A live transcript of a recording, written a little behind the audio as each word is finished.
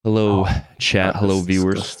Hello, chat. Hello,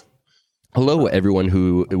 viewers. Disgusting. Hello, everyone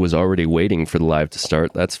who was already waiting for the live to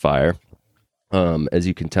start. That's fire. As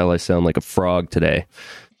you can tell, I sound like a frog today.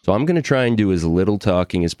 So I'm going to try and do as little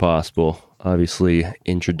talking as possible, obviously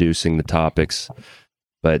introducing the topics.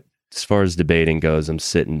 But as far as debating goes, I'm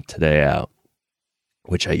sitting today out,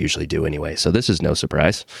 which I usually do anyway. So this is no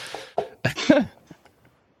surprise.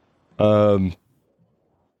 Wow,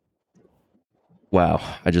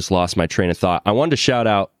 I just lost my train of thought. I wanted to shout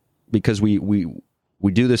out because we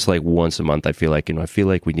do this like once a month. I feel like, I feel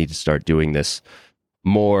like we need to start doing this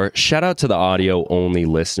more. Shout out to the audio only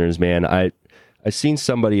listeners, man. I seen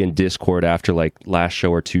somebody in Discord after like last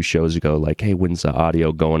show or 2 shows ago, like, hey, when's the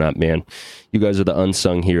audio going up, man? You guys are the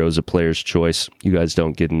unsung heroes of Player's Choice. You guys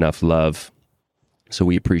don't get enough love. So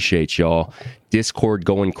we appreciate y'all. Discord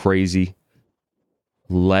going crazy.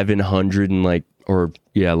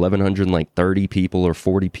 1,130 people or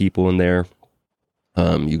 40 people in there.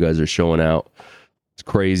 You guys are showing out. It's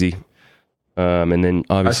crazy. And then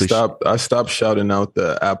obviously I stopped shouting out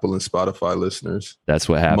the Apple and Spotify listeners. That's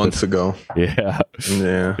what happened months ago. Yeah,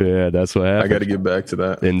 that's what happened. I got to get back to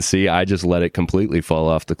that. And see, I just let it completely fall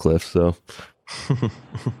off the cliff. So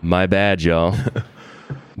my bad, y'all.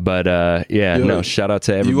 But no, shout out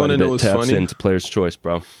to everybody that taps into Player's Choice,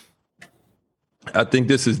 bro. I think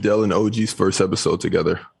this is Dell and OG's first episode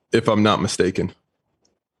together, if I'm not mistaken.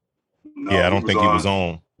 No, I don't think he was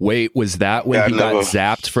on. Wait, was that when he got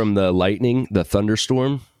zapped from the lightning, the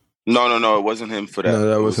thunderstorm? No, it wasn't him for that. No,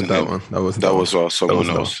 that wasn't that one. That was someone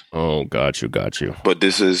else. Oh, got you. But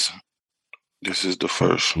this is the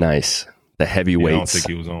first. Nice. The heavyweights. I don't think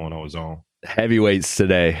he was on. I was on. Heavyweights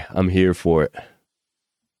today. I'm here for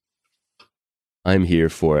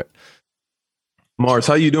it. Mars,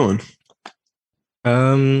 how you doing?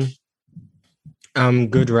 I'm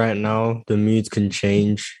good right now. The moods can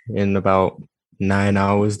change in about 9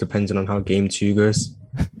 hours, depending on how game 2 goes.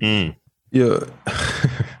 Yo,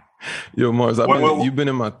 Mars, you've been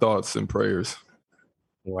in my thoughts and prayers.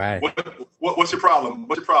 Why? What's your problem?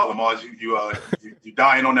 What's your problem, Mars? You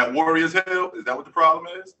dying on that Warriors hill? Is that what the problem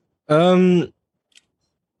is?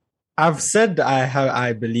 I've said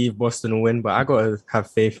I believe Boston will win, but I gotta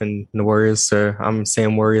have faith in the Warriors. So I'm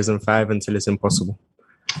saying Warriors in 5 until it's impossible.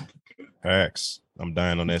 Facts. I'm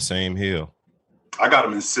dying on that same hill. I got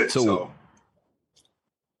them in 6. So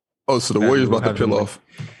the Warriors about to peel off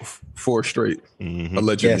 4 straight. Mm-hmm.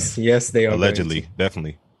 Allegedly. Yes, they are. Allegedly,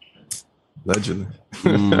 definitely. Allegedly.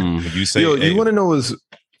 You say, you want to know what's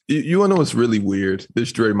really weird?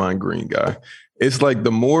 This Draymond Green guy. It's like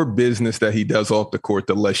the more business that he does off the court,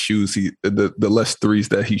 the less the less threes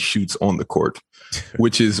that he shoots on the court,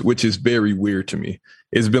 which is very weird to me.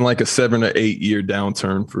 It's been like a 7 or 8 year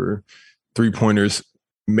downturn for 3-pointers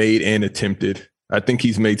made and attempted. I think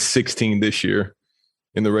he's made 16 this year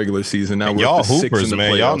in the regular season. Now we're y'all up to 6 hoopers, in the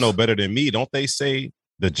man. playoffs. Y'all know better than me. Don't they say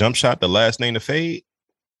the jump shot, the last name to fade?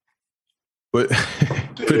 But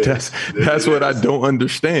that's what I don't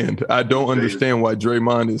understand. I don't understand why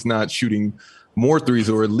Draymond is not shooting more threes,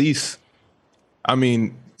 or at least, I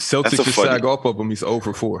mean, Celtics should sag off of him. He's 0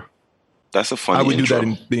 for 4. That's a funny I would intro. do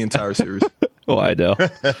that in the entire series. Oh, I know.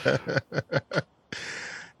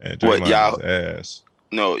 What y'all? Ass.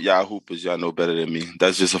 No, y'all hoopers, y'all know better than me.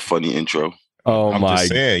 That's just a funny intro. Oh, I'm just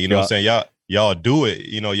saying, what I'm saying? Y'all do it.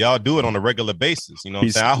 Y'all do it on a regular basis. You know what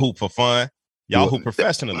I'm saying? I hoop for fun. Y'all hoop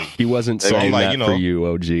professionally. He wasn't saying that for you,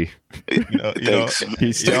 OG.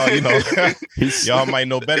 Y'all might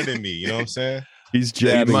know better than me. You know what I'm saying? He's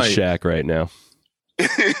jabbing Shaq right now.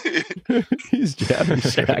 He's jabbing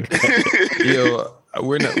Shaq. Yo,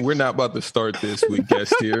 we're not about to start this with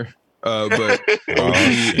guests here. But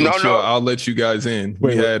I'll let you guys in.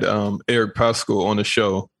 We had Eric Pascal on the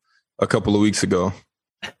show a couple of weeks ago,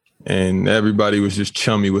 and everybody was just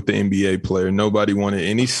chummy with the NBA player. Nobody wanted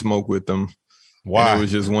any smoke with them. Why? And it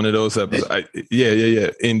was just one of those episodes. Yeah.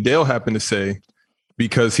 And Dale happened to say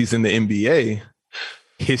because he's in the NBA,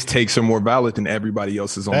 his takes are more valid than everybody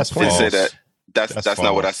else's on the planet. Didn't say that. That's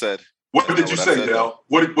not what I said. What did you say, Dale?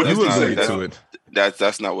 What did you say to it?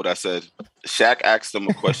 That's not what I said. Shaq asked him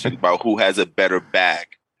a question about who has a better bag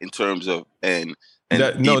in terms of no.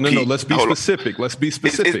 Let's be specific. Let's be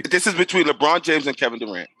specific. This is between LeBron James and Kevin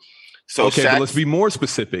Durant. So okay, but let's be more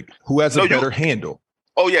specific. Who has a better handle?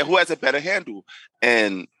 Oh yeah, who has a better handle?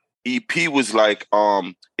 And EP was like,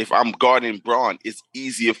 if I'm guarding Braun, it's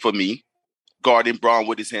easier for me guarding Braun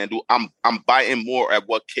with his handle. I'm biting more at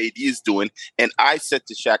what KD is doing. And I said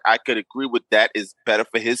to Shaq, I could agree with that is better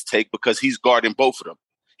for his take because he's guarding both of them.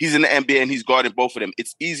 He's in the NBA and he's guarding both of them.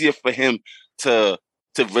 It's easier for him to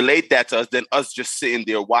relate that to us than us just sitting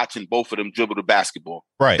there watching both of them dribble the basketball.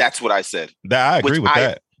 Right. That's what I said. I agree with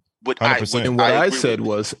that. 100%.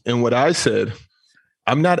 And what I said,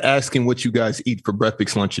 I'm not asking what you guys eat for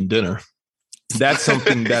breakfast, lunch, and dinner. That's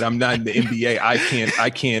something that I'm not in the NBA. I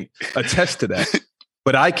can't attest to that.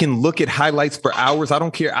 But I can look at highlights for hours. I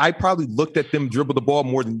don't care. I probably looked at them dribble the ball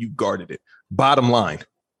more than you guarded it. Bottom line.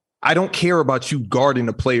 I don't care about you guarding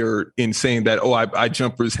a player and saying that, I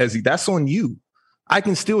jump for his hezzy. That's on you. I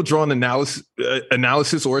can still draw an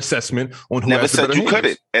analysis or assessment on who never has the said better you hands.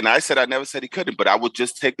 couldn't. And I said I never said he couldn't, but I would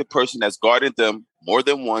just take the person that's guarded them more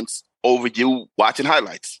than once over you watching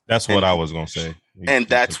highlights. That's what I was gonna say. And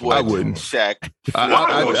that's what I wouldn't. Shaq.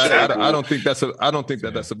 I don't think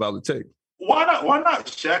that's a valid take. Why not? Why not,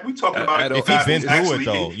 Shaq? We talking about if he's been through it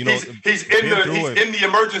though. You know, he's in the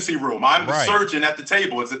emergency room. I'm the surgeon at the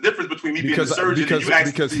table. It's a difference between me being the surgeon and you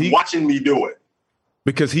actually watching me do it.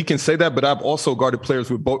 Because he can say that, but I've also guarded players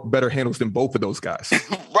with better handles than both of those guys.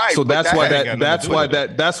 Right. So that's why that has a lot to do.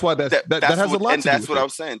 And that's what I'm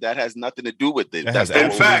saying. That has nothing to do with it. That has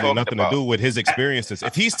absolutely nothing to do with his experiences.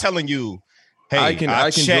 If he's telling you, hey, I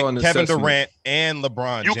can check Kevin Durant and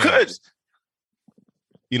LeBron James. You could.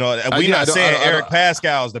 You know, we're not saying Eric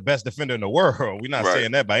Pascal is the best defender in the world. We're not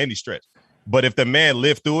saying that by any stretch. But if the man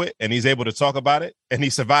lived through it and he's able to talk about it and he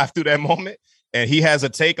survived through that moment and he has a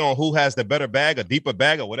take on who has the better bag, a deeper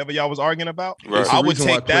bag, or whatever y'all was arguing about, I would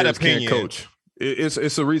take that opinion. Coach.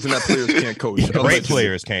 It's a reason that players can't coach. Great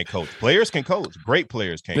players can't coach. Players can coach. Great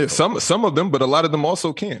players can't coach. Some of them, but a lot of them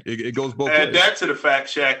also can't. It goes both ways. Add that to the fact,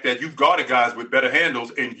 Shaq, that you've guarded guys with better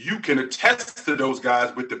handles, and you can attest to those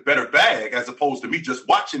guys with the better bag, as opposed to me just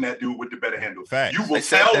watching that dude with the better handle. Fact. You will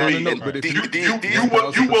tell me. You will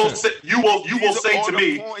say to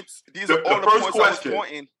me the first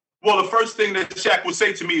question. Well, the first thing that Shaq would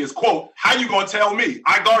say to me is, "quote How you gonna tell me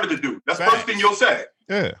I guarded the dude?" That's the first thing you'll say.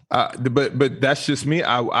 Yeah, but that's just me.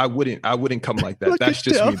 I wouldn't come like that. That's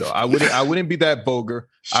just me though. I wouldn't be that vulgar.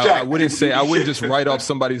 I wouldn't just write off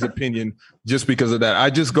somebody's opinion just because of that.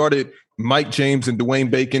 I just guarded Mike James and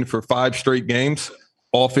Dwayne Bacon for 5 straight games,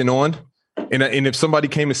 off and on. And if somebody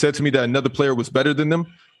came and said to me that another player was better than them,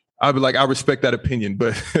 I'd be like, I respect that opinion.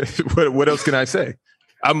 But what else can I say?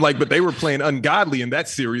 I'm like, but they were playing ungodly in that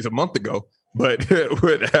series a month ago. But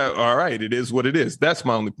all right, it is what it is. That's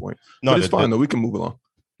my only point. No, but it's fine though. We can move along.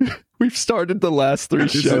 We've started the last 3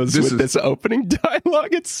 shows with this opening dialogue.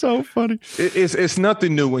 It's so funny. It's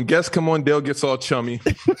nothing new. When guests come on, Dale gets all chummy.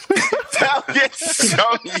 Dale gets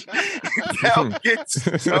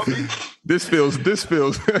chummy. This feels.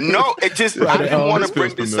 No, it just. I didn't want to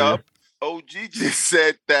bring this up. OG just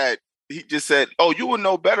said that. He just said, "Oh, you would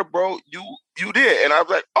know better, bro. You did," and I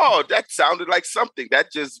was like, "Oh, that sounded like something.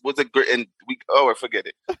 That just was a great." And forget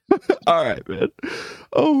it. All right, man.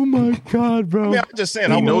 Oh my God, bro. I mean, I'm just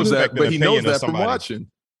saying. He knows that, but he knows that from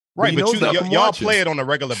watching. Right, but y'all play it on a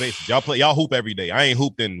regular basis. Y'all hoop every day. I ain't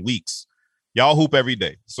hooped in weeks. Y'all hoop every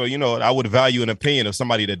day. So I would value an opinion of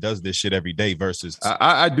somebody that does this shit every day versus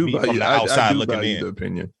I do value from the outside looking value in. The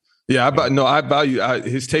opinion. Yeah, I value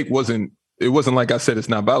his take wasn't. It wasn't like I said it's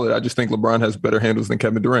not valid. I just think LeBron has better handles than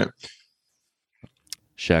Kevin Durant.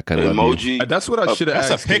 Shaq, I love you. That's what I should have asked.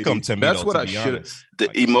 That's a pick-em to me. That's what I should. The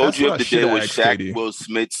emoji of the day was Shaq Will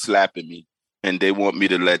Smith slapping me, and they want me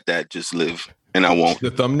to let that just live, and I won't. The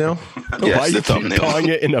thumbnail? Yes, why the thumbnail. Calling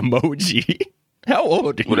it an emoji? How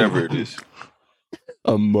old are you? Whatever it is.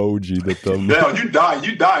 Emoji, the thumbnail. Now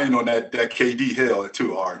you dying on that KD hill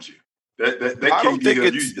too, aren't you? That I don't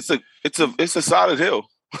KD think it's a solid hill.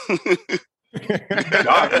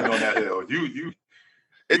 Dying on that hill.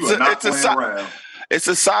 It's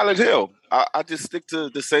a solid hill. I just stick to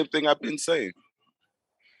the same thing I've been saying.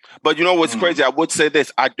 But you know what's crazy? I would say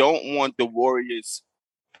this. I don't want the Warriors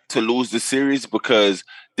to lose the series because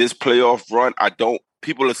this playoff run,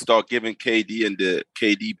 people will start giving KD and the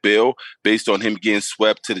KD bill based on him getting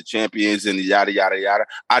swept to the champions and yada, yada, yada.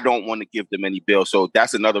 I don't want to give them any bill. So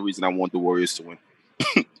that's another reason I want the Warriors to win.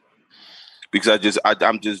 Because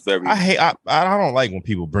I'm just very. I don't like when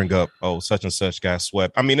people bring up, such and such got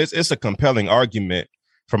swept. I mean, it's a compelling argument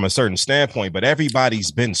from a certain standpoint, but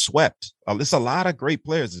everybody's been swept. There's a lot of great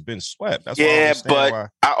players that's been swept. That's I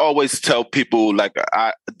always tell people like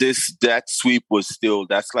that sweep was still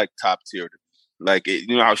that's like top tier. Like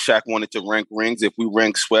you know how Shaq wanted to rank rings. If we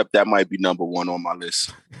rank swept, that might be number 1 on my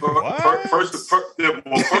list. First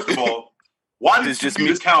of all, why did you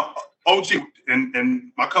discount OG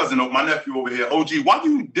and my cousin, my nephew over here? OG, why do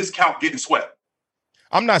you discount getting swept?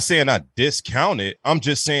 I'm not saying I discount it. I'm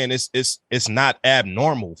just saying it's not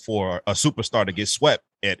abnormal for a superstar to get swept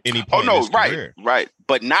at any point. Oh no, right,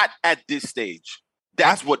 but not at this stage.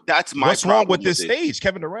 That's my what's wrong with this stage?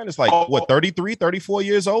 Kevin Durant is like 33, 34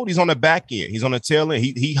 years old. He's on the back end. He's on the tail end.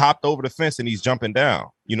 He hopped over the fence and he's jumping down.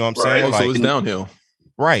 You know what I'm saying? So it's downhill.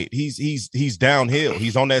 Right. He's downhill.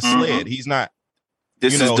 He's on that sled. He's not.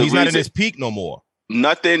 He's not in his peak no more.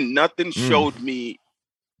 Nothing showed me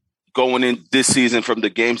going in this season from the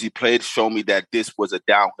games he played. Showed me that this was a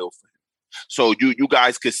downhill for him. So you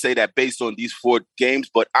guys could say that based on these 4 games,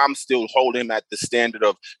 but I'm still holding him at the standard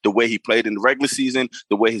of the way he played in the regular season,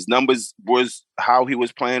 the way his numbers was, how he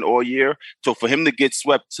was playing all year. So for him to get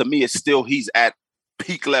swept, to me, it's still he's at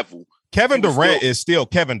peak level. Kevin Durant is still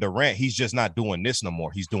Kevin Durant. He's just not doing this no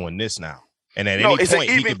more. He's doing this now. And at any point,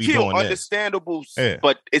 he could be doing this. Understandable,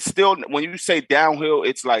 but it's still, when you say downhill,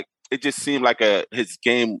 it's like, it just seemed like his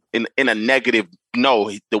game in a negative.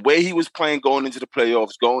 No, the way he was playing going into the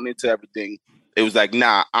playoffs, going into everything, it was like,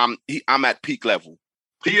 nah, I'm at peak level.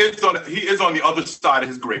 He is on the other side of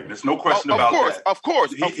his greatness. No question about that. Of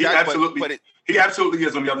course. He absolutely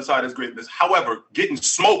is on the other side of his greatness. However, getting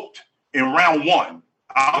smoked in round 1,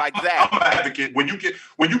 I'm an advocate. When you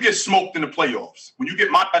get smoked in the playoffs, when you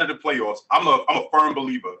get knocked out of the playoffs, I'm a firm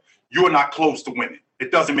believer. You are not close to winning.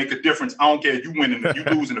 It doesn't make a difference. I don't care if you win you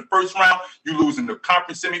lose in the first round, you lose in the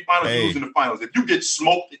conference semifinals, you lose in the finals. If you get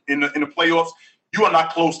smoked in the playoffs, you are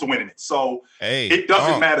not close to winning it. So it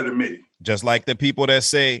doesn't matter to me. Just like the people that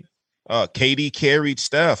say KD carried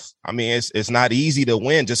Steph. I mean, it's not easy to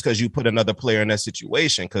win just because you put another player in that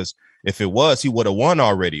situation. Because if it was, he would have won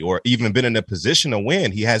already, or even been in a position to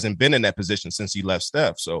win. He hasn't been in that position since he left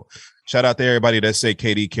Steph. So shout out to everybody that say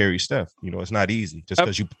KD carries Steph. You know, it's not easy just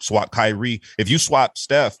because you swap Kyrie. If you swap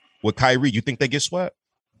Steph with Kyrie, you think they get swept?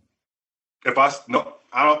 I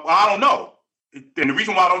don't know. And the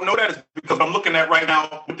reason why I don't know that is because I'm looking at right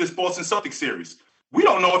now with this Boston Celtics series. We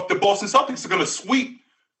don't know if the Boston Celtics are going to sweep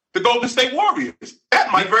the Golden State Warriors.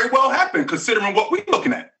 That might very well happen, considering what we're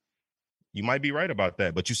looking at. You might be right about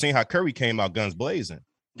that, but you seen how Curry came out guns blazing.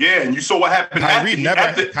 Yeah, and you saw what happened.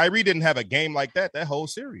 Kyrie didn't have a game like that whole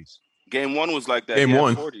series. Game 1 was like that. Game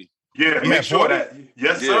 1. 40. Yeah, make sure that.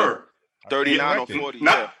 Yes, sir. 39 or 40.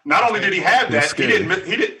 Not only did he have that,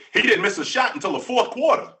 he didn't miss a shot until the fourth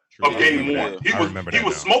quarter of game 1. He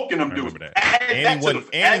was smoking them dudes. And he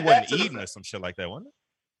wasn't eating or some shit like that, wasn't it?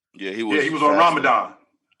 Yeah, he was. Yeah, he was on Ramadan.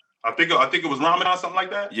 I think it was Ramadan, something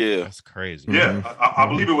like that. Yeah, that's crazy. Yeah, I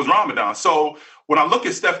believe it was Ramadan. So when I look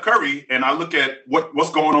at Steph Curry and I look at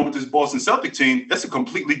what's going on with this Boston Celtic team, that's a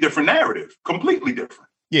completely different narrative. Completely different.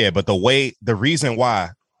 Yeah, but the reason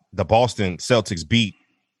why the Boston Celtics beat,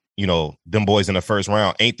 them boys in the first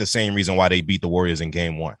round ain't the same reason why they beat the Warriors in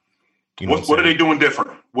game 1. What are they doing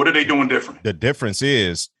different? What are they doing different? The difference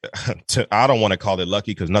is, I don't want to call it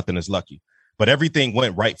lucky because nothing is lucky, but everything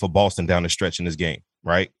went right for Boston down the stretch in this game,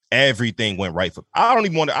 right? Everything went right for. I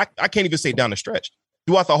can't even say down the stretch.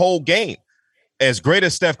 Throughout the whole game, as great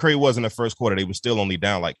as Steph Curry was in the first quarter, they were still only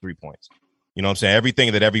down like 3 points. You know what I'm saying?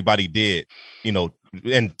 Everything that everybody did,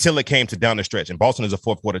 until it came to down the stretch. And Boston is a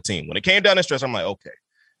fourth quarter team. When it came down the stretch, I'm like, okay,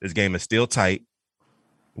 this game is still tight.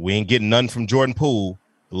 We ain't getting none from Jordan Poole.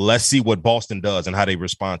 Let's see what Boston does and how they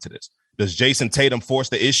respond to this. Does Jason Tatum force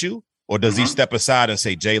the issue, or does he step aside and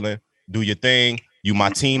say, Jalen, do your thing. You my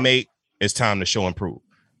teammate. It's time to show and prove.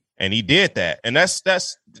 And he did that. And that's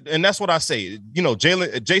what I say.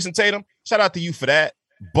 Jason Tatum, shout out to you for that.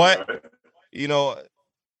 But,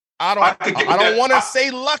 I don't want to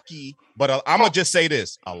say lucky, but I'm going to just say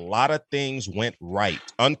this. A lot of things went right.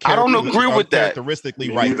 I don't agree with that.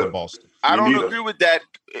 Uncharacteristically right for Boston. I don't agree with that,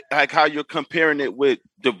 like how you're comparing it with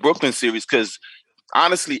the Brooklyn series, because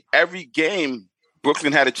honestly, every game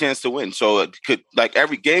Brooklyn had a chance to win. So it could, like,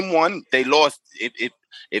 every game 1, they lost.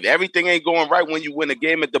 If everything ain't going right when you win a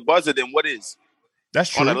game at the buzzer, then what is? That's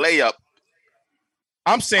true. On a layup.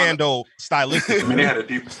 I'm saying, though, stylistically. I mean, they had a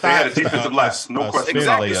defensive lapse. No question.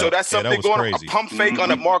 Exactly. So that's something going on. A pump fake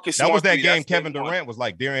on a Marcus Smart. That was that game Kevin Durant was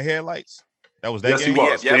like deer in headlights. That was that game?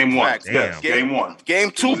 Yes, he was. Game 1. Yes, game 1.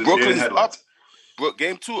 Game 2, Brooklyn's up.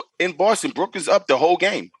 Game 2 in Boston, Brooklyn's up the whole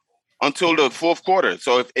game until the fourth quarter.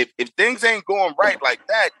 So if things ain't going right like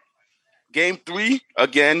that, game 3,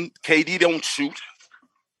 again, KD don't shoot.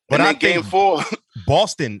 But and then game 4.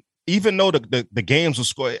 Boston, even though the games were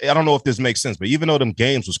scored, I don't know if this makes sense, but even though them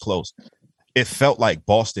games was close, it felt like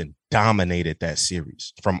Boston dominated that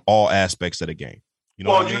series from all aspects of the game. You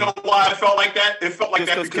know why it felt like that? It felt like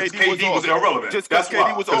that because KD was irrelevant. Just because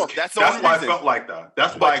KD was off. That's why it felt like that.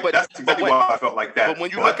 That's exactly why I felt like that. But when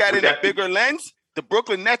you look at it in a bigger lens, the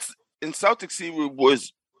Brooklyn Nets and Celtics series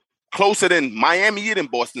was closer than Miami Heat and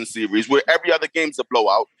Boston series, where every other game's a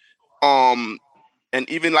blowout. And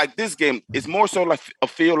even like this game, it's more so like I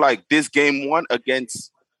feel like this game 1 against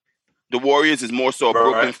the Warriors is more so a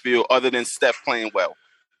Brooklyn feel other than Steph playing well.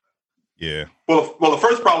 Yeah. Well, the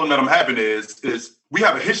first problem that I'm having is we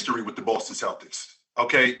have a history with the Boston Celtics.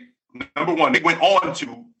 Okay. Number one, they went on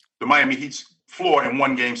to the Miami Heat's floor and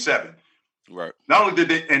won Game 7. Right. Not only did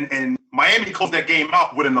they, and Miami closed that game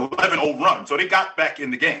out with an 11-0 run, so they got back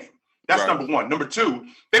in the game. That's number one. Number two,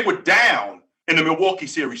 they were down in the Milwaukee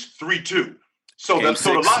series 3-2. So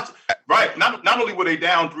the logic, right? Not only were they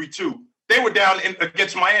down 3-2, they were down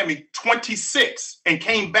against Miami 26 and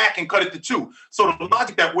came back and cut it to 2. So the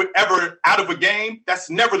logic that we're ever out of a game, that's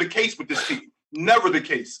never the case with this team. Never the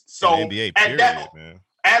case. So NBA period, man.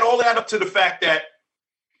 Add all that up to the fact that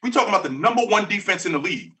we're talking about the number one defense in the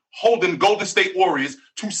league, holding Golden State Warriors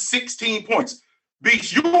to 16 points.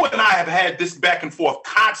 Beach, you and I have had this back and forth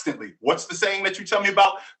constantly. What's the saying that you tell me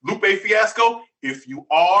about Lupe Fiasco? If you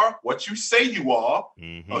are what you say you are,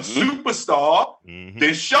 a superstar,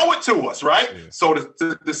 then show it to us, right? Yeah. So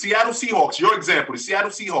the Seattle Seahawks, your example, the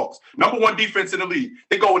Seattle Seahawks, number one defense in the league,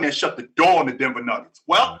 they go in there and shut the door on the Denver Nuggets.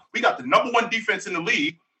 Well, we got the number one defense in the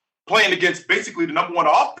league playing against basically the number one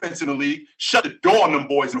offense in the league, shut the door on them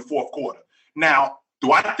boys in the fourth quarter. Now,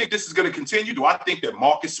 do I think this is going to continue? Do I think that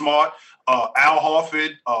Marcus Smart, Al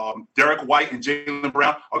Horford, Derek White, and Jaylen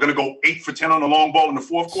Brown are going to go 8 for 10 on the long ball in the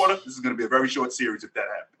fourth quarter? This is going to be a very short series if that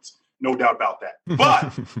happens. No doubt about that.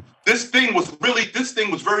 But this thing was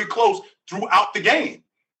very close throughout the game.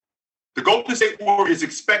 The Golden State Warriors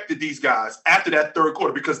expected these guys after that third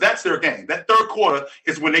quarter because that's their game. That third quarter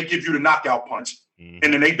is when they give you the knockout punch, and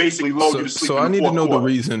then they basically load you to sleep. So I need to know the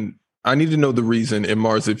reason. I need to know the reason, and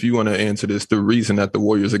Mars, if you want to answer this, the reason that the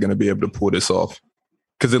Warriors are going to be able to pull this off.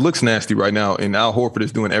 Because it looks nasty right now, and Al Horford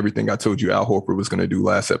is doing everything I told you Al Horford was going to do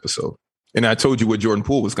last episode. And I told you what Jordan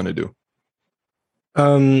Poole was going to do.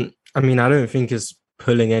 I mean, I don't think it's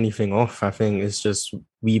pulling anything off. I think it's just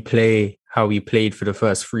we play how we played for the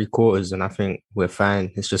first 3 quarters, and I think we're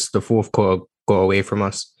fine. It's just the fourth quarter got away from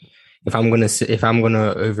us. If I'm gonna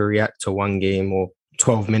overreact to one game or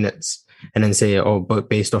 12 minutes and then say, oh, but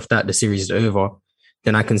based off that, the series is over,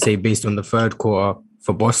 then I can say based on the third quarter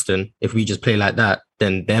for Boston, if we just play like that,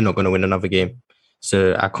 then they're not going to win another game.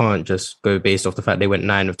 So I can't just go based off the fact they went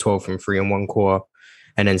 9 of 12 from 3 in one quarter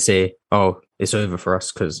and then say, oh, it's over for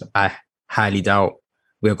us, because I highly doubt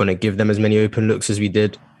we're going to give them as many open looks as we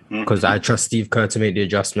did, because I trust Steve Kerr to make the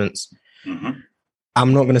adjustments.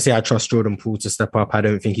 I'm not going to say I trust Jordan Poole to step up. I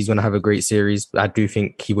don't think he's going to have a great series. I do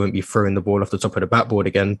think he won't be throwing the ball off the top of the backboard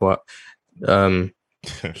again, but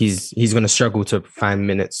he's going to struggle to find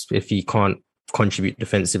minutes if he can't contribute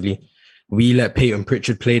defensively. We let Peyton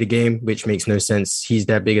Pritchard play the game, which makes no sense. He's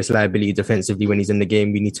their biggest liability defensively when he's in the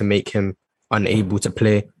game. We need to make him unable to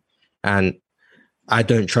play. And I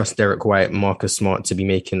don't trust Derek White and Marcus Smart to be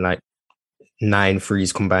making like 9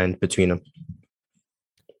 threes combined between them.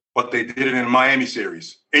 But they did it in the Miami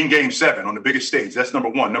series in Game 7 on the biggest stage. That's number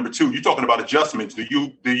one. Number two, you're talking about adjustments. Do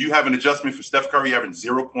you have an adjustment for Steph Curry having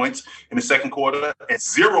 0 points in the second quarter? And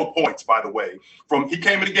 0 points, by the way, he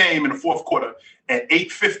came in the game in the fourth quarter at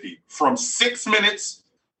 8:50 from 6 minutes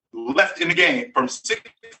left in the game, from 6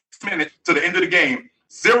 minutes to the end of the game,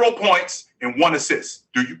 0 points and 1 assist.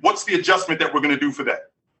 What's the adjustment that we're going to do for that?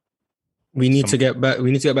 We need to get back. We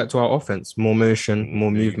need to get back to our offense. More motion,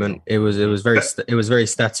 more movement. It was very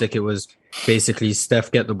static. It was basically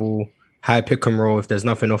Steph get the ball, high pick and roll. If there's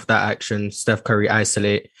nothing off that action, Steph Curry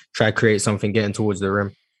isolate, try create something, getting towards the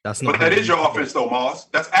rim. That's not. But that is your offense, though, Mars.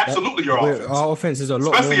 That's absolutely your offense. Our offense is a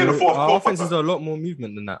lot. Especially in the fourth quarter. Our offense is a lot more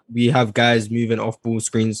movement than that. We have guys moving off ball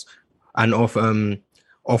screens and off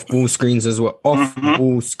ball screens as well.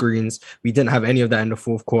 Ball screens. We didn't have any of that in the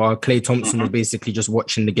fourth quarter. Klay Thompson was basically just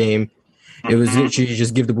watching the game. It was literally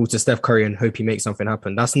just give the ball to Steph Curry and hope he makes something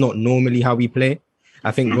happen. That's not normally how we play. I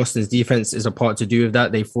think Boston's defense is a part to do with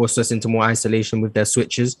that. They forced us into more isolation with their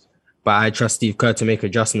switches. But I trust Steve Kerr to make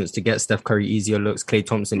adjustments to get Steph Curry easier looks, Klay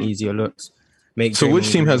Thompson easier looks. So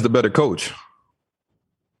which team has the better coach?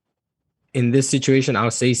 In this situation, I'll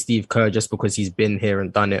say Steve Kerr just because he's been here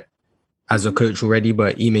and done it as a coach already.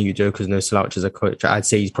 But Ime Udoka's no slouch as a coach. I'd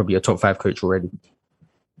say he's probably a top 5 coach already.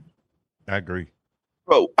 I agree.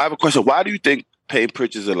 Bro, I have a question. Why do you think Peyton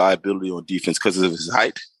Pritchard is a liability on defense? Because of his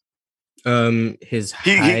height? His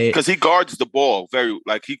height. Because he guards the ball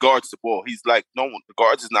he guards the ball. He's like, no one, the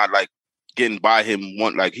guards is not like getting by him.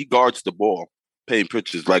 He guards the ball. Peyton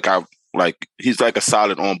Pritchard is he's like a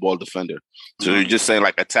solid on-ball defender. So you're just saying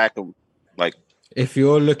attack him. If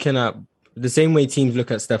you're looking at the same way teams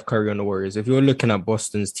look at Steph Curry on the Warriors, if you're looking at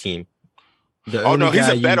Boston's team, he's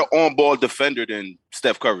a better on-ball defender than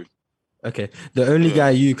Steph Curry. Okay. The only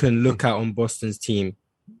guy you can look at on Boston's team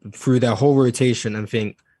through their whole rotation and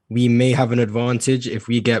think we may have an advantage if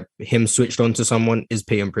we get him switched on to someone is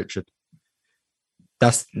Peyton Pritchard.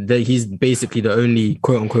 He's basically the only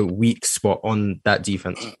quote unquote weak spot on that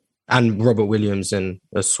defense, and Robert Williams in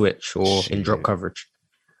a switch or in drop coverage.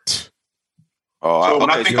 Oh,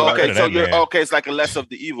 so it's like a less of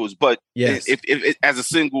the evils, but yes. if as a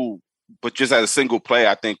single player,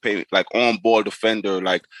 I think like on ball defender,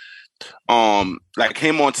 like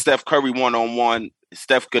him on Steph Curry 1-on-1,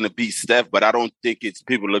 Steph gonna beat Steph, but I don't think it's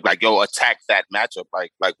people look like attack that matchup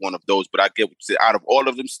like one of those. But I get what you say. Out of all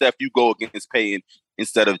of them, Steph, you go against Payton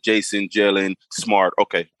instead of Jason, Jalen, Smart.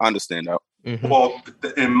 Okay, I understand that. Mm-hmm. Well,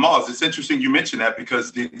 and Maz, it's interesting you mentioned that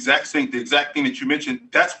because the exact thing that you mentioned,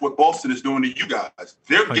 that's what Boston is doing to you guys.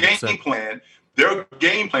 Their 100%.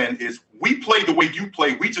 Game plan is we play the way you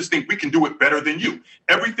play. We just think we can do it better than you.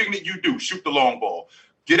 Everything that you do, shoot the long ball,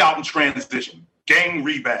 get out in transition, gang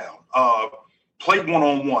rebound, play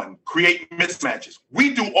one-on-one, create mismatches.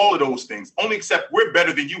 We do all of those things, only except we're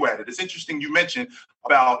better than you at it. It's interesting you mentioned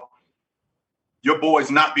about your boys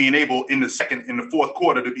not being able in the fourth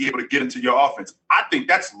quarter to be able to get into your offense. I think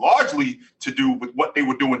that's largely to do with what they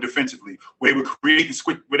were doing defensively, where they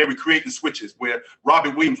were creating switches, where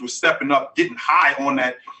Robert Williams was stepping up, getting high on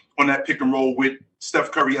that pick and roll with Steph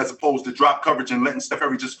Curry, as opposed to drop coverage and letting Steph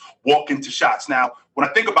Curry just walk into shots. Now, when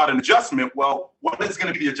I think about an adjustment, well, what is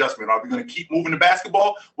going to be the adjustment? Are we going to keep moving the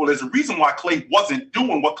basketball? Well, there's a reason why Klay wasn't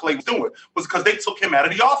doing what Klay was doing, was because they took him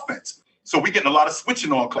out of the offense. So we're getting a lot of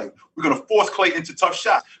switching on Klay. We're going to force Klay into tough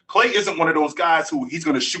shots. Klay isn't one of those guys who he's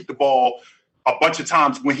going to shoot the ball a bunch of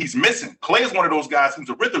times when he's missing. Klay is one of those guys who's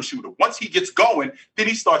a rhythm shooter. Once he gets going, then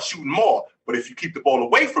he starts shooting more. But if you keep the ball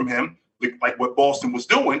away from him, like what Boston was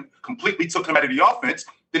doing, completely took him out of the offense,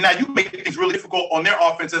 then now you make things really difficult on their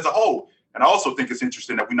offense as a whole. And I also think it's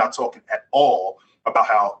interesting that we're not talking at all about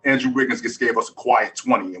how Andrew Wiggins just gave us a quiet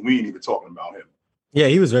 20, and we ain't even talking about him. Yeah,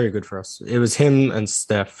 he was very good for us. It was him and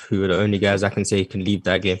Steph who are the only guys I can say can leave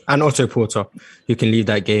that game. And Otto Porter, who can leave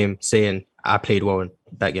that game saying, I played well in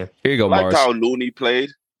that game. Here you go, I Mars. liked how Looney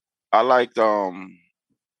played. I liked,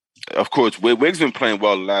 of course, Wiggs been playing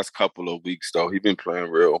well the last couple of weeks, though. He's been playing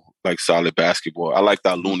real, solid basketball. I liked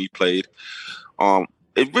how Looney played.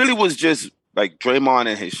 It really was just like Draymond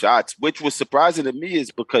and his shots, which was surprising to me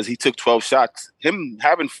is because he took 12 shots. Him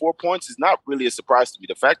having 4 points is not really a surprise to me.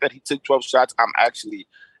 The fact that he took 12 shots, I'm actually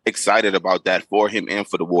excited about that for him and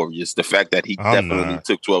for the Warriors. The fact that he definitely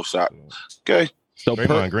took 12 shots. Okay. So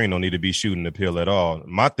Draymond Green don't need to be shooting the pill at all.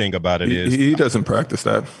 My thing about it is he doesn't practice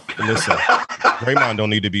that. Listen, Draymond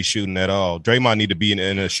don't need to be shooting at all. Draymond need to be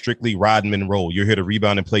in a strictly Rodman role. You're here to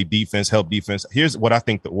rebound and play defense, help defense. Here's what I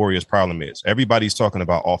think the Warriors' problem is. Everybody's talking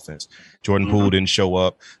about offense. Jordan Poole didn't show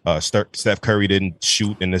up. Steph Curry didn't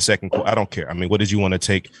shoot in the second quarter. I don't care. I mean, what did you want to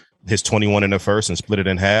take his 21 in the first and split it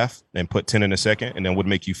in half and put 10 in the second and then would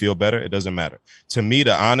make you feel better? It doesn't matter. To me,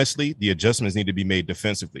 honestly, the adjustments need to be made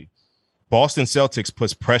defensively. Boston Celtics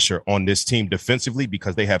puts pressure on this team defensively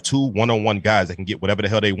because they have 2 one-on-one guys that can get whatever the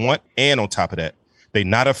hell they want. And on top of that, they're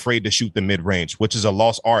not afraid to shoot the mid-range, which is a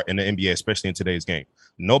lost art in the NBA, especially in today's game.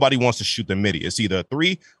 Nobody wants to shoot the midi. It's either a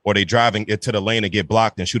 3 or they driving it to the lane and get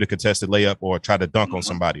blocked and shoot a contested layup or try to dunk on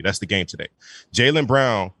somebody. That's the game today. Jaylen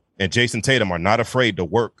Brown and Jason Tatum are not afraid to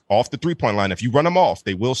work off the three-point line. If you run them off,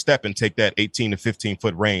 they will step and take that 18 to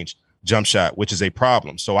 15-foot range jump shot, which is a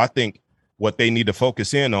problem. So I think what they need to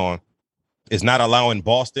focus in on is not allowing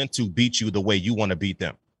Boston to beat you the way you want to beat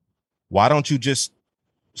them. Why don't you just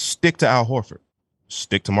stick to Al Horford,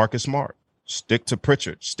 stick to Marcus Smart, stick to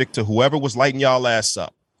Pritchard, stick to whoever was lighting y'all ass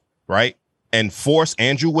up, right? And force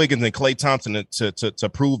Andrew Wiggins and Klay Thompson to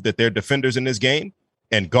prove that they're defenders in this game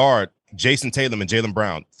and guard Jason Tatum and Jaylen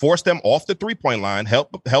Brown. Force them off the three-point line,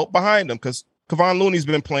 help behind them because Kevon Looney's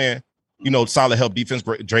been playing, solid help defense.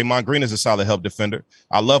 Draymond Green is a solid help defender.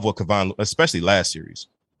 I love what Kevon, especially last series.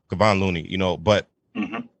 Kevon Looney, but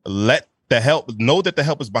let the help know that the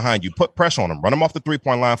help is behind you. Put pressure on them. Run them off the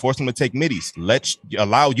three-point line. Force them to take middies.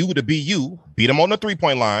 Allow you to be you. Beat them on the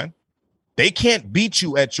three-point line. They can't beat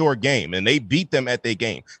you at your game, and they beat them at their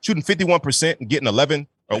game. Shooting 51% and getting 11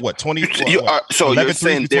 or 20. So you're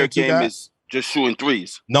saying their game is just shooting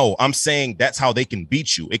threes? No, I'm saying that's how they can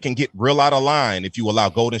beat you. It can get real out of line if you allow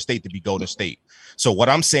Golden State to be Golden State. So what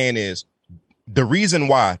I'm saying is the reason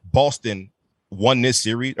why Boston won this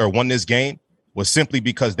series or won this game was simply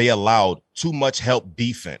because they allowed too much help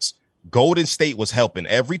defense. Golden State was helping.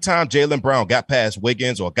 Every time Jaylen Brown got past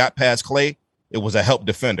Wiggins or got past Klay, it was a help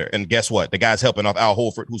defender. And guess what? The guy's helping off Al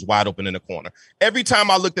Horford, who's wide open in the corner. Every time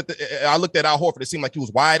I looked at Al Horford, it seemed like he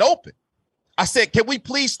was wide open. I said, can we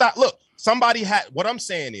please stop? Look, what I'm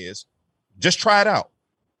saying is just try it out.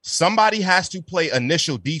 Somebody has to play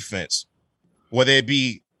initial defense, whether it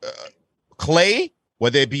be Clay,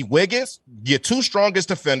 whether it be Wiggins, your two strongest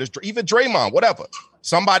defenders, even Draymond, whatever.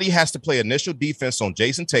 Somebody has to play initial defense on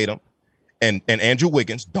Jason Tatum and Andrew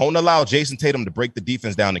Wiggins. Don't allow Jason Tatum to break the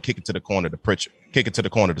defense down and kick it to the corner to Pritchard, kick it to the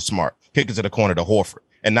corner to Smart, kick it to the corner to Horford.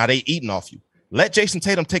 And now they eating off you. Let Jason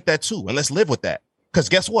Tatum take that too, and let's live with that. Because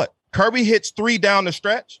guess what? Curry hits 3 down the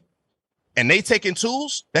stretch, and they taking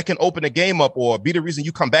twos that can open the game up or be the reason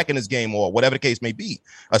you come back in this game or whatever the case may be.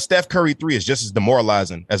 A Steph Curry 3 is just as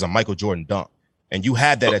demoralizing as a Michael Jordan dunk. And you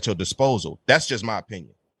had that at your disposal. That's just my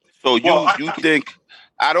opinion. So you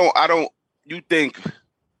think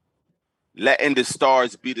letting the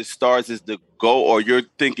stars be the stars is the goal, or you're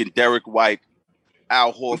thinking Derek White,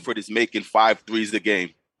 Al Horford is making 5 threes a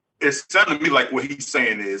game? It's sounding to me like what he's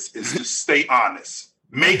saying is just stay honest.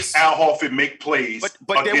 Make Al Horford make plays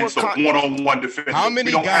against a one-on-one defender. How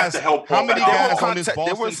many guys? How many guys on this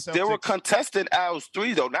Boston Celtics? They were contesting Al's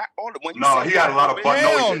 3 though. Not all. No, he had a lot of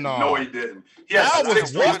fun. No, he didn't. He had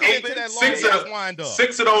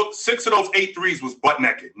six of those 8 threes was butt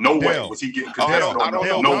naked. No way was he getting contested. I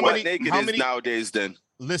don't know how butt naked is nowadays. Then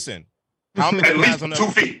listen, how many guys on 2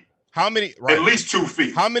 feet? How many? Right. At least 2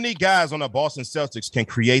 feet. How many guys on the Boston Celtics can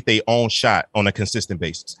create their own shot on a consistent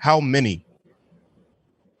basis? How many?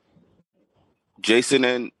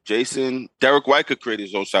 Derek White could create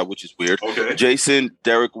his own shot, which is weird. Okay. Jason,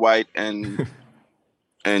 Derek White, and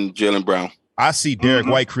Jaylen Brown. I see Derek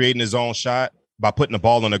White creating his own shot by putting the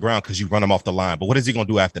ball on the ground because you run him off the line. But what is he going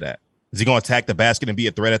to do after that? Is he going to attack the basket and be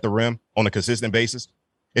a threat at the rim on a consistent basis?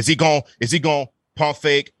 Is he going pump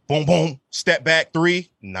fake, boom, boom, step back 3?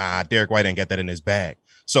 Nah, Derek White ain't got that in his bag.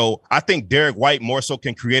 So I think Derek White more so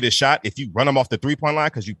can create a shot if you run him off the 3-point line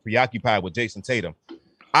because you preoccupied with Jason Tatum.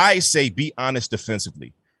 I say be honest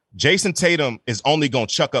defensively. Jason Tatum is only going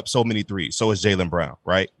to chuck up so many threes. So is Jaylen Brown,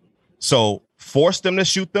 right? So force them to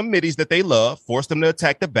shoot them middies that they love. Force them to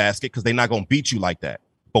attack the basket because they're not going to beat you like that.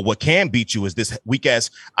 But what can beat you is this weak ass.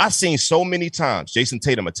 I've seen so many times Jason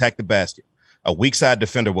Tatum attack the basket. A weak side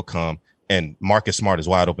defender will come and Marcus Smart is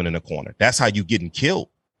wide open in the corner. That's how you getting killed.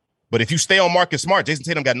 But if you stay on Marcus Smart, Jason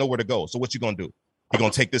Tatum got nowhere to go. So what you going to do? You're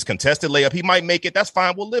going to take this contested layup. He might make it. That's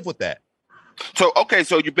fine. We'll live with that. So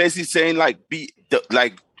so you're basically saying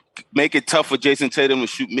make it tough for Jason Tatum to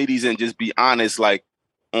shoot middies and just be honest, like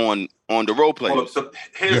on the role players. Well,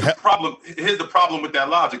 here's the problem. Here's the problem with that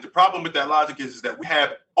logic. The problem with that logic is that we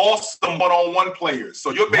have awesome one-on-one players.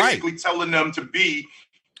 So you're basically telling them to be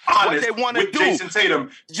honest with Jason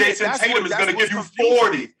Tatum. Jason Tatum is going to give you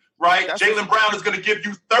 40, right? Jaylen Brown is going to give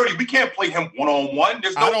you 30. We can't play him one-on-one.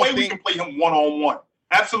 There's no way we can play him one-on-one.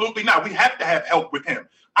 Absolutely not. We have to have help with him.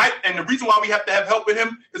 And the reason why we have to have help with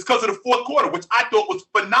him is because of the fourth quarter, which I thought was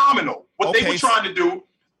phenomenal. What they were trying to do,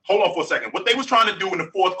 hold on for a second. What they was trying to do in the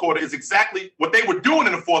fourth quarter is exactly what they were doing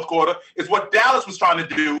in the fourth quarter is what Dallas was trying to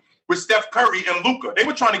do with Steph Curry and Luka. They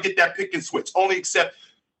were trying to get that pick and switch, only except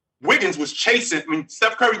Wiggins was chasing.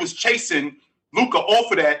 Steph Curry was chasing Luka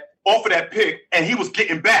off of that pick, and he was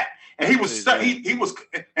getting back, and he was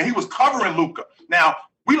covering Luka. Now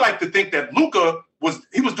we like to think that Luka was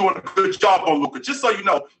doing a good job on Luka. Just so you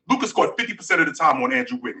know, Luka scored 50% of the time on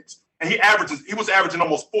Andrew Wiggins, and he was averaging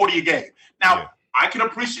almost 40 a game. Now I can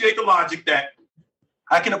appreciate the logic that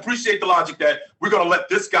we're going to let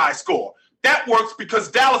this guy score. That works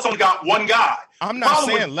because Dallas only got one guy. I'm not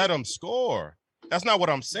saying let him score. That's not what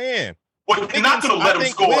I'm saying. Well, you're not going to let him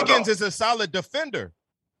score. Wiggins is a solid defender.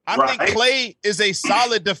 I think Clay is a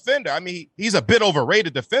solid defender. I mean, he's a bit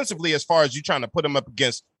overrated defensively as far as you trying to put him up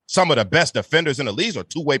against some of the best defenders in the league or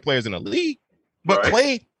two-way players in the league. But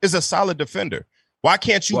Clay is a solid defender. Why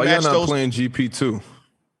can't you match those? Why you're not playing GP2?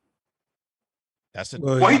 That's it.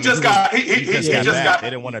 Well, he just got. He just got. They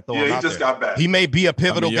didn't want to throw him out he just got back. He may be a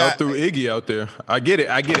pivotal guy. Y'all threw Iggy out there. I get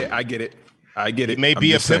it. He may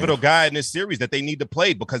be a pivotal guy in this series that they need to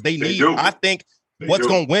play because they need. I think what's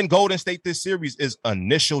going to win Golden State this series is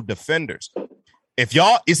initial defenders. If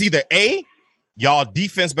y'all, it's either A, y'all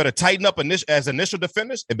defense better tighten up as initial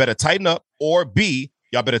defenders. It better tighten up, or B,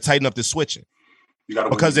 y'all better tighten up the switching.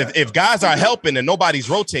 Because if guys are helping and nobody's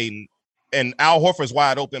rotating, and Al Horford's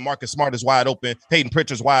wide open, Marcus Smart is wide open, Peyton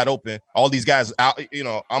Pritchard's wide open, all these guys out,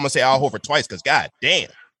 I'm gonna say Al Horford twice because god damn.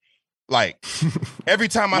 Like every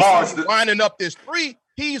time I see him lining up this 3,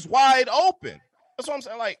 he's wide open. That's what I'm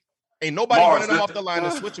saying. Like, ain't nobody running him off the line.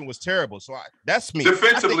 The switching was terrible. So that's me.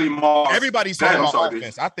 Defensively, Mars. Everybody's talking about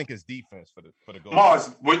offense. I think it's defense for the Golden Mars,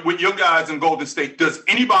 with your guys in Golden State, does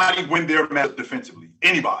anybody win their match defensively?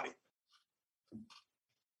 Anybody?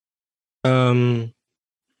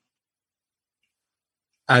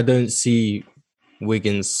 I don't see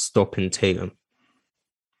Wiggins stopping Tatum.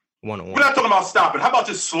 one-on-one. We're not talking about stopping. How about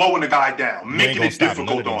just slowing the guy down, making it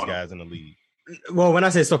difficult on these guys in the league? Well, when I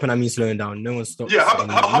say stopping, I mean slowing down. No one stops. Yeah,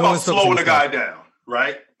 how about slowing the guy down,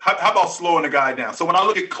 right? How about slowing the guy down? So when I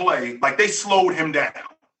look at Clay, like they slowed him down.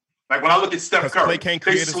 Like when I look at Steph Curry, Clay can't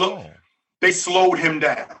create his own. They slowed him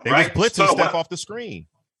down. They was blitzing Steph off the screen.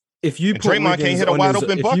 If you put Draymond can't hit a wide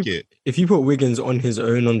open bucket. If you put Wiggins on his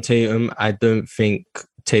own on Tatum, I don't think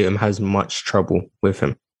Tatum has much trouble with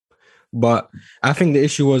him. But I think the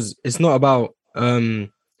issue was it's not about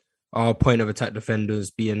our point of attack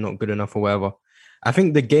defenders being not good enough or whatever. I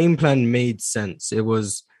think the game plan made sense. It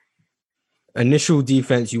was initial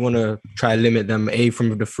defense. You want to try to limit them, A,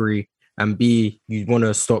 from the free, and B, you want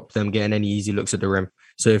to stop them getting any easy looks at the rim.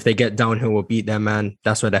 So if they get downhill or beat their man,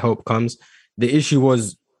 that's where the help comes. The issue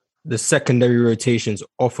was the secondary rotations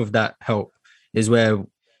off of that help is where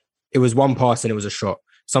it was one pass and it was a shot.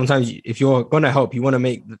 Sometimes if you're going to help, you want to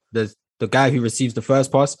make the guy who receives the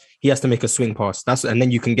first pass, he has to make a swing pass. And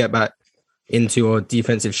then you can get back into your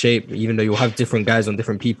defensive shape, even though you'll have different guys on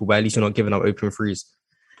different people, but at least you're not giving up open threes.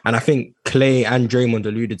 And I think Clay and Draymond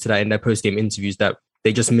alluded to that in their post-game interviews that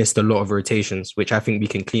they just missed a lot of rotations, which I think we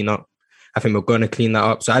can clean up. I think we're going to clean that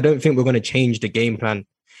up. So I don't think we're going to change the game plan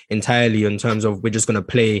entirely in terms of we're just going to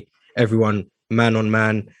play everyone man on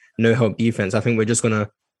man, no help defense. I think we're just going to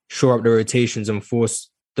shore up the rotations and force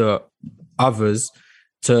the others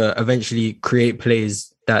to eventually create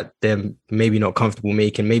plays that they're maybe not comfortable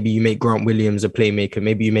making. Maybe you make Grant Williams a playmaker.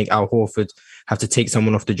 Maybe you make Al Horford have to take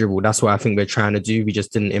someone off the dribble. That's what I think we're trying to do. We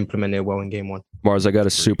just didn't implement it well in game one. Mars, I got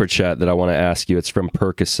a super chat that I want to ask you. It's from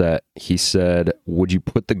Percocet. He said, would you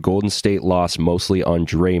put the Golden State loss mostly on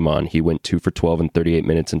Draymond? He went 2 for 12 in 38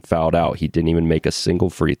 minutes and fouled out. He didn't even make a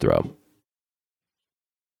single free throw.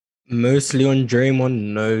 Mostly on Draymond,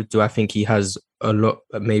 no. Do I think he has a lot,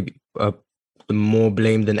 maybe more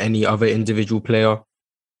blame than any other individual player?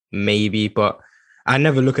 Maybe, but I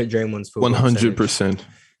never look at Draymond's field 100%.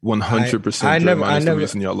 100%. I never the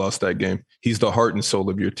reason y'all lost that game. He's the heart and soul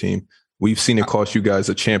of your team. We've seen it cost you guys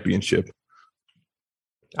a championship.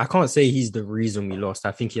 I can't say he's the reason we lost.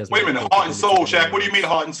 I think he has. Wait a minute, heart and soul, Shaq. What do you mean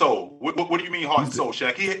heart and soul? What do you mean heart and soul,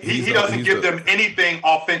 Shaq? He doesn't give them anything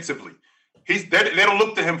offensively. They don't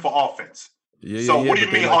look to him for offense. What do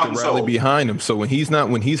you mean heart and soul? Rally behind him. So when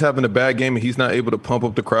he's having a bad game and he's not able to pump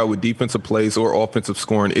up the crowd with defensive plays or offensive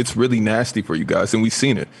scoring, it's really nasty for you guys, and we've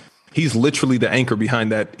seen it. He's literally the anchor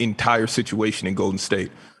behind that entire situation in Golden State.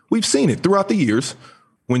 We've seen it throughout the years.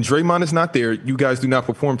 When Draymond is not there, you guys do not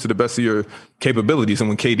perform to the best of your capabilities. And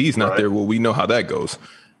when KD's not there, well, we know how that goes.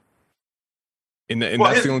 And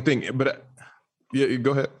that's the only thing. But yeah,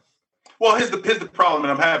 go ahead. Well, here's the problem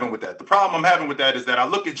that I'm having with that. The problem I'm having with that is that I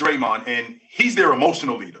look at Draymond and he's their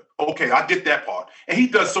emotional leader. Okay, I get that part. And he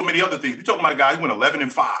does so many other things. You're talking about a guy who went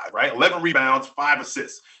 11-5, right? 11 rebounds, 5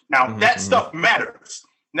 assists. Now, that stuff matters.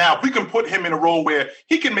 Now, if we can put him in a role where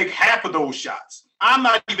he can make half of those shots, I'm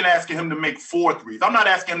not even asking him to make 4 threes. I'm not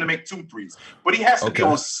asking him to make 2 threes. But he has to be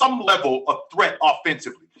on some level of threat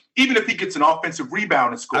offensively. Even if he gets an offensive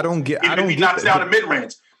rebound and scores. Even if he knocks down the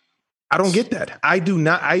mid-range. I don't get that. I do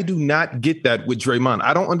not get that with Draymond.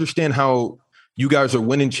 I don't understand how you guys are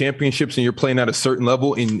winning championships and you're playing at a certain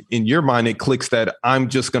level. In your mind, it clicks that I'm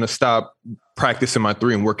just going to stop practicing my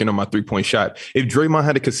 3 and working on my 3-point shot. If Draymond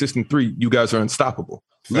had a consistent 3, you guys are unstoppable.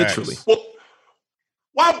 Facts. Literally. Well,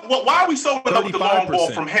 why are we so in love with the long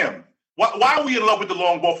ball from him? Why are we in love with the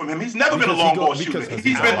long ball from him? He's never been a long ball shooter.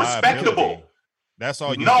 He's been respectable. That's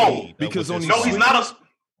all you need. Because he's not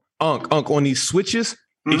a on these switches.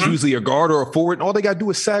 It's usually a guard or a forward. And all they got to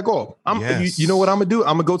do is sag off. You know what I'm going to do?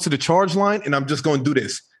 I'm going to go to the charge line and I'm just going to do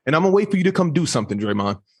this. And I'm going to wait for you to come do something,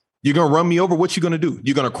 Draymond. You're going to run me over. What you going to do?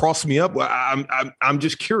 You're going to cross me up? Well, I'm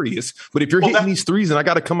just curious. But if you're hitting these threes and I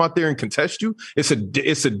got to come out there and contest you, it's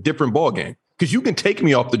a different ball game. Because you can take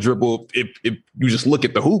me off the dribble if you just look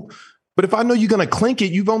at the hoop. But if I know you're going to clink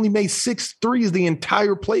it, you've only made 6 threes the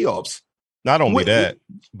entire playoffs. Not only that,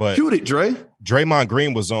 but shoot it, Dre. Draymond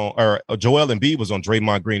Green was on, or Joel Embiid was on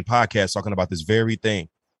Draymond Green podcast talking about this very thing.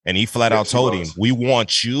 And he flat out told him, we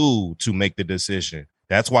want you to make the decision.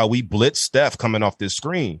 That's why we blitz Steph coming off this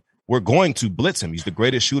screen. We're going to blitz him. He's the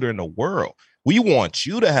greatest shooter in the world. We want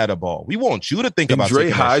you to have the ball. We want you to think about Dre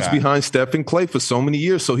hides behind Steph and Clay for so many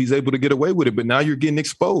years, so he's able to get away with it. But now you're getting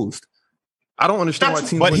exposed. I don't understand why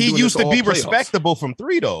teams. But he used to be respectable from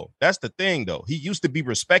 3, though. That's the thing, though. He used to be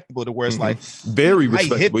respectable to where it's like very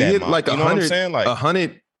respectable. He hit like 100, like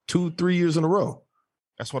 100, 2-3 years in a row.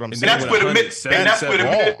 That's what I'm saying. And that's where the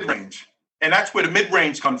mid-range. And that's where the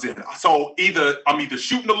mid-range comes in. So I'm either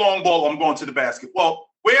shooting the long ball or I'm going to the basket. Well,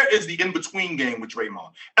 where is the in-between game with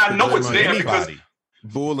Draymond? And I know it's there because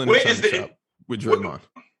Bull in the shop with Draymond.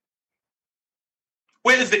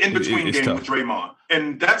 Where is the in-between game with Draymond?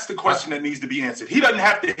 And that's the question that needs to be answered. He doesn't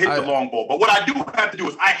have to hit the long ball. But what I do have to do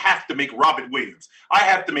is I have to make Robert Williams. I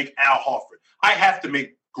have to make Al Horford. I have to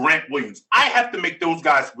make Grant Williams. I have to make those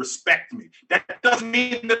guys respect me. That doesn't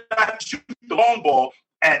mean that I have to shoot the long ball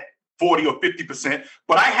at 40 or 50%,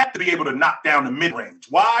 but I have to be able to knock down the mid-range.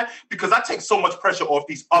 Why? Because I take so much pressure off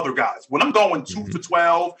these other guys. When I'm going 2 for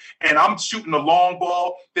 12 and I'm shooting the long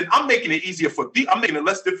ball, then I'm making it easier I'm making it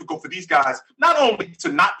less difficult for these guys, not only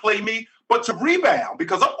to not play me, but to rebound,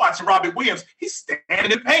 because I'm watching Robert Williams. He's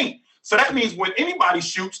standing in paint. So that means when anybody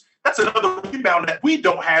shoots, that's another rebound that we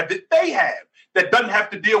don't have that they have, that doesn't have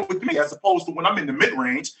to deal with me, as opposed to when I'm in the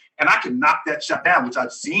mid-range and I can knock that shot down, which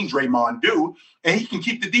I've seen Draymond do, and he can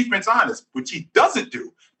keep the defense honest, which he doesn't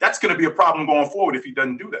do. That's going to be a problem going forward if he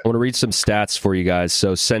doesn't do that. I want to read some stats for you guys.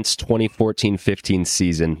 So since 2014-15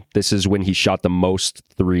 season, this is when he shot the most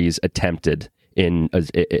threes attempted in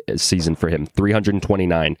a season for him,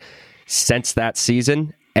 329. Since that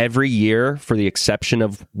season, every year, for the exception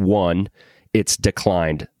of one, it's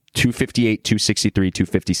declined. 258, 263,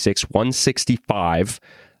 256, 165,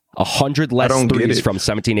 100 less threes from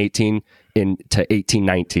 17-18 to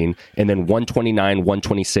 18-19, and then 129,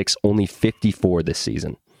 126, only 54 this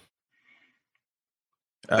season.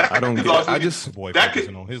 I don't get it. I just boy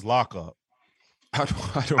focusing on his lockup. That's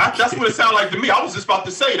what it sounded like to me. I was just about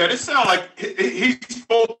to say that. It sounds like he's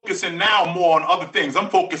focusing now more on other things. I'm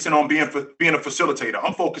focusing on being a facilitator.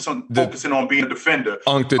 I'm focusing on being a defender.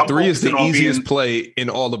 The three is the easiest play in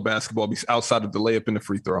all of basketball outside of the layup and the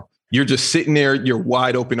free throw. You're just sitting there. You're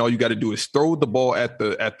wide open. All you got to do is throw the ball at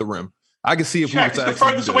the rim. I can see if it's the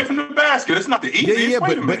furthest away from the basket. It's not the easiest.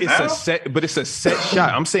 But it's a set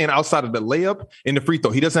shot. I'm saying outside of the layup and the free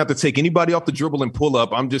throw, he doesn't have to take anybody off the dribble and pull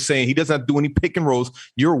up. I'm just saying he doesn't have to do any pick and rolls.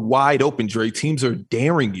 You're wide open, Dre. Teams are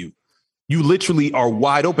daring you. You literally are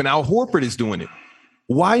wide open. Al Horford is doing it.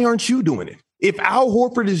 Why aren't you doing it? If Al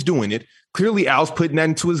Horford is doing it, clearly Al's putting that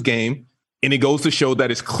into his game, and it goes to show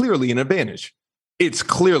that it's clearly an advantage. It's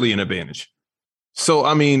clearly an advantage. So,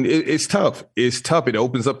 I mean, it's tough. It's tough. It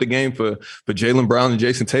opens up the game for Jaylen Brown and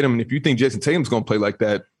Jason Tatum. And if you think Jason Tatum's going to play like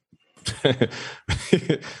that,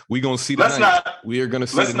 we're going to see tonight. We are going to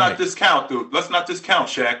see Let's not discount, dude. Let's not discount,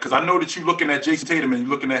 Shaq, because I know that you're looking at Jason Tatum and you're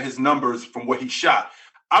looking at his numbers from what he shot.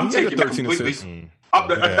 I'm taking that completely.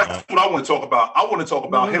 That's what I want to talk about. I want to talk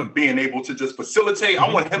about him being able to just facilitate.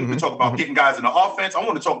 I want him to talk about getting guys in the offense. I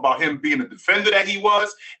want to talk about him being a defender that he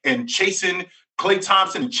was and chasing Klay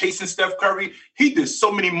Thompson and chasing Steph Curry. He did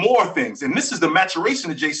so many more things. And this is the maturation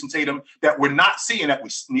of Jason Tatum that we're not seeing, that we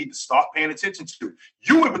need to start paying attention to.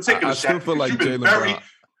 You in particular, Shaq, feel like you've been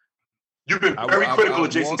very critical of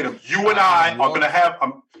Jason Tatum. You and I are going to have,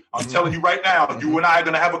 I'm telling you right now, you and I are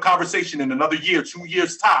going to have a conversation in another year, 2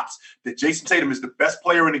 years tops, that Jason Tatum is the best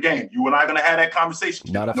player in the game. You and I are going to have that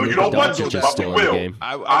conversation. No, you don't want to, but we will.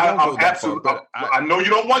 I'm absolutely. I know you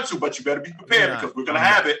don't want to, but you better be prepared because we're going to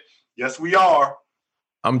have it. Yes, we are.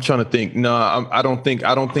 I'm trying to think. No, I don't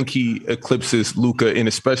think he eclipses Luka, and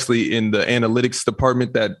especially in the analytics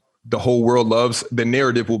department that the whole world loves. The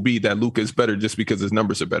narrative will be that Luka is better just because his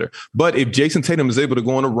numbers are better. But if Jason Tatum is able to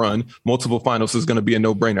go on a run, multiple finals is going to be a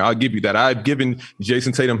no-brainer. I'll give you that. I've given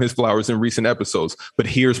Jason Tatum his flowers in recent episodes. But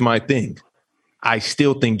here's my thing. I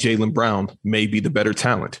still think Jaylen Brown may be the better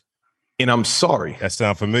talent. And I'm sorry. That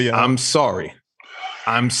sound familiar? I'm sorry.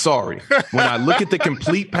 When I look at the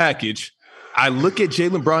complete package, I look at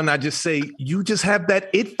Jaylen Brown and I just say, you just have that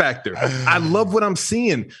it factor. I love what I'm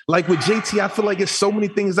seeing. Like with JT, I feel like there's so many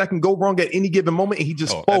things that can go wrong at any given moment, and he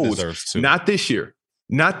just folds. Not this year.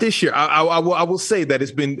 I will say that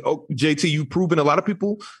it's been, JT, you've proven a lot of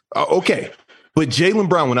people, okay. But Jaylen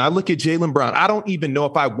Brown, when I look at Jaylen Brown, I don't even know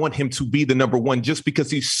if I want him to be the number one just because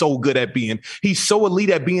he's so good at he's so elite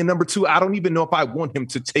at being number two. I don't even know if I want him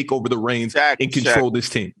to take over the reins and control this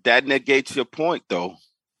team. That negates your point, though.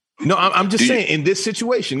 No, I'm just saying in this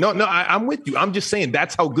situation. No, I'm with you. I'm just saying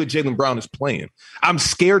that's how good Jaylen Brown is playing. I'm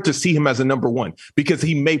scared to see him as a number one because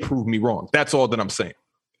he may prove me wrong. That's all that I'm saying.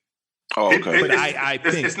 Oh, okay. I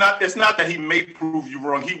think it's not that he may prove you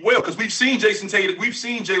wrong. He will, because we've seen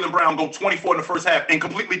Jaylen Brown go 24 in the first half and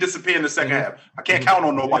completely disappear in the second half. I can't count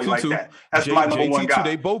on nobody like that. That's my number one guy.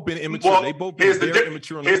 They both been immature. Well, they both been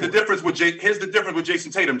immature. Here's the difference with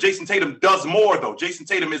Jason Tatum. Jason Tatum does more though. Jason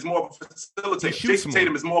Tatum is more of a facilitator. Jason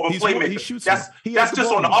Tatum is more of a playmaker. That's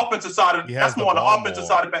just on the offensive side of. That's more on the offensive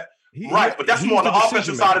side of that. Right, but that's more on the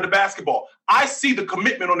offensive side of the basketball. I see the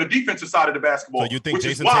commitment on the defensive side of the basketball. So you think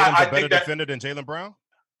Jason Tatum's a better defender than Jaylen Brown?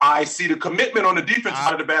 I see the commitment on the defensive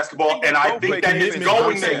side of the basketball, and I think that he's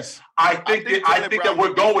going there. I think that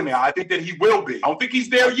we're going there. I think that he will be. I don't think he's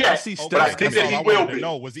there yet, but I think that he will be.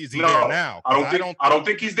 No, is he there now? I don't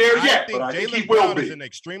think he's there yet, but I think he will be. He's an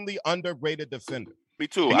extremely underrated defender. Me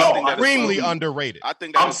too. Extremely underrated.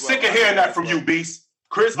 I'm sick of hearing that from you, Beast.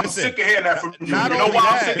 Chris, I'm sick of hearing that from you. You know why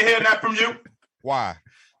I'm sick of hearing that from you? Why?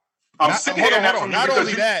 I'm sick of hearing that from you. Not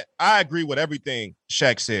only that, I agree with everything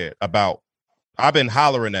Shaq said about. I've been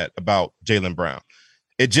hollering about Jaylen Brown.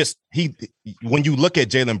 It just when you look at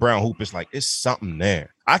Jaylen Brown hoop, it's like it's something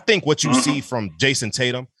there. I think what you see from Jason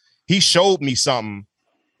Tatum, he showed me something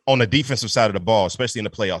on the defensive side of the ball, especially in the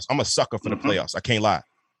playoffs. I'm a sucker for the playoffs. I can't lie.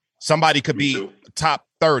 Somebody could be top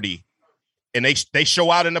 30, and they show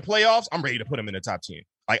out in the playoffs. I'm ready to put them in the top 10.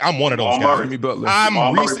 Like I'm one of those guys.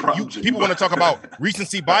 People want to talk about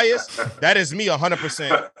recency bias. That is me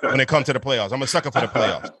 100% when it comes to the playoffs. I'm a sucker for the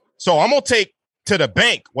playoffs. So I'm gonna take to the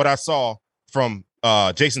bank what I saw from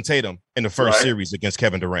Jason Tatum in the first series against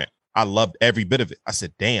Kevin Durant. I loved every bit of it. I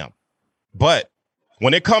said, damn. But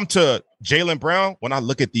when it comes to Jaylen Brown, when I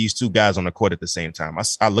look at these two guys on the court at the same time,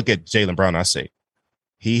 I look at Jaylen Brown and I say,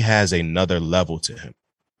 he has another level to him.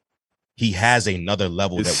 He has another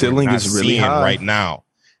level that we're not seeing right now.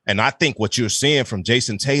 And I think what you're seeing from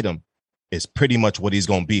Jason Tatum is pretty much what he's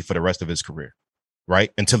going to be for the rest of his career,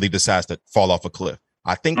 right? Until he decides to fall off a cliff.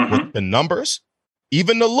 I think with the numbers,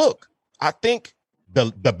 even the look, I think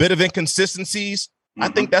the bit of inconsistencies, I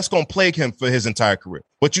think that's going to plague him for his entire career.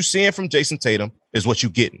 What you're seeing from Jason Tatum is what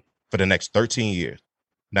you're getting for the next 13 years.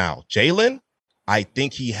 Now, Jaylen, I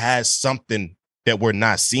think he has something that we're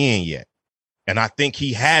not seeing yet. And I think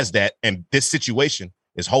he has that. And this situation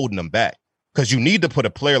is holding him back because you need to put a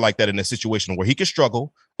player like that in a situation where he can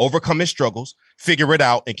struggle, overcome his struggles, figure it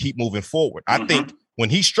out, and keep moving forward. I think when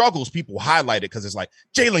he struggles, people highlight it because it's like,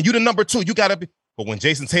 Jaylen, you the number 2. You got to be. But when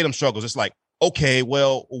Jason Tatum struggles, it's like, okay,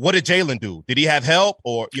 well, what did Jaylen do? Did he have help?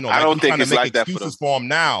 Or, I don't think it's like that for him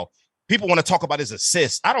now. People want to talk about his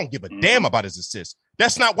assists. I don't give a damn about his assists.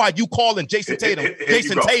 That's not why you calling Jason Tatum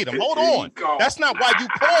Jason Tatum. Hold on. That's not why you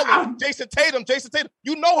calling Jason Tatum Jason Tatum.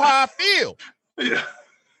 You know how I feel. Yeah.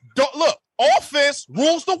 Don't look. Offense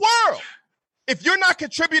rules the world. If you're not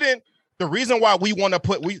contributing, the reason why we want to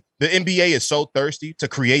the NBA is so thirsty to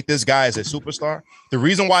create this guy as a superstar. The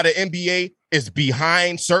reason why the NBA is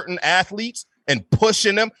behind certain athletes and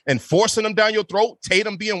pushing them and forcing them down your throat,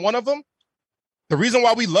 Tatum being one of them. The reason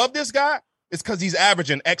why we love this guy is because he's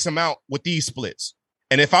averaging X amount with these splits.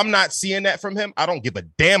 And if I'm not seeing that from him, I don't give a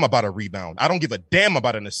damn about a rebound. I don't give a damn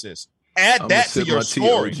about an assist. Add that to your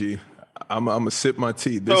scoring. I'm gonna sip my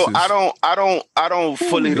tea. I don't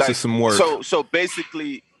fully like some work. So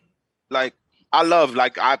basically, like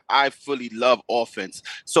I fully love offense.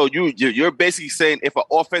 So you're basically saying if an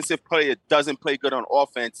offensive player doesn't play good on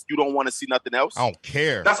offense, you don't want to see nothing else? I don't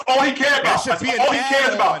care. That's all he cared about. That's all he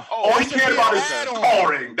cared about. All he cared about is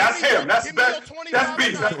scoring. That's him. That's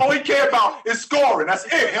Beast. That's all he cared about is scoring. That's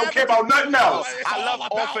it. He don't care about nothing else. I love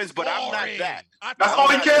offense, but I'm not that. That's all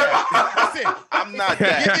he cared about. I'm not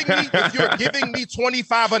that. If you're giving me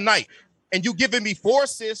 25 a night and you giving me 4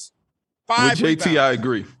 assists, 5 with JT, rebounds, I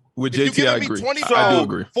agree. With JT, I agree. I do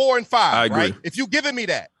agree. 4 and 5. I agree. Right? If you giving me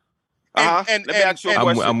that, let me ask you a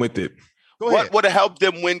question. I'm with it. What would have helped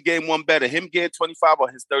them win game 1 better? Him getting 25 or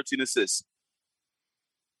his 13 assists?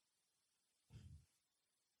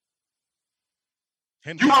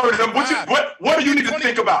 You heard him. What do you need to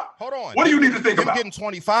think about? Hold on. What do you need to think about? Getting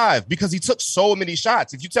 25 because he took so many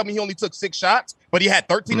shots. If you tell me he only took 6 shots, but he had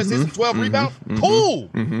 13 assists and 12 rebounds, cool.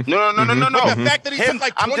 No. But the fact that he took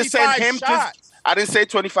like 25 shots. I didn't say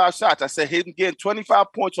 25 shots. I said him getting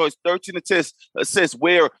 25 points or his 13 assists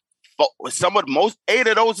where some of the most 8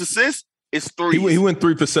 of those assists is 3. He went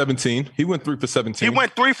 3 for 17. He went 3 for 17. He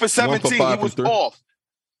went 3 for 17. He was off.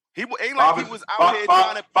 He ain't like he was out here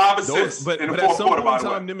trying to 5 assists. But at some point in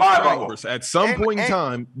time, them is turnovers. At some point in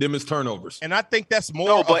time, them is turnovers. And I think that's more.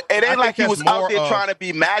 No, but it ain't like he was out there trying to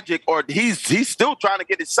be Magic, or he's still trying to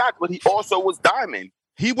get his shots, but he also was diamond.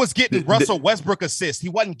 He was getting Russell Westbrook assists. He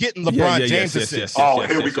wasn't getting LeBron James assists.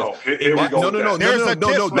 Here we go. Here we go.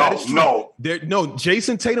 No.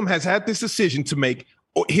 Jason Tatum has had this decision to make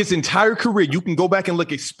his entire career. You can go back and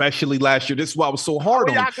look, especially last year. This is why I was so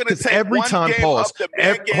hard on him. Because every time, pause.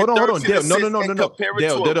 Hold on, Dale. No.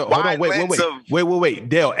 Dale, hold on. Wait.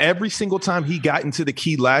 Dale, every single time he got into the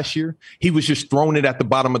key last year, he was just throwing it at the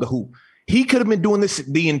bottom of the hoop. He could have been doing this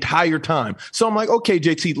the entire time. So I'm like, okay,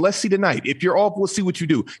 JT, let's see tonight. If you're off, we'll see what you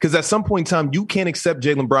do. Because at some point in time, you can't accept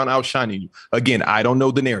Jaylen Brown outshining you. Again, I don't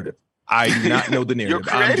know the narrative. I do not know the narrative.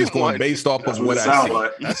 I'm just going based off of what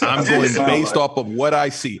I see. I'm going based off of what I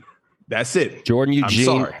see. That's it. Jordan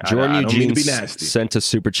Eugene Eugene sent a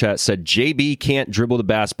super chat, said JB can't dribble the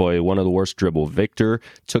basketball, one of the worst dribble. Victor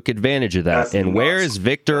took advantage of that. And where is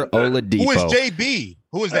Victor Oladipo? Who is JB?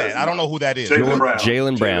 Who is that? I don't know who that is.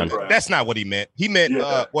 Jaylen Brown. That's not what he meant. He meant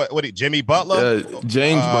Jimmy Butler?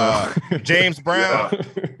 James Brown. James Brown.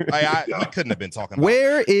 He couldn't have been talking about.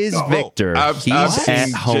 Where is Victor? I've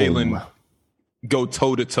at home. Jaylen go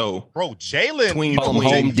toe to toe, bro. Jaylen,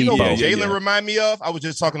 Home Depot. Jaylen remind me of. I was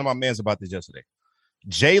just talking to my mans about this yesterday.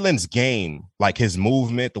 Jaylen's game, like his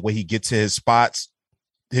movement, the way he gets to his spots,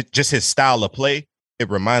 just his style of play, it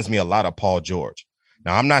reminds me a lot of Paul George.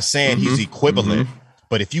 Now, I'm not saying he's equivalent,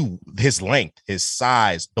 but his length, his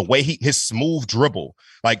size, the way his smooth dribble,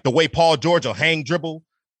 like the way Paul George will hang dribble,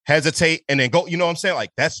 hesitate, and then go, you know what I'm saying?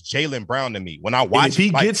 Like, that's Jaylen Brown to me. When I watch, if he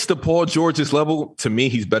gets to Paul George's level, to me,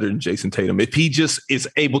 he's better than Jason Tatum. If he just is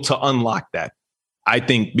able to unlock that, I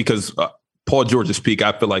think because Paul George's peak,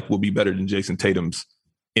 I feel like will be better than Jason Tatum's,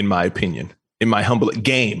 in my opinion, in my humble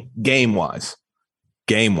game wise.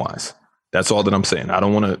 That's all that I'm saying. I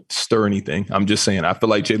don't want to stir anything. I'm just saying I feel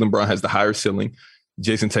like Jaylen Brown has the higher ceiling.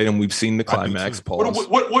 Jason Tatum, we've seen the climax. Pause.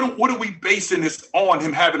 What are we basing this on?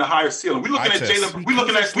 Him having a higher ceiling? We're looking at Jaylen. We're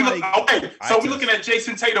looking at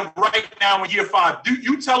Jason Tatum right now in year 5.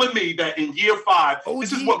 You telling me that in year 5,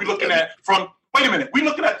 this is what we're looking at from? Wait a minute. We're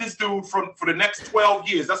looking at this dude for the next 12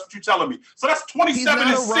 years. That's what you're telling me. So that's 27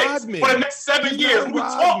 and 6 for the next 7 years. We're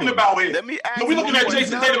talking about it. We're looking at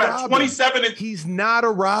Jason Tatum at 27 and he's not a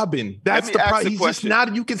Robin. That's the problem. He's just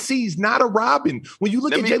not. You can see he's not a Robin. When you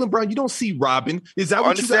look at Jaylen Brown, you don't see Robin. Is that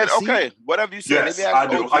what you guys see? Okay, whatever you said. Yes, I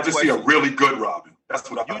do. I just see a really good Robin. That's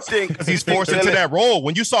what I think. He's forced into that role.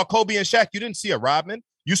 When you saw Kobe and Shaq, you didn't see a Robin.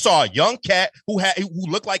 You saw a young cat who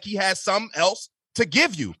looked like he had something else to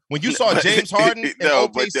give you. When you saw James Harden and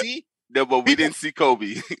OKC, but we didn't see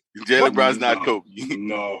Kobe. Jaylen Brown's not Kobe.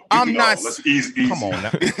 No, I'm not. Let's easy. Come on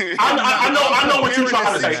now. I know what you're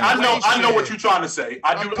trying to say. I know what you're trying to say.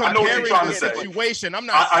 I know what you're trying to say. Situation. I'm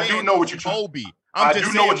not. I do know what you're trying. Kobe. I'm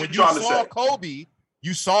just saying. When you saw Kobe,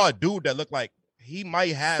 you saw a dude that looked like he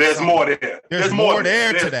might have. There's more there. There's more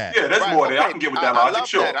there to that. Yeah, there's more there. I can get with that logic.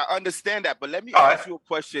 Sure, I understand that. But let me ask you a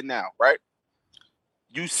question now, right?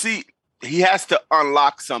 You see. He has to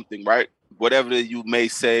unlock something, right? Whatever you may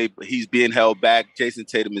say, but he's being held back. Jason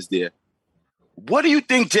Tatum is there. What do you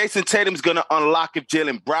think Jason Tatum's going to unlock if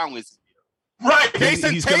Jaylen Brown is there? Right.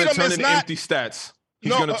 He's going to turn into empty stats.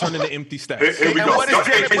 He's going to turn into empty stats. Here we go. What is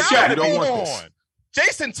Jaylen Brown? You don't want this.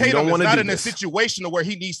 Jason Tatum is not in a situation where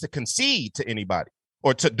he needs to concede to anybody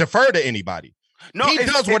or to defer to anybody. No, he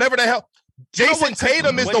does whatever the hell. Jason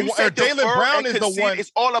Tatum is the one, or Jaylen Brown is the one.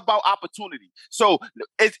 It's all about opportunity. So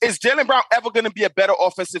is Jaylen Brown ever going to be a better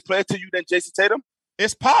offensive player to you than Jason Tatum?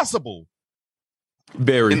 It's possible.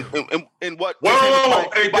 Very. In what? Whoa.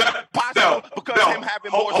 Hey, Dell, because him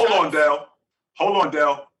having more Hold on,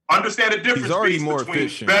 Dell. Understand the difference between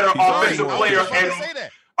better offensive player and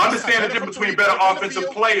understand the difference between better offensive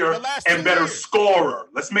player and better scorer.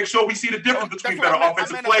 Let's make sure we see the difference between better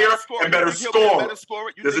offensive player and better scorer.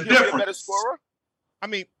 There's a difference. I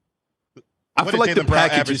mean, I feel like the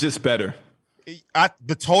package is just better.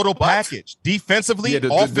 The total package, defensively,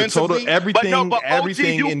 offensively, the total, everything, but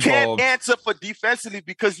everything you involved. Can't answer for defensively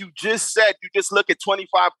because you just said you just look at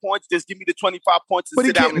 25 points. Just give me the 25 points. And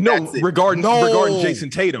sit down and that's it. Regarding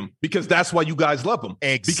Jason Tatum, because that's why you guys love him.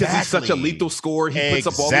 Exactly. Because he's such a lethal scorer. He puts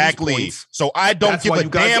up all these points. So I don't give a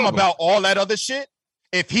damn about all that other shit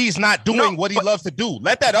if he's not doing what he loves to do.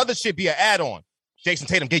 Let that other shit be an add-on. Jason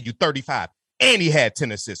Tatum gave you 35. And he had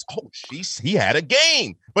 10 assists. Oh, jeez, he had a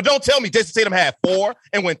game. But don't tell me Jason Tatum had 4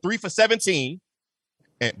 and went 3 for 17.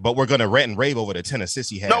 But we're going to rant and rave over the 10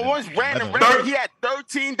 assists he had. No one's rant and rave. He had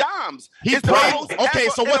 13 dimes. He played. Okay,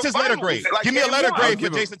 so what's his letter grade? Like give me a letter grade for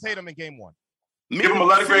Jason Tatum in game 1. Give him a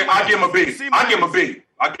letter grade. I give him a B. I give him a B.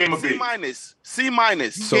 I give him a B. C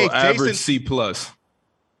minus. So average C plus.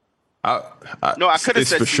 No, I could have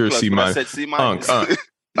said for sure C minus. I said C minus.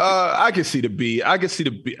 I can see the B.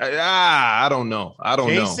 I don't know.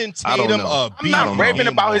 Jason Tatum, I'm not raving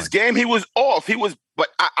about his game. He was off. But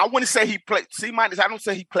I wouldn't say he played C minus. I don't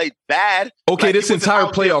say he played bad. Okay, like, this entire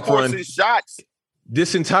playoff run. Shots.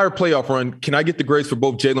 This entire playoff run. Can I get the grades for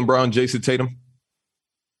both Jaylen Brown and Jason Tatum?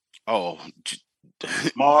 Oh,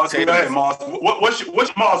 Mars, go ahead, Mars.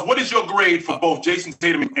 What is your grade for both Jason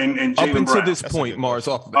Tatum and Jaylen Brown? Up until this point, Mars,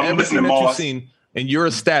 off of everything that you've seen, and you're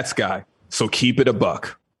a stats guy, so keep it a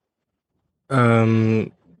buck.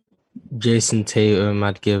 Jason Tatum,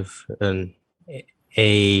 I'd give an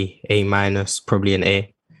A minus, probably an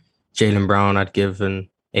A. Jaylen Brown, I'd give an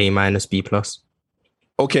A minus, B plus.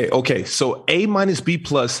 Okay. So A minus, B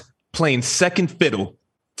plus, playing second fiddle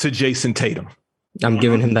to Jason Tatum? I'm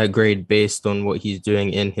giving him that grade based on what he's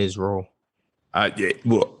doing in his role. Yeah,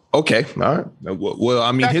 well, okay, all right. Well,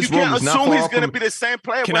 I mean, his role is not far he's going to be the same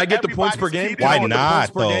player. Can I get the points per game? Why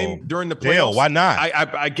not, though? During the playoffs? Why not?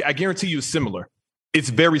 I guarantee you it's similar. It's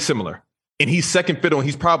very similar. And he's second fiddle, and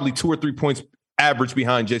he's probably 2 or 3 points average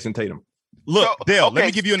behind Jason Tatum. Look, Dale, let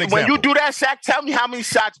me give you an example. When you do that, Shaq, tell me how many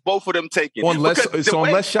shots both of them taking. On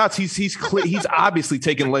less shots, he's obviously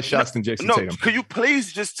taking less shots than Jason Tatum. Could you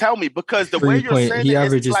please just tell me? Because the way you're saying he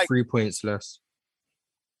averages 3 points less.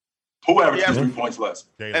 Who averages 3 points less?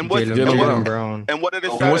 And what's Jaylen Brown. And what are the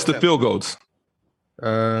what's the field goals?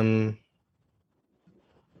 Jaylen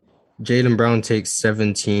Brown takes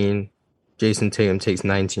 17. Jason Tatum takes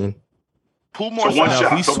 19. Two more shots. Now,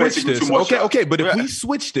 if we switch this, okay. But if we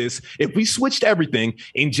switch this, if we switched everythking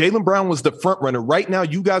and Jaylen Brown was the front runner, right now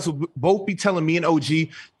you guys will both be telling me and OG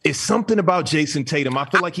it's something about Jason Tatum. I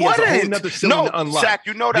feel like he has a whole nother cylinder to unlock. Shaq,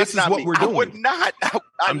 you know that's this is what we're doing. I would not.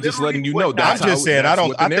 I'm just letting you know. I'm just saying I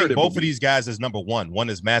think both of these guys is number one. One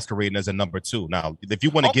is masquerading as a number two. Now, if you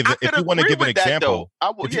want to give an example,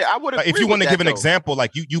 if you want to give an example,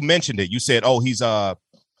 like you mentioned it, you said, oh, he's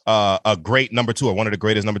a great number two or one of the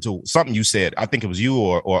greatest number two. Something you said, I think it was you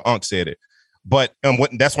or Unc said it. But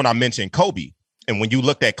that's when I mentioned Kobe. And when you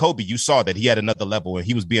looked at Kobe, you saw that he had another level and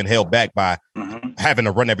he was being held back by having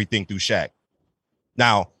to run everything through Shaq.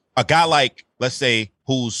 Now, a guy like, let's say,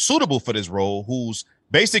 who's suitable for this role, who's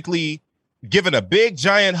basically given a big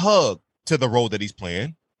giant hug to the role that he's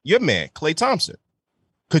playing, your man, Klay Thompson.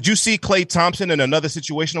 Could you see Klay Thompson in another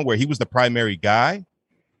situation where he was the primary guy?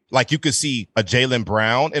 Like you could see a Jaylen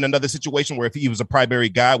Brown in another situation where if he was a primary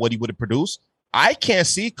guy, what he would have produced. I can't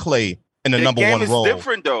see Klay in the number one role. It's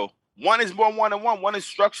different though. One is more one-on-one. One is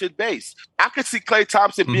structured base. I could see Klay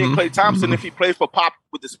Thompson being Klay Thompson if he played for Pop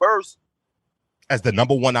with the Spurs as the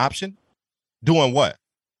number one option. Doing what?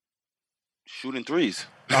 Shooting threes.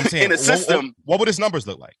 I'm saying in a system. What would his numbers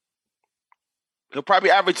look like? He'll probably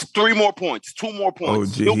average 3 more points, 2 more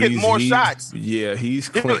points. He'll get more shots. Yeah, he's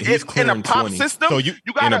in a pop 20. system. So you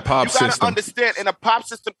gotta understand in a pop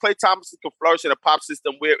system, Klay Thompson can flourish in a pop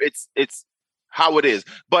system where it's how it is.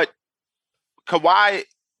 But Kawhi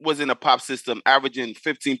was in a pop system averaging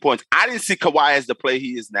 15 points. I didn't see Kawhi as the player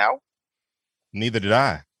he is now. Neither did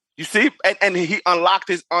I. You see, and he unlocked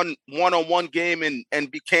his one-on-one game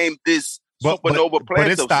and became this supernova player. But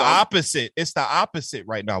it's the opposite. It's the opposite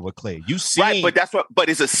right now with Klay. You see, right? But that's what. But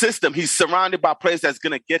it's a system. He's surrounded by players that's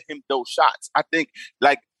gonna get him those shots. I think,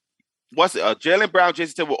 like, Jaylen Brown,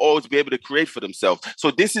 Jason Tatum will always be able to create for themselves. So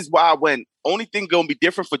this is why when only thing gonna be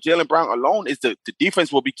different for Jaylen Brown alone is the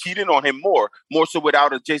defense will be keyed in on him more so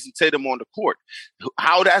without a Jason Tatum on the court.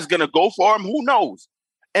 How that's gonna go for him, who knows?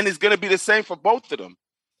 And it's gonna be the same for both of them.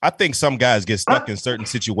 I think some guys get stuck in certain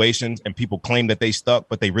situations and people claim that they stuck,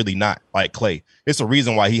 but they really not, like Klay. It's a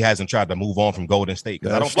reason why he hasn't tried to move on from Golden State.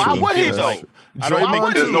 Why would he though?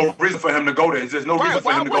 There's no reason for him to go there. There's no reason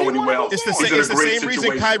for him to go anywhere else. It's the same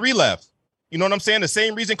reason Kyrie left. You know what I'm saying? The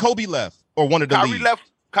same reason Kobe left or one of the league.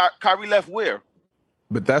 Kyrie left where?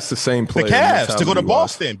 But that's the same player. The Cavs to go to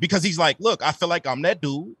Boston because he's like, look, I feel like I'm that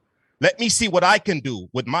dude. Let me see what I can do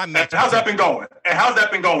with my match. How's that been going?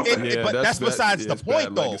 But that's besides the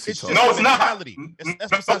point, though. It's just no, it's mentality. Not.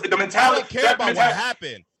 The mentality. I don't care about what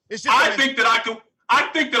happened. It's just I think that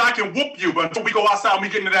I can whoop you, but until we go outside and we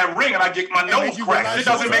get into that ring and I get my nose cracked, it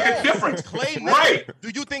doesn't make a difference. Klay, right?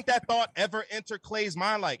 Do you think that thought ever entered Klay's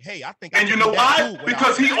mind? Like, hey, I think. And you know why?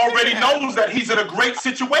 Because he already knows that he's in a great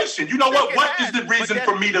situation. You know what? What is the reason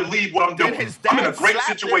for me to leave what I'm doing? I'm in a great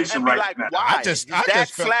situation right now. I just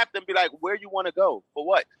slapped and be like, "Where you want to go? For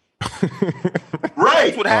what?" Right.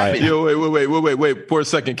 That's what happened. Yo, wait for a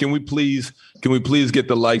second. Can we please get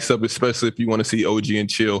the likes up, especially if you want to see OG and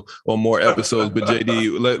Chill on more episodes? But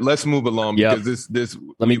JD, let's move along because this.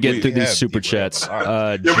 Let me get through these super chats. We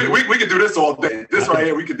can do this all day. This right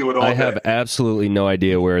here, we can do it all day. I have absolutely no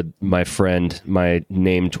idea where my friend, my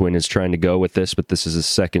name twin, is trying to go with this, but this is a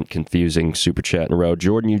second confusing super chat in a row.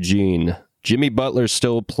 Jordan Eugene. Jimmy Butler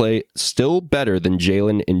still better than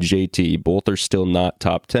Jalen and JT. Both are still not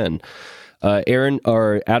top 10.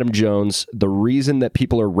 Adam Jones, the reason that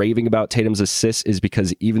people are raving about Tatum's assists is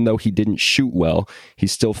because even though he didn't shoot well, he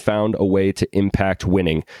still found a way to impact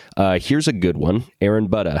winning. Here's a good one. Aaron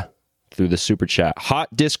Butta through the super chat. Hot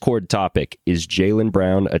Discord topic. Is Jaylen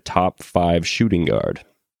Brown a top 5 shooting guard?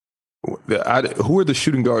 Who are the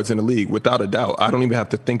shooting guards in the league? Without a doubt. I don't even have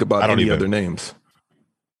to think about any other names.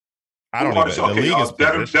 I don't know. The league is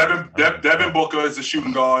Devin Booker is a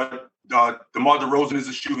shooting guard. DeMar DeRozan is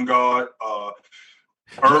a shooting guard.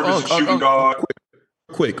 Irv is a shooting guard.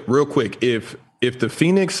 Real quick. If the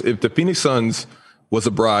Phoenix Suns was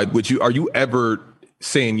a bride, are you ever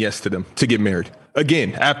saying yes to them to get married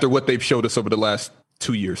again after what they've showed us over the last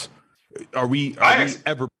 2 years? Are we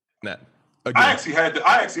ever that again? I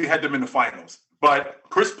actually had them in the finals, but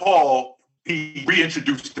Chris Paul, he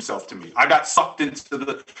reintroduced himself to me. I got sucked into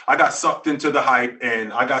the hype,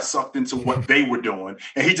 and I got sucked into what they were doing,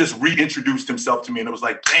 and he just reintroduced himself to me, and it was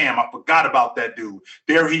like, damn, I forgot about that dude.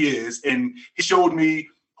 There he is, and he showed me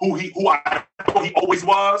who I thought he always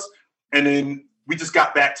was, and then we just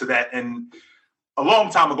got back to that. And a long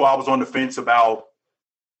time ago, I was on the fence about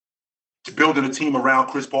building a team around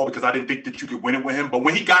Chris Paul because I didn't think that you could win it with him. But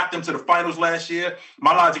when he got them to the finals last year,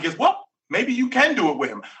 my logic is, well, maybe you can do it with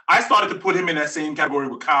him. I started to put him in that same category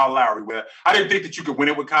with Kyle Lowry, where I didn't think that you could win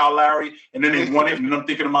it with Kyle Lowry, and then they won it, and then I'm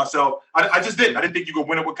thinking to myself, I just didn't. I didn't think you could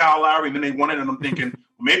win it with Kyle Lowry, and then they won it, and I'm thinking,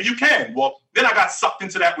 maybe you can. Well, then I got sucked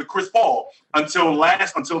into that with Chris Paul until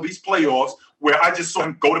these playoffs, where I just saw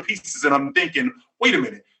him go to pieces, and I'm thinking, wait a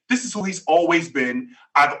minute. This is who he's always been.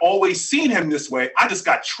 I've always seen him this way. I just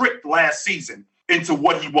got tricked last season into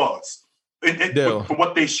what he was. From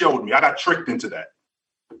what they showed me, I got tricked into that.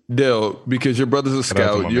 Dale, because your brother's a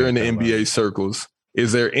scout, you're in the NBA circles.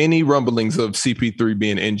 Is there any rumblings of CP3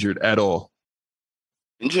 being injured at all?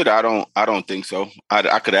 Injured? I don't think so.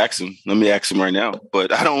 I could ask him. Let me ask him right now.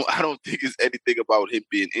 But I don't think it's anything about him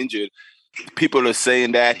being injured. People are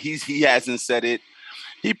saying that he hasn't said it.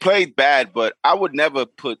 He played bad, but I would never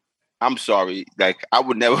put. I'm sorry, I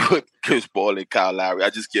would never put Chris Paul and Kyle Lowry.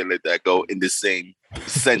 I just can't let that go in the same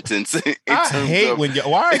sentence. I hate when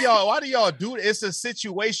why do y'all do it? It's a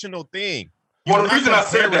situational thing. Well, the reason I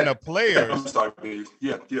said that, the players. I'm sorry, Bees.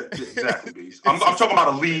 Yeah, exactly, Bees. I'm talking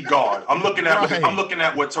about a lead guard. I'm looking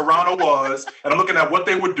at what Toronto was, and I'm looking at what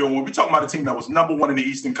they were doing. We're talking about a team that was number one in the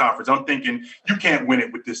Eastern Conference. I'm thinking you can't win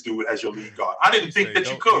it with this dude as your lead guard. I didn't think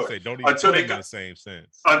that you could until they got the same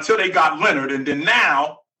sense. Until they got Leonard, and then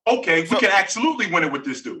now, okay, we can absolutely win it with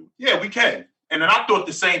this dude. Yeah, we can. And then I thought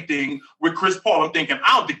the same thing with Chris Paul. I'm thinking,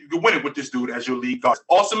 I don't think you can win it with this dude as your lead guard. As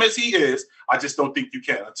awesome as he is, I just don't think you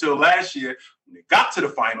can. Until last year, when they got to the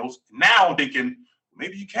finals, now I'm thinking,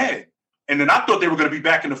 maybe you can. And then I thought they were going to be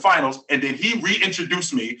back in the finals. And then he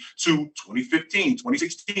reintroduced me to 2015,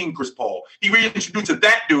 2016 Chris Paul. He reintroduced to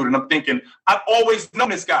that dude. And I'm thinking, I've always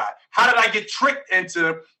known this guy. How did I get tricked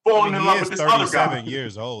into falling in love with this other guy? 37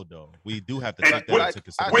 years old, though. We do have to take that into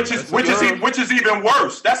consideration. Which is even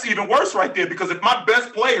worse. That's even worse right there. Because if my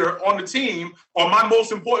best player on the team or my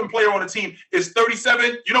most important player on the team is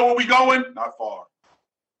 37, you know where we going? Not far.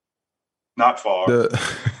 Not far.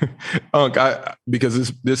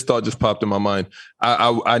 Because this thought just popped in my mind.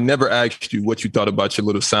 I never asked you what you thought about your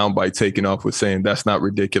little soundbite taking off with saying that's not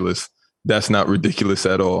ridiculous. That's not ridiculous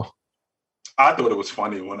at all. I thought it was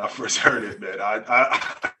funny when I first heard it, man.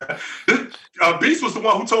 Beast was the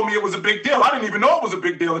one who told me it was a big deal. I didn't even know it was a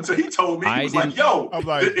big deal until he told me. He was like, yo. I'm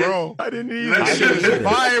like, bro. I didn't even. It's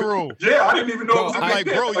viral. Yeah, I didn't even know it was a big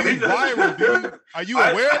deal. I'm like, bro, you viral, dude. Are you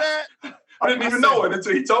aware of that? I didn't even know it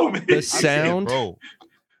until he told me.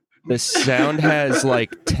 The sound has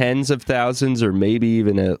like tens of thousands or maybe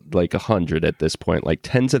even like 100 at this point, like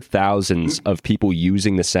tens of thousands of people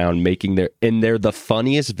using the sound, and they're the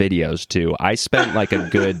funniest videos too. I spent like a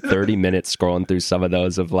good 30 minutes scrolling through some of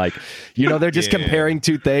those of like, they're just comparing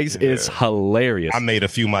two things. Yeah. It's hilarious. I made a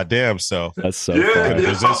few my damn self. That's so funny.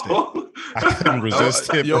 I couldn't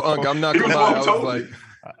resist it. Yo, Unc, I'm not gonna lie.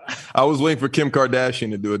 I was waiting for Kim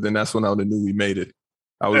Kardashian to do it. Then that's when I knew we made it.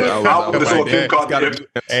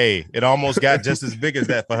 Hey, it almost got just as big as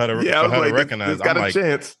that for her to recognize.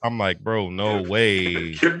 I'm like, bro, no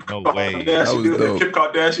way. No way. If Kim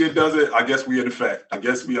Kardashian does it, I guess we in effect. I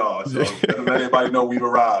guess we are. So let everybody know we've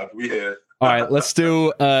arrived. We here. All right, let's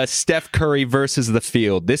do Steph Curry versus the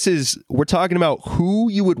field. We're talking about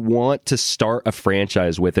who you would want to start a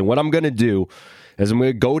franchise with. And what I'm going to do is I'm going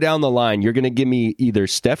to go down the line. You're going to give me either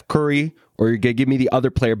Steph Curry or you're going to give me the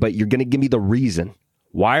other player, but you're going to give me the reason.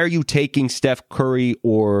 Why are you taking Steph Curry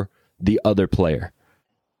or the other player?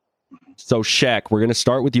 So, Shaq, we're going to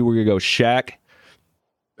start with you. We're going to go Shaq.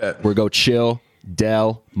 We're going to go Chill,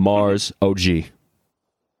 Dell, Mars, OG.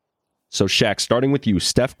 So, Shaq, starting with you,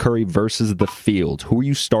 Steph Curry versus the field. Who are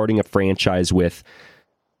you starting a franchise with?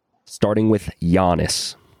 Starting with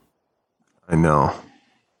Giannis. I know.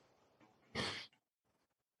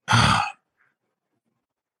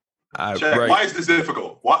 Right. Why is this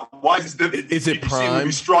difficult? Why is this difficult? Is it prime? You seem to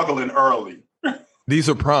be struggling early. These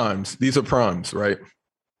are primes, right?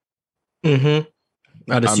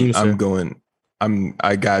 Mm-hmm. I'd assume so.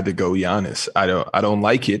 I got to go Giannis. I don't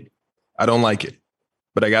like it.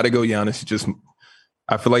 But I got to go Giannis.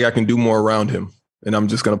 I feel like I can do more around him. And I'm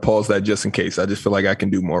just going to pause that just in case. I just feel like I can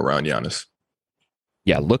do more around Giannis.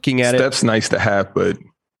 Yeah, looking at Steph's nice to have, but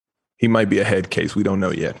he might be a head case. We don't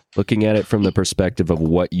know yet. Looking at it from the perspective of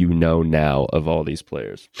what you know now of all these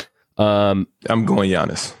players. I'm going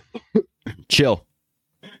Giannis. Chill.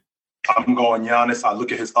 I'm going Giannis. I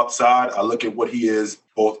look at his upside. I look at what he is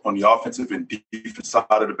both on the offensive and defensive side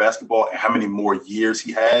of the basketball and how many more years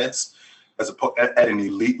he has at an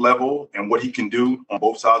elite level and what he can do on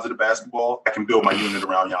both sides of the basketball. I can build my unit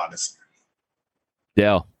around Giannis.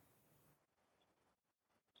 Dale.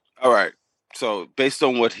 All right. So based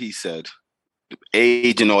on what he said,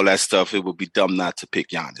 age and all that stuff, it would be dumb not to pick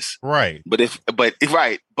Giannis. Right. But if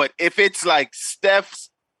it's like Steph,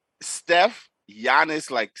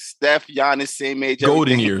 Giannis, like Steph, Giannis, same age,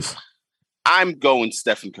 golden years, I'm going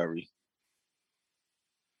Stephen Curry.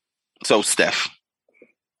 So Steph.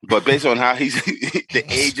 But based on how he's the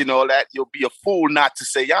age and all that, you'll be a fool not to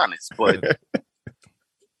say Giannis. But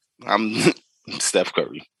I'm Steph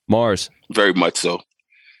Curry. Mars. Very much so.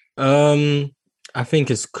 I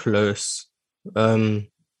think it's close. I'd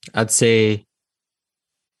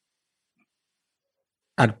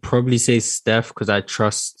probably say Steph because I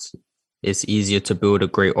trust it's easier to build a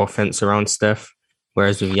great offense around Steph,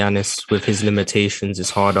 whereas with Giannis, with his limitations,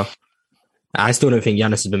 it's harder. I still don't think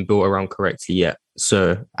Giannis has been built around correctly yet,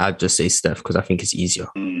 so I'd just say Steph because I think it's easier.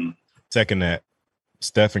 Second that,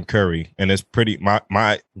 Steph and Curry, and it's pretty.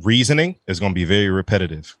 My reasoning is going to be very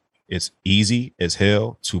repetitive. It's easy as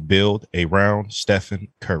hell to build around Stephen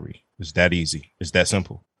Curry. It's that easy. It's that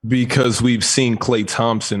simple. Because we've seen Klay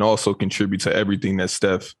Thompson also contribute to everything that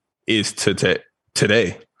Steph is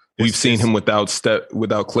today. We've seen him without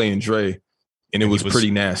Klay and Dre, and it was pretty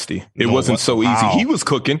nasty. It wasn't so easy. He was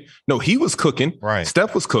cooking. No, he was cooking. Right.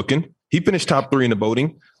 Steph was cooking. He finished top 3 in the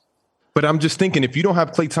voting. But I'm just thinking, if you don't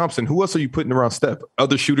have Klay Thompson, who else are you putting around Steph?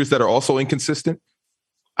 Other shooters that are also inconsistent?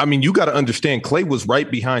 I mean, you got to understand, Klay was right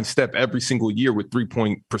behind Steph every single year with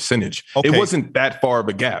 3-point percentage. Okay. It wasn't that far of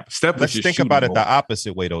a gap. Steph was just think about it the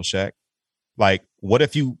opposite way, though, Shaq. Like, what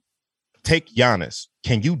if you take Giannis?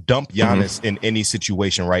 Can you dump Giannis in any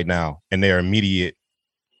situation right now, and they're immediate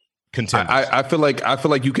contenders? I feel like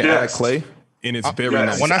you can add Klay, and it's very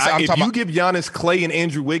nice. If you give Giannis, Klay, and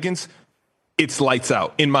Andrew Wiggins, it's lights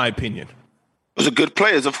out, in my opinion. Those are good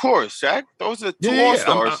players, of course, Shaq. Those are two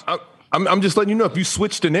all-stars. I'm just letting you know, if you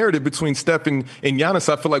switch the narrative between Steph and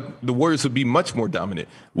Giannis, I feel like the Warriors would be much more dominant.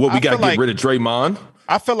 Well, we got to get rid of Draymond.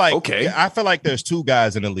 I feel like there's two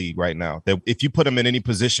guys in the league right now that if you put them in any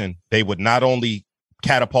position, they would not only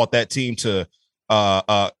catapult that team to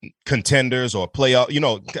contenders or playoff,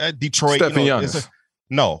 Detroit. Steph and Giannis.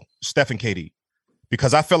 Steph and KD.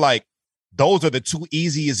 Because I feel like those are the two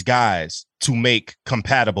easiest guys to make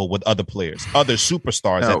compatible with other players, other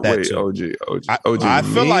superstars at that too. I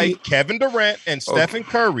feel like Kevin Durant and Stephen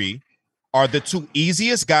Curry are the two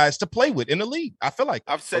easiest guys to play with in the league. I feel like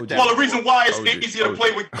I've said that. Well, the reason why it's easier to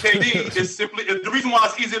play with KD is simply the reason why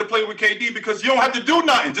it's easier to play with KD because you don't have to do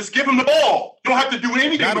nothing. Just give him the ball. You don't have to do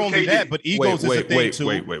anything. Not with only KD. that, but egos is a thing too.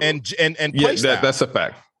 And play style. That's a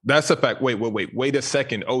fact. That's a fact. Wait a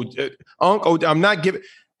second. I'm not giving.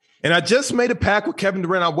 And I just made a pact with Kevin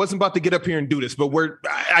Durant. I wasn't about to get up here and do this, but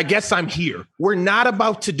I guess I'm here. We're not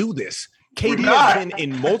about to do this. KD has been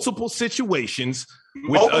in multiple situations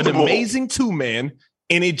with an amazing two-man,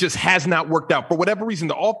 and it just has not worked out. For whatever reason,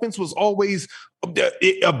 the offense was always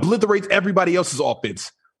it obliterates everybody else's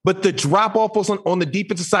offense. But the drop-off was on the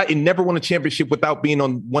defensive side. It never won a championship without being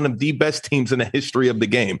on one of the best teams in the history of the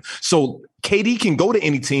game. So KD can go to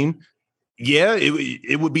any team. Yeah,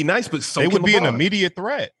 it would be nice, but so they would be LeBron. an immediate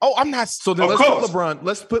threat. Oh, I'm not. So then let's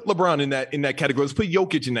put LeBron in that category. Let's put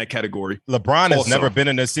Jokic in that category. LeBron has never been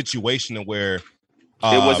in a situation where it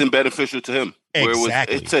wasn't beneficial to him.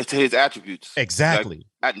 Exactly, where it was to his attributes. Exactly.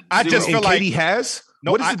 I just feel like KD has.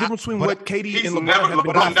 What is the difference between what KD and LeBron have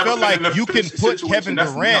been? But I feel like you can put Kevin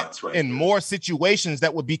Durant in more situations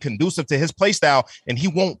that would be conducive to his play style, and he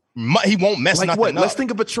won't mess like nothing what? up. Let's think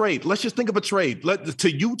of a trade. Let's just think of a trade.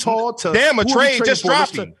 To Utah. To a trade just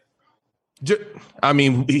dropped him. I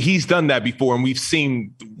mean, he's done that before, and we've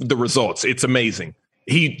seen the results. It's amazing.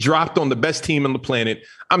 He dropped on the best team on the planet.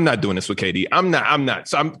 I'm not doing this with KD. I'm not.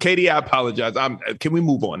 So KD, I apologize. Can we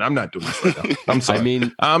move on? I'm not doing this right now. I'm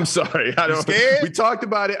sorry. I'm sorry. We talked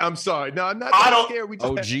about it. I'm sorry. No, I'm not scared.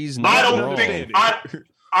 I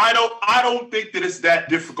don't think that it's that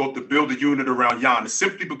difficult to build a unit around Giannis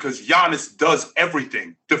simply because Giannis does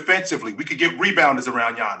everything defensively. We could get rebounders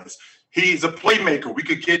around Giannis. He's a playmaker. We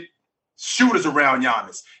could get shooters around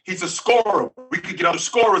Giannis. He's a scorer. We could get other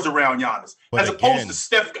scorers around Giannis. As opposed to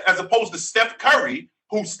Steph Curry,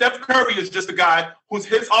 Steph Curry is just a guy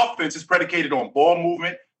his offense is predicated on ball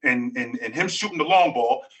movement, and him shooting the long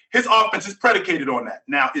ball, his offense is predicated on that.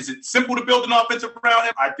 Now, is it simple to build an offense around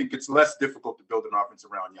him? I think it's less difficult to build an offense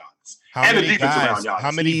around Giannis. A defense around Giannis.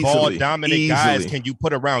 How many ball dominant guys can you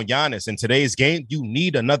put around Giannis? In today's game, you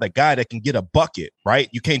need another guy that can get a bucket, right?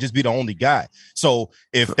 You can't just be the only guy. So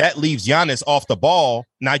if that leaves Giannis off the ball,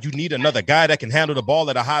 now you need another guy that can handle the ball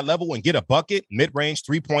at a high level and get a bucket, mid-range,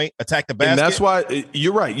 3-point, attack the basket. And that's why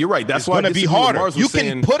you're right. That's why it's going to be harder. You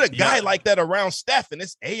can put a guy like that around Steph, and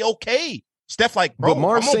it's A-okay. Steph, like, bro, I'm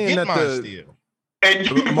going to get mine still. And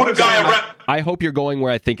you can put a guy around. I hope you're going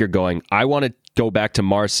where I think you're going. I want to go back to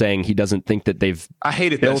Mars saying he doesn't think that they've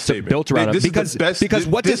built around him. Because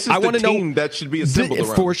what does I want to know that should be assembled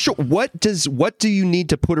around for sure. What do you need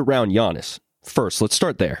to put around Giannis? First, let's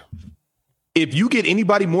start there. If you get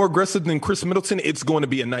anybody more aggressive than Chris Middleton, it's going to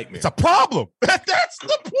be a nightmare. It's a problem. That's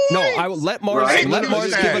the point. No, I will let Mars. Right? Let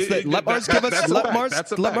Mars talk.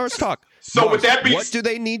 So Mars, with that being, what do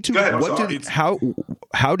they need to?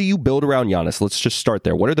 How do you build around Giannis? Let's just start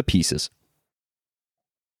there. What are the pieces?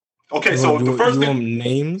 Okay, so the first thing.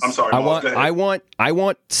 Names. I'm sorry. I want.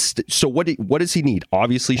 So what does he need?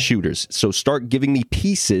 Obviously, shooters. So start giving me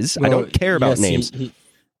pieces. Well, I don't care about names.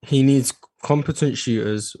 He needs competent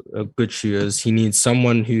shooters, good shooters. He needs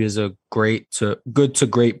someone who is a good to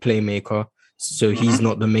great playmaker. So he's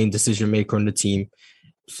not the main decision maker on the team.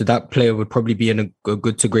 So that player would probably be a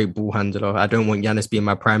good to great ball handler. I don't want Giannis being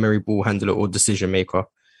my primary ball handler or decision maker.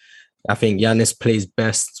 I think Giannis plays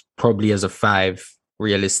best probably as a 5,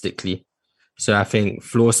 realistically. So I think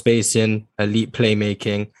floor spacing, elite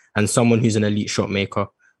playmaking, and someone who's an elite shot maker.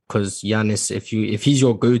 Because Giannis, if he's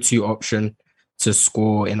your go-to option to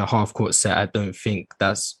score in a half-court set, I don't think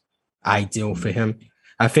that's ideal for him.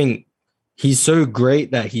 I think he's so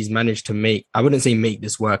great that he's managed to make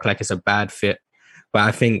this work like it's a bad fit, but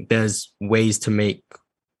I think there's ways to build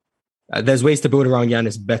around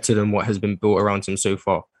Giannis better than what has been built around him so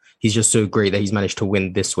far. He's just so great that he's managed to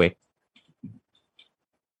win this way.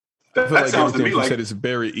 I feel like everything you said is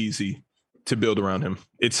very easy to build around him.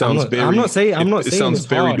 It sounds I'm not saying it's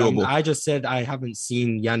very hard. doable. I just said I haven't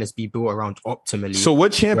seen Giannis be built around optimally. So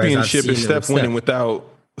what championship is Steph winning without?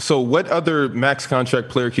 So what other max contract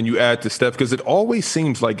player can you add to Steph? Because it always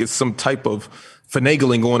seems like it's some type of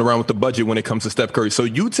finagling going around with the budget when it comes to Steph Curry. So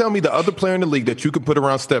you tell me the other player in the league that you can put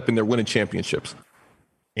around Steph and they're winning championships.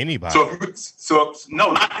 Anybody. So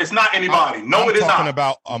no, it's not anybody. It is not. I'm talking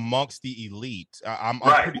about amongst the elite. I'm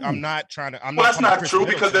not trying to. Well, that's not true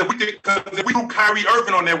because if we do Kyrie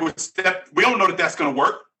Irving on there with Steph, we don't know that that's going to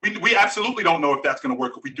work. We absolutely don't know if that's going to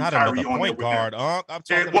work if we do not Kyrie on point there guard. I'm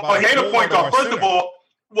talking about he ain't a point guard. First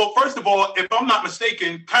of all, if I'm not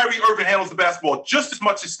mistaken, Kyrie Irving handles the basketball just as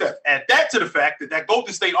much as Steph. Add that to the fact that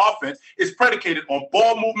Golden State offense is predicated on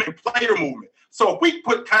ball movement and player movement. So if we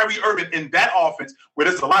put Kyrie Irving in that offense where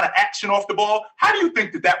there's a lot of action off the ball, how do you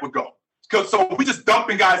think that would go? So we just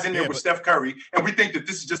dumping guys in there with Steph Curry and we think that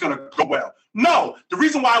this is just going to go well. No, the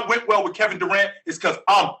reason why I went well with Kevin Durant is because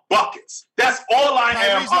I'm buckets. That's all I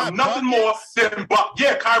am. I'm nothing more than buckets.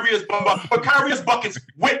 Yeah, Kyrie is buckets, but Kyrie is buckets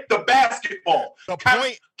with the basketball.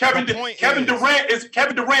 Kevin Durant is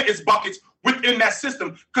buckets within that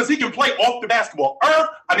system because he can play off the basketball.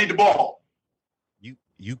 I need the ball.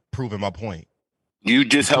 You proving my point. You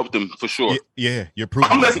just helped him for sure. Yeah, you're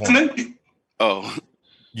proving my point. I'm listening. Oh.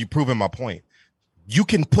 You proving my point. You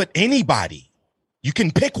can put anybody. You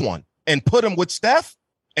can pick one and put him with Steph,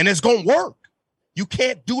 and it's going to work. You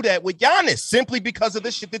can't do that with Giannis simply because of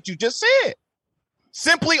the shit that you just said.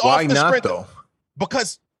 Simply Why off the not, sprint. though?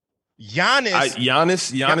 Because Giannis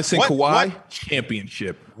and Kawhi,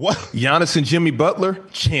 championship. What? Giannis and Jimmy Butler,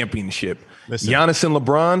 championship. Listen. Giannis and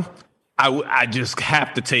LeBron, I just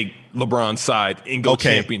have to take LeBron's side and go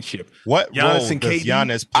championship. What Giannis role and does KD?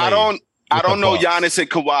 Giannis play? I don't know Giannis and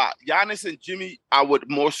Kawhi. Giannis and Jimmy, I would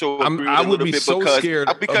more so agree I with would a be bit so scared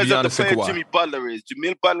because of the Giannis player and Kawhi. Jimmy Butler is.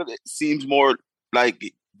 Jimmy Butler seems more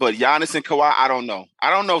like, but Giannis and Kawhi, I don't know.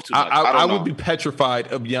 I don't know too much. I would be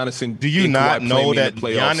petrified of Giannis and Do you not Kawhi know that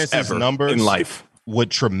Giannis's numbers in life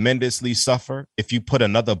would tremendously suffer if you put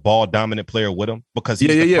another ball dominant player with him? Because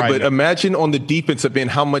he's but imagine on the defensive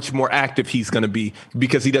end how much more active he's going to be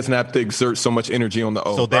because he doesn't have to exert so much energy on the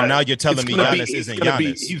O. So then now you're telling me Giannis isn't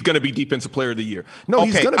Giannis. He's going to be defensive player of the year. No,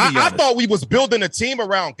 he's going to be Giannis. I thought we was building a team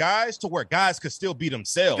around guys to where guys could still be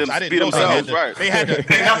themselves. I didn't know they had to.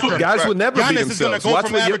 Guys would never be themselves. Giannis is going to go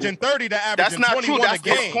from averaging 30 to averaging 21 a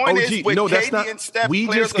game. The point is with KD and Steph,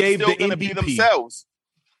 players are still going to be themselves.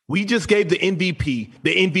 We just gave the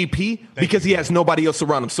MVP because he has nobody else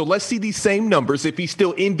around him. So let's see these same numbers. If he's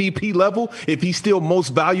still MVP level, if he's still most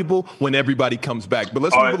valuable when everybody comes back. But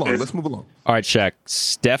let's move along. All right, Shaq.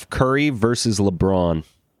 Steph Curry versus LeBron.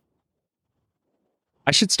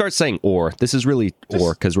 I should start saying or. This is really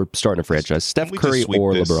or because we're starting a franchise. Steph Curry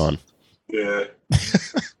or this? LeBron. Yeah.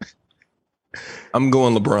 I'm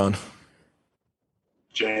going LeBron.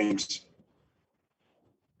 James.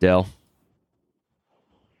 Dell.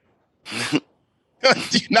 You're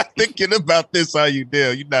not thinking about this, are you,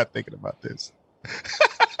 Dale? You're not thinking about this.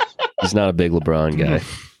 He's not a big LeBron guy.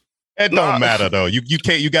 It don't matter though. You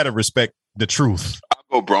can't. You got to respect the truth. I'll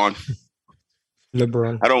go Braun.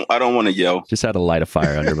 LeBron. I don't want to yell. Just had to light a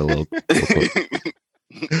fire under the little.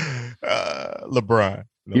 LeBron.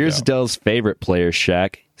 No Here's doubt. Dell's favorite player,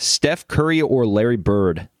 Shaq. Steph Curry or Larry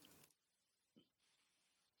Bird?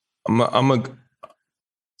 I'm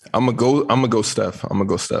gonna go Steph. I'm gonna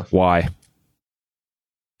go Steph. Why?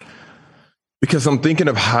 Because I'm thinking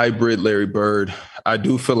of hybrid Larry Bird. I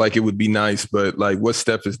do feel like it would be nice, but like what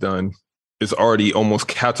Steph has done is already almost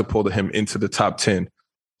catapulted him into the top 10.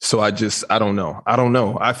 So I don't know.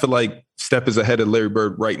 I feel like Steph is ahead of Larry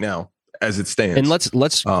Bird right now as it stands. And let's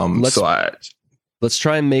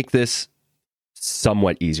try and make this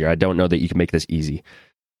somewhat easier. I don't know that you can make this easy.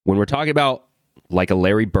 When we're talking about like a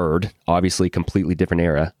Larry Bird, obviously completely different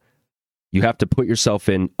era, you have to put yourself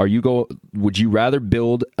in. Would you rather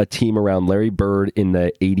build a team around Larry Bird in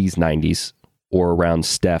the 80s, 90s or around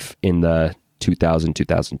Steph in the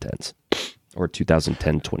 2010s or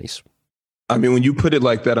 2010, 20s? I mean, when you put it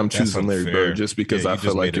like that, I'm choosing Larry Bird just because I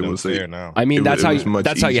feel like it was now. I mean, that's how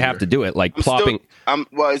you have to do it. Like plopping.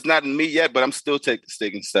 Well, it's not in me yet, but I'm still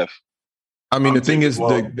taking Steph. I mean, the thing is,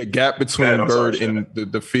 the gap between Bird and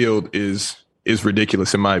the field is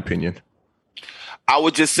ridiculous, in my opinion. I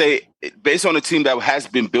would just say, based on the team that has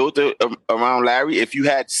been built around Larry, if you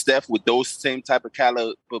had Steph with those same type of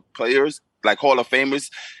caliber players, like Hall of Famers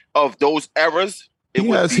of those eras,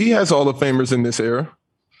 he has Hall of Famers in this era.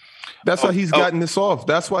 That's how he's gotten this off.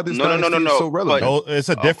 That's why this is so relevant. It's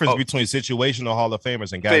a difference between situational Hall of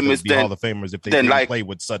Famers and guys that be Hall of Famers if they didn't play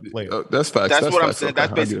with such players. That's facts. That's what I'm saying.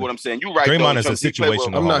 That's basically what I'm saying. You're right. Draymond is a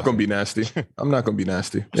situational. I'm not going to be nasty. I'm not going to be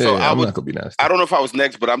nasty. I'm not going to be nasty. I don't know if I was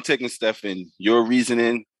next, but I'm taking Steph in. Your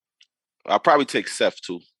reasoning, I'll probably take Steph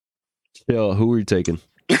too. Phil, who are you taking?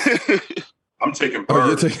 I'm taking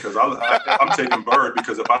Bird because I'm taking Bird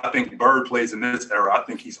because if I think Bird plays in this era, I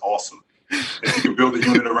think he's awesome. If you can build a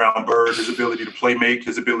unit around Bird, his ability to play make,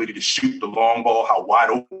 his ability to shoot the long ball, how wide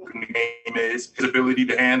open the game is, his ability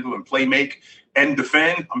to handle and play make and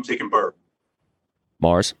defend, I'm taking Bird.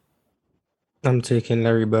 Mars? I'm taking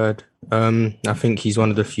Larry Bird. I think he's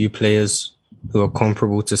one of the few players who are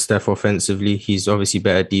comparable to Steph offensively. He's obviously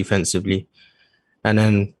better defensively. And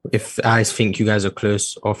then if I think you guys are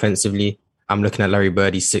close offensively, I'm looking at Larry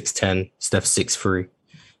Bird. He's 6'10", Steph 6'3".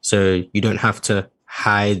 So you don't have to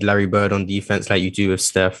hide Larry Bird on defense like you do with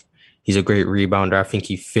Steph. He's a great rebounder. I think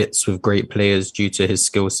he fits with great players due to his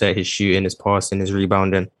skill set, his shooting, his passing, his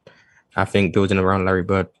rebounding. I think building around Larry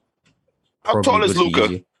Bird. How tall is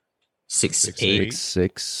Luka?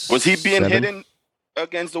 6'8". Was he being hidden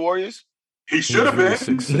against the Warriors? He should have been.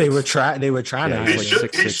 They were trying to.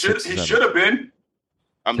 He should have been.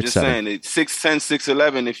 I'm just saying, it's 6'10",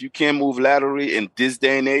 6'11". If you can't move laterally in this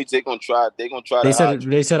day and age, they're gonna try.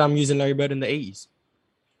 They said I'm using Larry Bird in the 80s.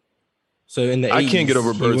 So in the 80s, I can't get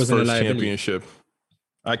over Bird's first championship.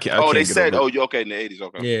 I can't. They said, you're okay in the 80s.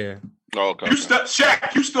 Okay. Yeah. Oh, okay.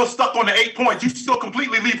 Shaq, you still stuck on the 8 points. You still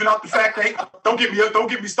completely leaving out the fact that don't get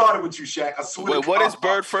me started with you, Shaq. I swear. Wait, what is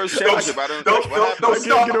Bird first championship? I don't stop.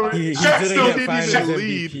 Shaq still didn't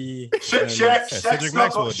lead.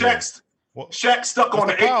 Shaq stuck on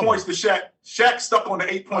the 8 points. Shaq stuck on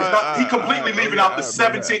the 8 points. He completely leaving out the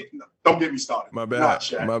 17. Don't get me started. My bad.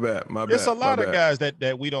 There's a lot of guys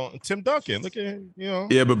that we don't. Tim Duncan, look at him.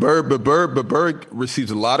 Yeah, but Bird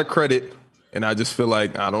receives a lot of credit, and I just feel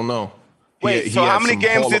like I don't know. Wait, so how many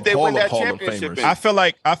games did they win that championship in? I feel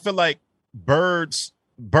like Bird's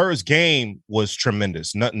game was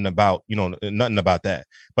tremendous. Nothing about that.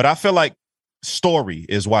 But I feel like story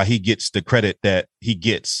is why he gets the credit that he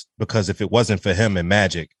gets, because if it wasn't for him and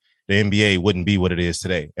Magic, the NBA wouldn't be what it is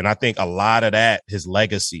today. And I think a lot of that, his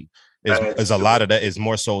legacy is a lot of that is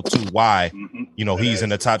more so to why, he's in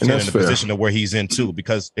the top 10 in the position of where he's in too.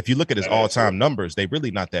 Because if you look at his all-time numbers, they really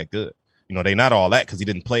not that good. They're not all that because he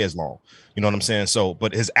didn't play as long. You know what I'm saying? So,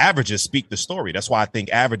 but his averages speak the story. That's why I think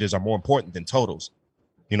averages are more important than totals.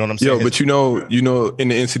 You know what I'm saying? But in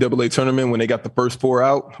the NCAA tournament, when they got the first 4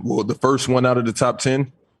 out, well, the first one out of the top 10,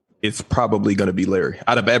 it's probably going to be Larry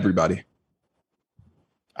out of everybody.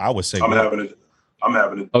 I would say I'm having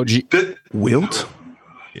it. OG Wilt?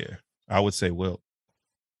 Yeah, I would say Wilt.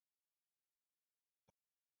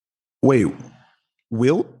 Wait,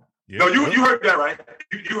 Wilt? Yeah. No, you heard that right.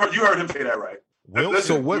 You heard him say that right.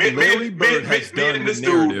 So what Larry Bird has done in the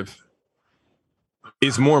narrative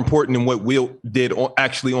is more important than what Wilt did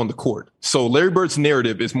actually on the court. So Larry Bird's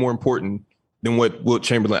narrative is more important than what Wilt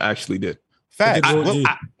Chamberlain actually did. Fact.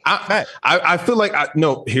 I feel like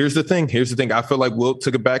here's the thing. I feel like Wilt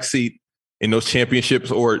took a back seat in those championships,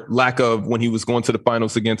 or lack of, when he was going to the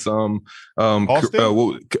finals against Austin?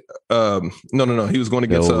 No. He was going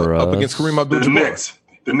against up against Kareem Abdul-Jabbar.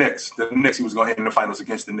 The Knicks. He was going in the finals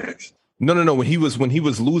against the Knicks. No. When he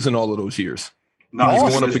was losing all of those years. No, he's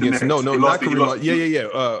going up against not Kareem. Yeah.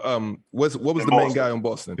 What was the main guy on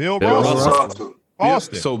Boston? Bill Russell.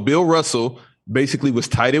 Boston. So Bill Russell basically was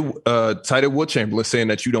tight at Wilt Chamberlain, saying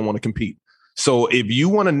that you don't want to compete. So if you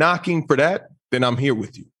want to knock him for that, then I'm here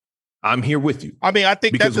with you. I mean, I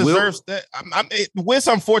think because that deserves that. It's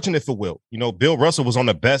unfortunate for Wilt. Bill Russell was on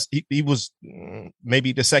the best. He was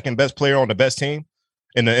maybe the second best player on the best team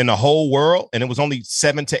in the whole world, and it was only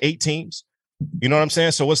 7 to 8 teams. You know what I'm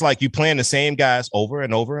saying? So it's like you playing the same guys over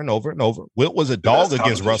and over and over and over. Wilt was a dog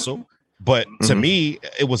against Russell, but to me,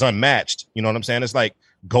 it was unmatched. You know what I'm saying? It's like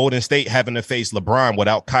Golden State having to face LeBron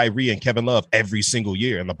without Kyrie and Kevin Love every single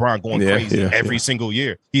year, and LeBron going crazy every single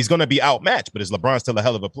year. He's going to be outmatched, but is LeBron still a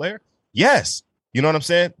hell of a player? Yes. You know what I'm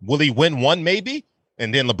saying? Will he win one? Maybe.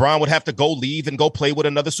 And then LeBron would have to leave and go play with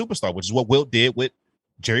another superstar, which is what Wilt did with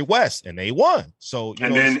Jerry West, and they won. So you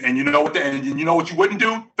know what you wouldn't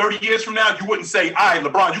do 30 years from now? You wouldn't say, all right,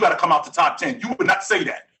 LeBron, you got to come out the top 10. You would not say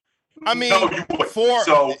that. I mean, no, you would.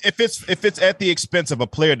 If it's at the expense of a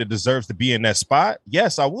player that deserves to be in that spot,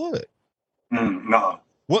 yes, I would. No.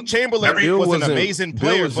 Wilt Chamberlain was an amazing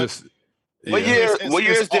player. What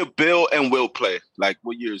years did Bill and Wilt play? Like,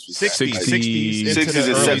 what years was 60s, that?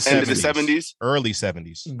 60s, end of the 70s? Early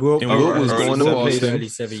 70s. Wilt was going to Boston. Early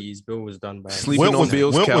 70s. Bill was done by sleeping on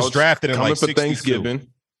Bill's couch. Wilt was drafted in coming like for Thanksgiving.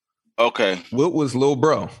 Okay. Wilt was little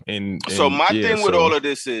bro. So my thing with all of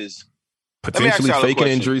this is potentially faking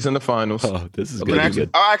injuries in the finals. Oh, this is good.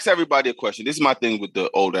 I'll ask everybody a question. This is my thing with the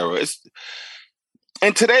old era. It's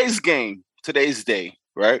in today's day,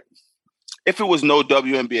 right? If it was no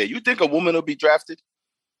WNBA, you think a woman will be drafted?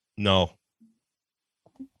 No,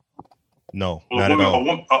 not at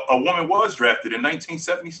all. A woman was drafted in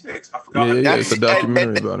 1976. I forgot. Yeah, it's a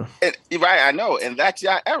documentary about her. Right, I know, and that's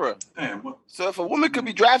your era. Damn, so if a woman could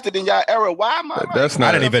be drafted in your era, why am I? That's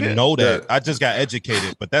not. I didn't even know that. I just got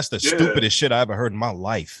educated, but that's the stupidest shit I ever heard in my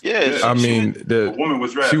life. Yeah, I mean, the woman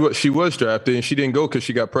was drafted. She was drafted, and she didn't go because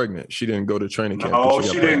she got pregnant. She didn't go to training camp. No,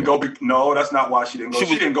 she didn't go. No, that's not why she didn't go.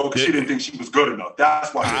 She didn't go because she didn't think she was good enough.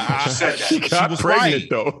 That's why she said that. She got pregnant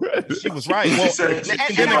though. She was right. Well,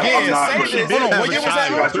 she said, hold on, what year was that?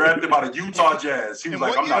 She got drafted by the Utah Jazz. She was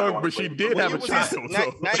like, I'm not going. But she did have a child.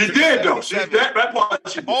 She did though. That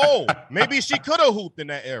part. Oh, maybe she could have hooped in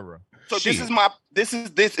that era. So this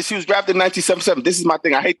is she was drafted in 1977. This is my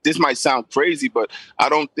thing. I hate this might sound crazy, but I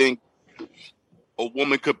don't think a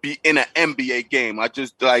woman could be in an NBA game. I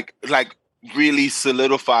just like really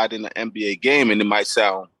solidified in the NBA game, and it might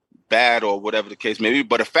sound bad or whatever the case may be.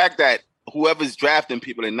 But the fact that whoever's drafting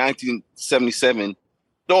people in 1977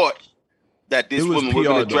 thought that this woman was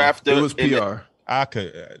going to draft her. It was PR. I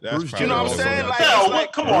could. You know what I'm saying?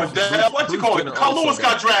 Come on, Dad. What you call it? Carl Lewis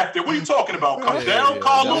got drafted. What are you talking about?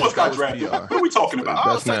 Carl Lewis got drafted. What are we talking about?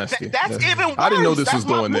 That's nasty. That's even worse. I didn't know this was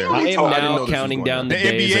going there. I am now counting down the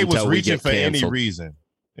days NBA was until we reaching get for any canceled. reason.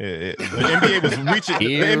 The NBA was reaching.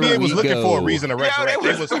 The NBA was looking for a reason to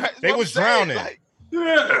resurrect. They was drowning. Yeah,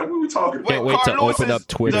 what are we talking about? Can't wait to open up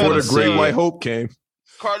Twitter. Before the Great White Hope came.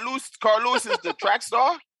 Carl Lewis is the track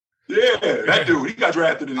star. Yeah, that dude, he got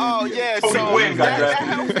drafted in the NBA. Oh, yeah. Tony Gwynn got drafted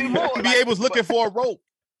in the NBA. NBA was looking for a rope.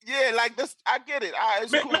 Yeah, like this. I get it.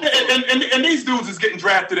 It's cool. And these dudes is getting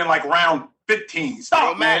drafted in like round 15.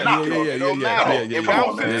 Stop, man. In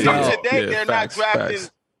round 15 today,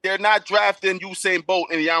 they're not drafting Usain Bolt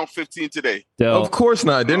in round 15 today. Of course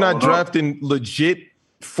not. They're not drafting legit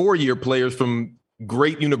 4-year players from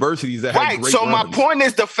great universities that have great runners. My point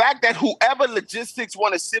is the fact that whoever logistics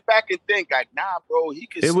want to sit back and think like, nah, bro, he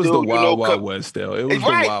can. It was the Wild West, though. It was the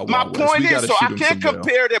Wild My West. point is, so I can't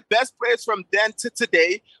compare the best players from then to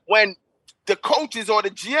today when the coaches or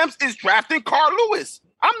the GMs is drafting Carl Lewis.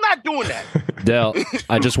 I'm not doing that. Del,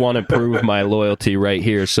 I just want to prove my loyalty right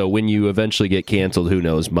here. So when you eventually get canceled, who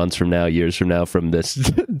knows, months from now, years from now, from this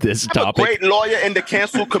topic. I'm a great lawyer in the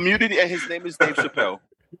cancel community, and his name is Dave Chappelle.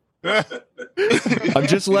 I'm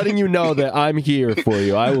just letting you know that I'm here for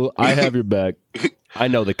you. I have your back. I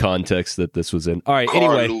know the context that this was in. All right.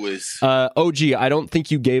 Carl anyway, Lewis. OG, I don't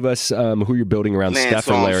think you gave us who you're building around, Lance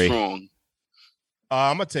Steph or Larry. Armstrong.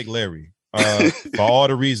 I'm gonna take Larry. For all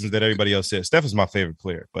the reasons that everybody else said. Steph is my favorite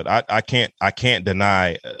player, but I can't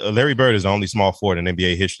deny Larry Bird is the only small forward in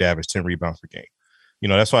NBA history to average 10 rebounds per game. You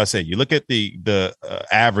know, that's why I say you look at the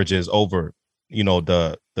averages over, you know,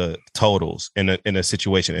 the totals in a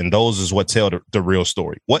situation, and those is what tell the real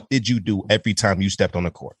story. What did you do every time you stepped on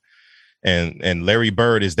the court? And Larry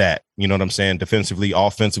Bird is that, you know what I'm saying? Defensively,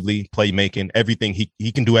 offensively, playmaking, everything.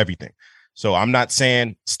 He can do everything. So I'm not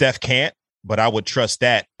saying Steph can't, but I would trust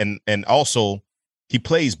that. And also he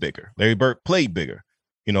plays bigger. Larry Bird played bigger.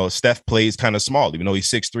 You know, Steph plays kind of small, even though he's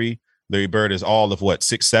 6'3". Larry Bird is all of what,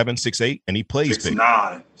 6'7", 6'8", and he plays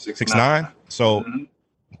 6'9". 6'9". So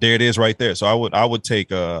there it is right there. So I would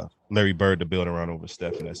take Larry Bird to build around over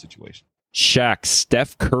Steph in that situation. Shaq,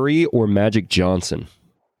 Steph Curry or Magic Johnson?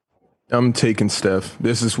 I'm taking Steph.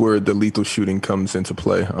 This is where the lethal shooting comes into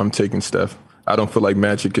play. I'm taking Steph. I don't feel like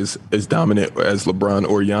Magic is as dominant as LeBron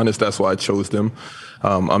or Giannis. That's why I chose them.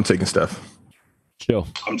 I'm taking Steph. Chill.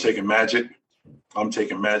 I'm taking Magic. I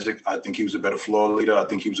think he was a better floor leader. I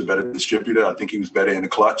think he was a better distributor. I think he was better in the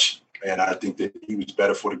clutch. And I think that he was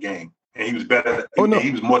better for the game. And he was better.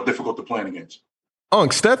 He was more difficult to play against.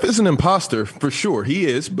 Steph is an imposter for sure. He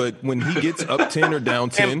is, but when he gets up 10 or down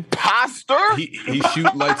 10, imposter. He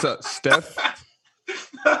shoot lights up. Steph.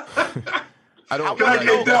 I don't. Can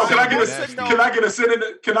I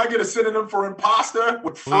get a synonym for imposter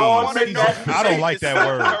with fraud? I don't like that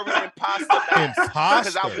word. Imposter.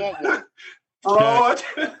 Because I want one. Fraud.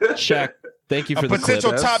 Shaq, thank you for the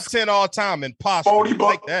potential clip. top 10 all time imposter. Phony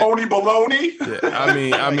baloney.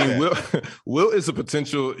 Yeah, I mean, Will is a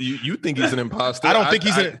potential. You think he's an imposter? I don't think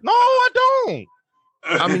he's no, I don't.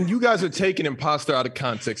 I mean, you guys are taking imposter out of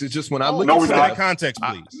context. It's just when I look at Steph, context,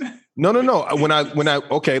 please. No. When I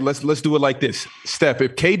okay, let's do it like this. Steph,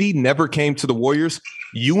 if KD never came to the Warriors,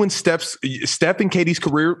 you and Steph and KD's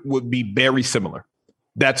career would be very similar.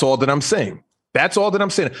 That's all that I'm saying. I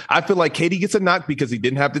feel like KD gets a knock because he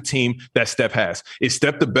didn't have the team that Steph has. Is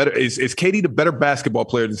Steph the better? Is KD the better basketball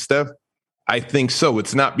player than Steph? I think so.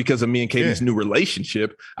 It's not because of me and KD's new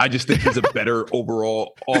relationship. I just think he's a better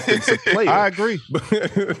overall offensive player. I agree.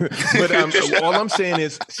 But all I'm saying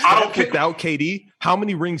is, Steph without KD, how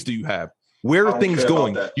many rings do you have? Where are things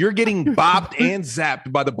going? You're getting bopped and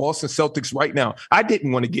zapped by the Boston Celtics right now. I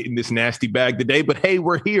didn't want to get in this nasty bag today, but hey,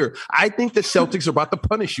 we're here. I think the Celtics are about to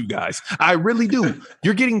punish you guys. I really do.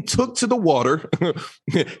 You're getting took to the water,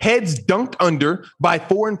 heads dunked under by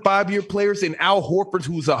 4- and 5-year players, and Al Horford,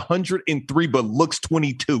 who's 103 but looks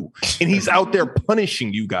 22, and he's out there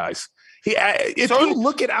punishing you guys. If you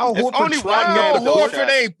look at Al Horford, Al Horford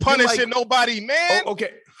ain't punishing nobody, man. Oh, okay.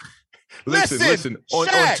 Listen. On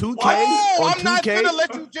 2K, I'm not gonna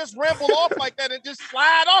let you just ramble off like that and just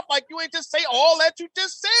slide off like you ain't just say all that you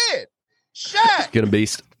just said. Shaq, get a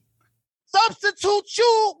beast. Substitute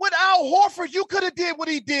you with Al Horford. You could have did what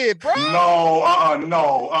he did, bro.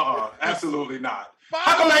 No, absolutely not.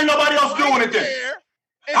 How come ain't nobody else doing it then?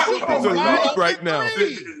 Right now.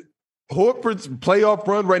 Horford's playoff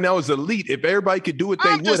run right now is elite. If everybody could do it,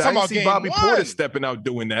 they would. I see Bobby Portis stepping out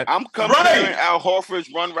doing that. I'm comparing Al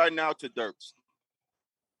Horford's run right now to Dirk's.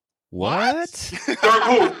 What? Dirk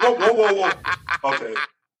who? Whoa. Okay.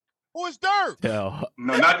 Who is Dirk? Yeah.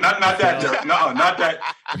 No, not that Dirk. No, not that.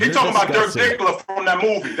 He's talking about Dirk Diggler from that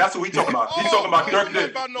movie. That's what he's talking about. He's talking about Dirk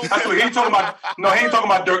Diggler. That's what he's talking about. No, he ain't talking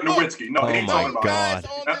about Dirk Nowitzki. No, he ain't talking about. Guys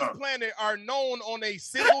on this planet are known on a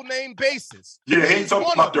single name basis. Yeah, he ain't talking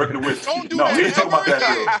about Dirk Nowitzki. Don't do no, that. He ain't talking about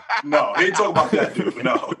that dude. No, he ain't talking about that dude.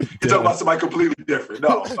 No, he's talking about somebody completely different.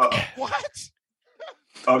 No. What?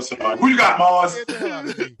 I'm sorry. Who you got, Mars?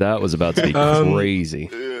 That was about to be crazy.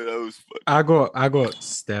 Yeah, that was funny. I got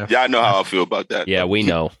Steph. Yeah, I know how I feel about that. Yeah, we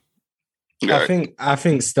know. I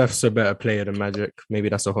think Steph's a better player than Magic. Maybe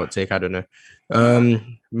that's a hot take. I don't know.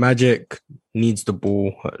 Magic needs the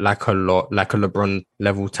ball like a LeBron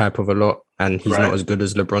level type of a lot, and he's not as good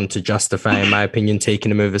as LeBron to justify, in my opinion,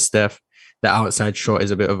 taking him over Steph. The outside shot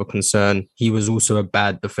is a bit of a concern. He was also a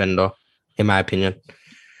bad defender, in my opinion.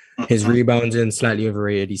 His rebounding slightly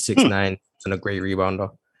overrated. He's 6'9" and a great rebounder.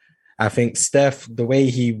 I think Steph, the way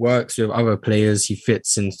he works with other players, he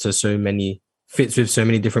fits with so many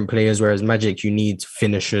different players. Whereas Magic, you need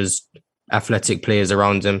finishers, athletic players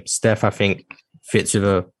around him. Steph, I think, fits with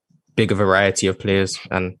a bigger variety of players,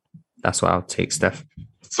 and that's why I'll take Steph.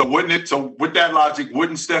 So with that logic,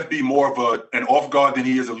 wouldn't Steph be more of an off guard than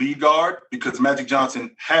he is a lead guard? Because Magic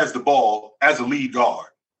Johnson has the ball as a lead guard,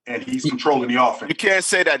 and he's controlling the offense. You can't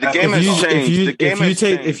say that. The game has changed.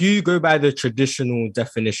 If you go by the traditional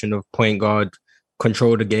definition of point guard,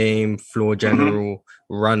 control the game, floor general,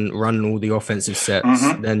 run all the offensive sets,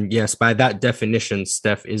 then yes, by that definition,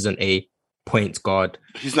 Steph isn't a point guard.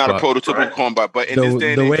 He's not a prototypical point guard, but in this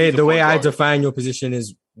day and age, the way I define your position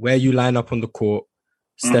is where you line up on the court.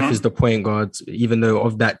 Steph is the point guard, even though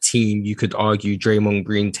of that team, you could argue Draymond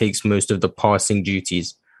Green takes most of the passing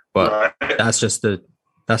duties. But that's just the.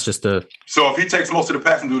 So if he takes most of the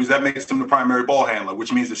passing duties, that makes him the primary ball handler,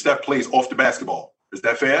 which means that Steph plays off the basketball. Is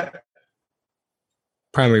that fair?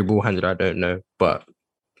 Primary ball handler, I don't know, but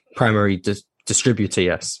primary distributor,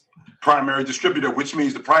 yes. Primary distributor, which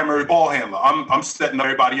means the primary ball handler. I'm setting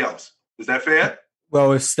everybody else. Is that fair?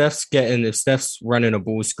 Well, if Steph's running a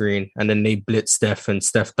ball screen and then they blitz Steph and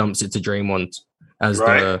Steph dumps it to Draymond as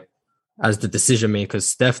the decision maker,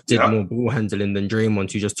 Steph did more ball handling than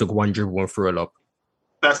Draymond, who just took one dribble and threw a lob.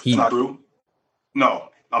 That's not true. No,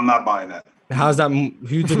 I'm not buying that. How's that?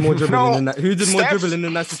 Who did more dribbling in that? Who did more dribbling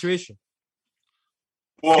in that situation?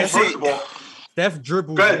 Well, first of all, Steph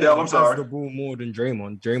dribbled the ball more than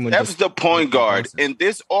Draymond. Steph's the point guard, and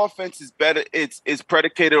this offense is better. It's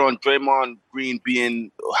predicated on Draymond Green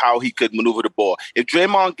being how he could maneuver the ball. If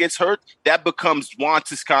Draymond gets hurt, that becomes Juan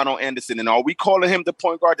Toscano Anderson, and are we calling him the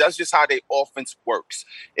point guard? That's just how their offense works.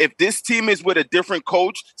 If this team is with a different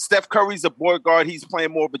coach, Steph Curry's a point guard. He's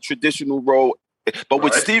playing more of a traditional role, but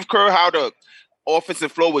with Steve Kerr, how the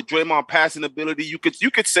offensive flow with Draymond passing ability, you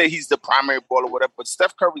could say he's the primary ball or whatever, but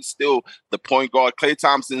Steph Curry's still the point guard. Klay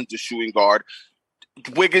Thompson's the shooting guard.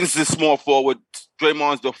 Wiggins is small forward.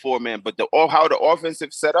 Draymond's the four-man. But how the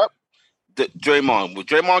offensive set up, Draymond. When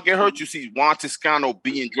Draymond get hurt, you see Juan Toscano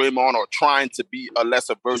being Draymond or trying to be a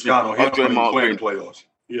lesser version of Draymond. Playoffs.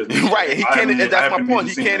 Right. He can't. That's my point.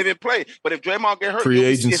 He can't even play. But if Draymond get hurt, free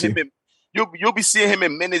agency. You'll be seeing him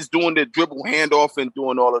in minutes doing the dribble handoff and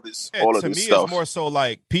doing all of this. To me, it's more so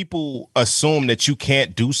like people assume that you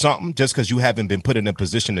can't do something just because you haven't been put in a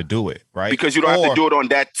position to do it, right? Because you don't have to do it on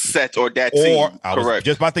that set or that team. I was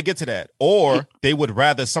just about to get to that. Or they would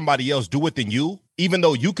rather somebody else do it than you, even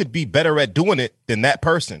though you could be better at doing it than that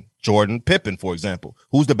person. Jordan, Pippen, for example.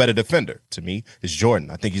 Who's the better defender? To me, it's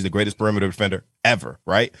Jordan. I think he's the greatest perimeter defender ever,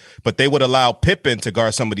 right? But they would allow Pippen to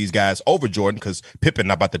guard some of these guys over Jordan because Pippen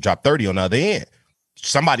not about to drop 30 on the other end.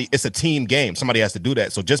 It's a team game. Somebody has to do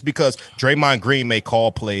that. So just because Draymond Green may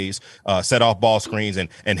call plays, set off ball screens, and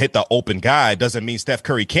hit the open guy doesn't mean Steph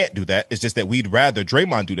Curry can't do that. It's just that we'd rather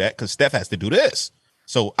Draymond do that because Steph has to do this.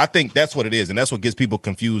 So I think that's what it is, and that's what gets people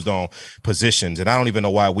confused on positions. And I don't even know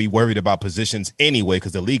why we worried about positions anyway,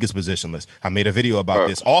 because the league is positionless. I made a video about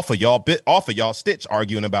this off of y'all Stitch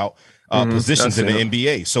arguing about positions in the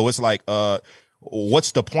NBA. So it's like,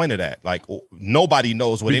 what's the point of that? Like nobody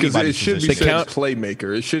knows what because anybody's it should position be is.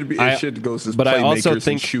 Playmaker. It should be. It should go to but playmakers I also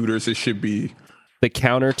think and shooters. It should be the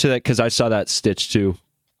counter to that, because I saw that Stitch too,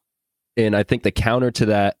 and I think the counter to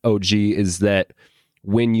that, OG, is that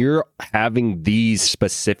when you're having these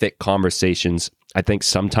specific conversations, I think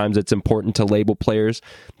sometimes it's important to label players,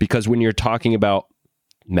 because when you're talking about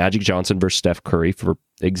Magic Johnson versus Steph Curry, for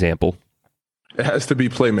example, it has to be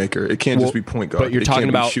playmaker. It can't just be point guard. But you're talking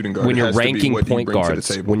about shooting guard. When you're ranking point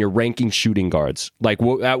guards, when you're ranking shooting guards, like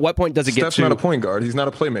at what point does it get to? Steph's not a point guard. He's not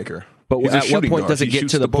a playmaker. But at what point does it get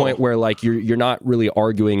to the point where like you're not really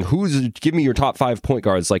arguing give me your top 5 point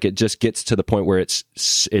guards? Like it just gets to the point where it's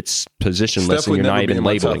positionless and you're not even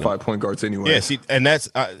labeling top 5 point guards anyway. Yeah, see, and that's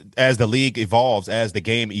as the league evolves, as the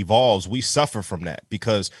game evolves, we suffer from that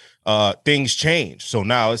because things change. So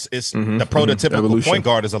now it's the prototypical evolution. Point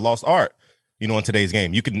guard is a lost art. You know, in today's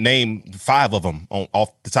game, you can name 5 of them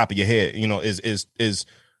off the top of your head. You know, is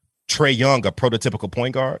Trae Young a prototypical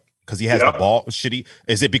point guard? Because he has the ball.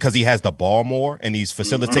 Is it because he has the ball more and he's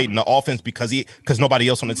facilitating the offense because nobody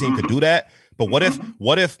else on the team could do that? But what if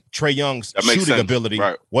Trae Young's shooting ability?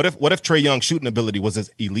 Right. What if Trae Young's shooting ability was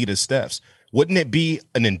as elite as Steph's? Wouldn't it be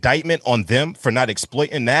an indictment on them for not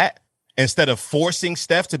exploiting that? Instead of forcing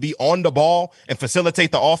Steph to be on the ball and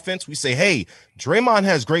facilitate the offense, we say, hey, Draymond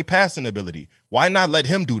has great passing ability. Why not let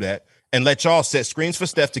him do that? And let y'all set screens for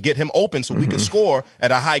Steph to get him open so we can score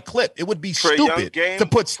at a high clip. It would be stupid to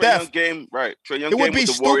put Steph. It would be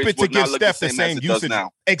stupid to give Steph the same usage.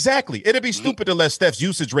 Exactly. It'd be stupid to let Steph's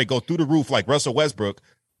usage rate go through the roof like Russell Westbrook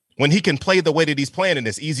when he can play the way that he's playing, and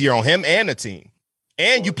it's easier on him and the team.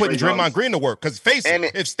 And you putting Draymond Green to work. Because face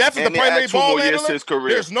it, if Steph is the primary ball handler,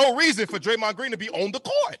 there's no reason for Draymond Green to be on the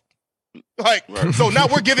court. Like, so now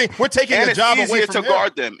we're taking a job away from to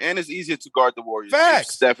guard them, and it's easier to guard the Warriors.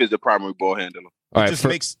 Facts. Steph is the primary ball handler.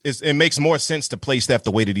 It makes more sense to play Steph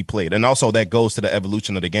the way that he played, and also that goes to the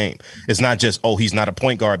evolution of the game. It's not just he's not a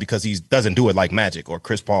point guard because he doesn't do it like Magic or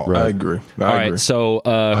Chris Paul. Right. I agree. All right, so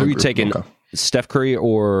who are you taking, Steph Curry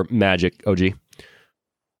or Magic? OG.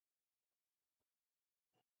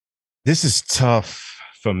 This is tough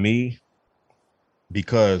for me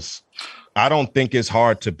because I don't think it's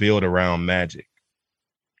hard to build around Magic.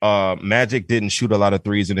 Magic didn't shoot a lot of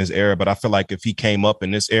threes in his era, but I feel like if he came up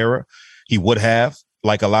in this era, he would have,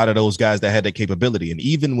 like a lot of those guys that had that capability. And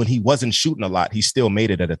even when he wasn't shooting a lot, he still made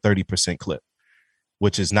it at a 30% clip,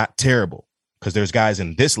 which is not terrible because there's guys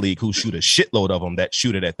in this league who shoot a shitload of them that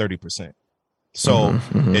shoot it at 30%. So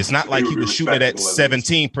it's not like he was shooting it at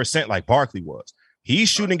 17% like Barkley was. He's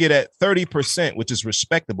shooting it at 30%, which is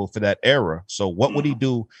respectable for that era. So what would he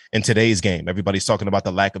do in today's game? Everybody's talking about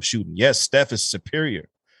the lack of shooting. Yes, Steph is superior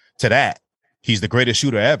to that. He's the greatest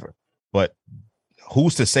shooter ever. But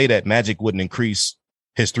who's to say that Magic wouldn't increase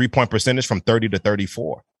his 3-point percentage from 30 to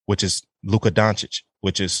 34, which is Luka Doncic,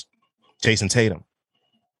 which is Jason Tatum?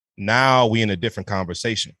 Now we in a different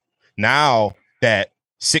conversation. Now that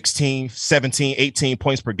 16, 17, 18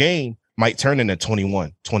 points per game might turn into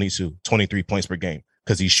 21, 22, 23 points per game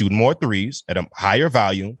because he's shooting more threes at a higher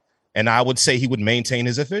volume. And I would say he would maintain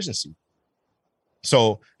his efficiency.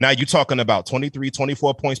 So now you're talking about 23,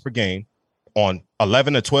 24 points per game on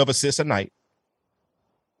 11 to 12 assists a night.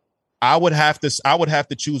 I would have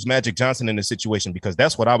to choose Magic Johnson in this situation because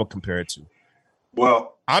that's what I would compare it to.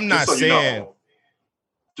 Well, I'm not saying.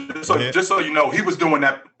 Just so you know, he was doing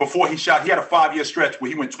that before he shot. He had a 5-year stretch where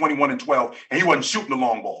he went 21 and 12, and he wasn't shooting the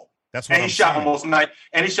long ball. That's what and he shot almost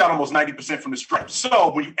 90% from the stretch.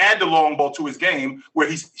 So when you add the long ball to his game, where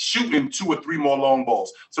he's shooting 2 or 3 more long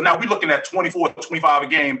balls, so now we're looking at 24, 25 a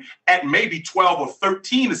game at maybe 12 or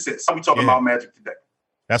 13 assists. How we talking about Magic today?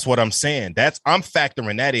 That's what I'm saying. I'm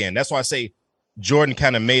factoring that in. That's why I say Jordan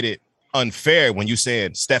kind of made it unfair when you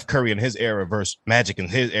said Steph Curry in his era versus Magic in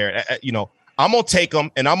his era. I'm going to take them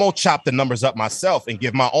and I'm going to chop the numbers up myself and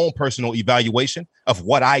give my own personal evaluation of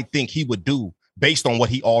what I think he would do based on what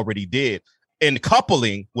he already did and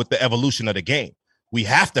coupling with the evolution of the game. We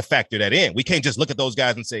have to factor that in. We can't just look at those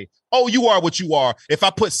guys and say, oh, you are what you are. If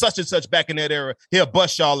I put such and such back in that era, he'll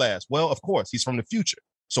bust y'all ass. Well, of course, he's from the future.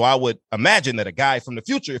 So I would imagine that a guy from the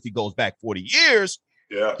future, if he goes back 40 years,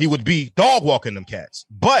 he would be dog walking them cats.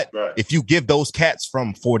 But if you give those cats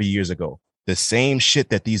from 40 years ago the same shit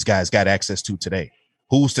that these guys got access to today,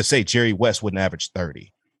 who's to say Jerry West wouldn't average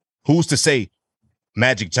 30? Who's to say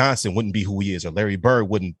Magic Johnson wouldn't be who he is or Larry Bird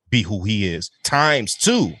wouldn't be who he is times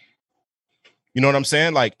 2? You know what I'm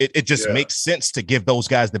saying? Like it just makes sense to give those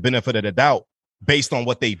guys the benefit of the doubt based on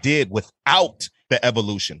what they did without the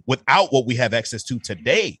evolution, without what we have access to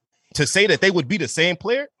today. To say that they would be the same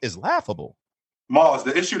player is laughable. Mars,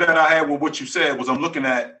 the issue that I had with what you said was I'm looking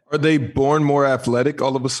at. Are they born more athletic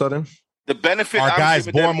all of a sudden? The benefit are guys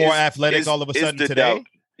born more athletic all of a sudden today?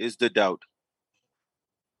 Is the doubt.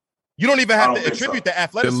 You don't even have to attribute the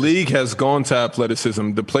athleticism. The league has gone to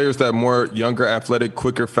athleticism. The players that are more younger, athletic,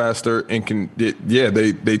 quicker, faster, and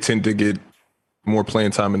they tend to get more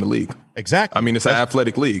playing time in the league. Exactly. I mean, it's an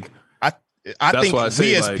athletic league. I think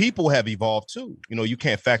we as people have evolved too. You know, you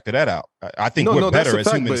can't factor that out. I think we're better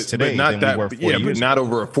as humans today than we were 40 years but not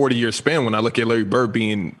over a 40-year span. When I look at Larry Bird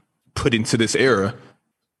being put into this era,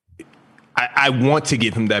 I want to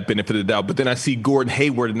give him that benefit of the doubt, but then I see Gordon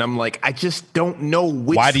Hayward, and I'm like, I just don't know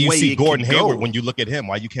which way. Why do you see Gordon Hayward when you look at him?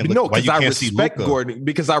 Why you can't? No, because I respect Gordon.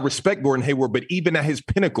 Because I respect Gordon Hayward, but even at his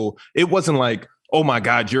pinnacle, it wasn't like, oh my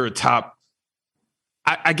God, you're a top.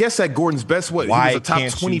 I guess at Gordon's best, he was a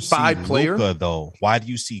top 25 player. Luka, though, why do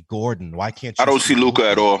you see Gordon? Why can't you? I don't see Luka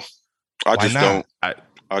at all. I just don't.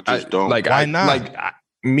 I just don't. Like, why not?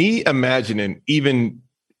 Me imagining even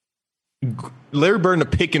Larry Bird in a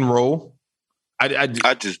pick and roll.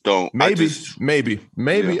 I just don't. Maybe.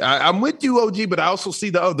 Yeah. I'm with you, OG, but I also see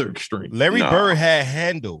the other extreme. Larry Bird had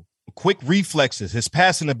handle, quick reflexes. His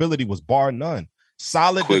passing ability was bar none.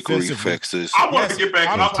 Solid quick defensive reflexes. I want to get back.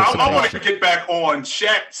 I want to get back on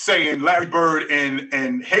Shaq saying Larry Bird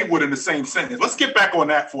and Hayward in the same sentence. Let's get back on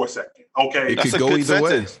that for a second. Okay, it could go either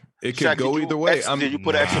way. It could go either way. You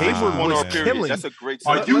put Hayward was killing. That's a great.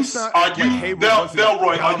 Are you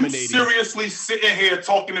Delroy? Are you seriously sitting here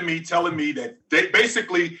talking to me, telling me that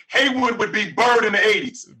basically Hayward would be Bird in the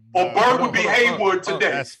 '80s, or Bird would be Hayward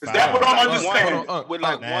today? Is that what I'm understanding? With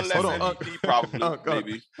like one less MVP, probably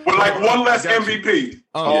maybe. With like one less MVP.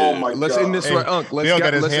 Oh my God! Let's end this right, Unc. Let's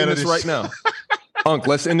end this right now. Unc,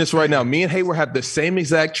 let's end this right now. Me and Hayward have the same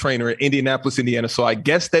exact trainer in Indianapolis, Indiana. So I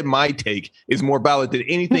guess that my take is more valid than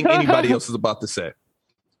anything anybody else is about to say.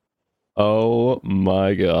 Oh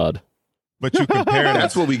my God. But you compare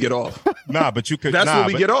that's what we get off. But you could. That's what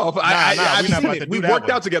we get off. I've seen it. We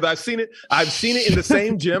worked out together. I've seen it in the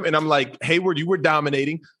same gym, and I'm like, Hayward, you were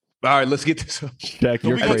dominating. All right, let's get this up. Shaq,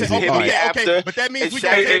 you're crazy. Okay, but that means we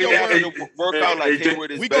gonna take your word. Work out like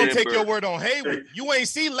Hayward is. We gonna take your word on Hayward. You ain't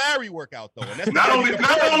see Larry work out though. And that's not only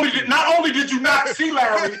did you not see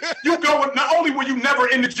Larry, you go. Not only were you never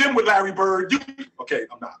in the gym with Larry Bird. I'm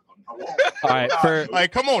not. All right,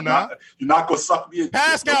 like, come on now. You're not gonna suck me.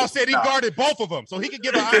 Pascal said he guarded both of them, so he could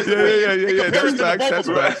give an honest opinion. That's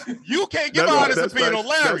facts. You can't give an honest opinion on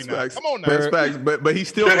Larry now. Come on now. That's facts. But he's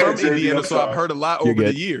still from Indiana, so I've heard a lot over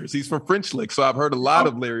the years. He's from French Lick, so I've heard a lot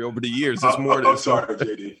of Larry over the years. It's more. I'm sorry,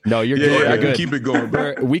 JD. No, you're good. You're good. Keep it going,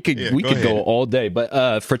 bro. We could go all day,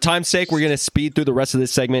 but for time's sake, we're gonna speed through the rest of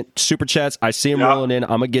this segment. Super chats, I see them rolling in. I'm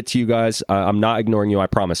gonna get to you guys. I'm not ignoring you. I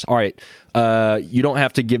promise. All right. You don't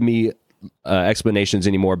have to give me explanations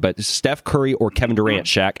anymore, but Steph Curry or Kevin Durant,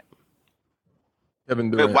 Shaq?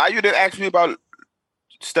 Kevin Durant. Why you didn't ask me about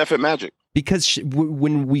Steph and Magic? Because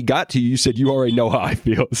when we got to you said you already know how I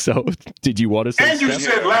feel. So did you want to say? And you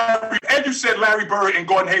said Larry Bird and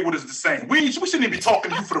Gordon Hayward is the same. We shouldn't even be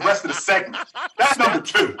talking to you for the rest of the segment. That's number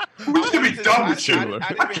 2. We should be done with you.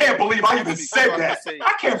 I can't believe I even said that.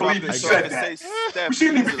 I can't believe you said that.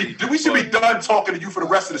 We should be done talking to you for the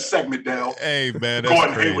rest of the segment, Dale. Hey man,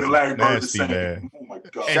 Gordon Hayward and Larry Bird the same. Man. Oh my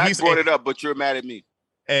God. Shaq brought it up, but you're mad at me.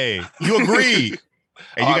 Hey, you agreed.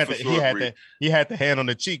 And he had the hand on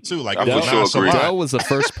the cheek too. Like Dell was the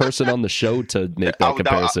first person on the show to make that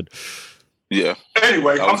comparison. Yeah.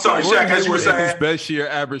 Anyway, I'm sorry, Shaq. As you were saying, his best year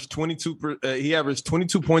averaged 22. He averaged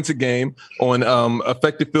 22 points a game on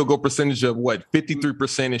effective field goal percentage of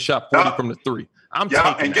 53%, and shot 40 from the 3.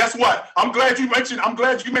 And guess what? I'm glad you mentioned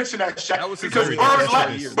that, Shaq, because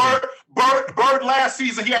Bird last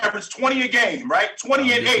season he averaged 20 a game, right?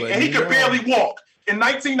 20 and 8, and he could barely walk. In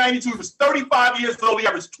 1992, he was 35 years old. He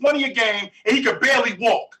averaged 20 a game, and he could barely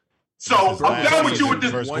walk. So I'm done with you with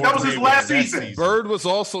this. That was his last season. Bird was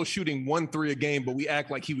also shooting 1 3 a game, but we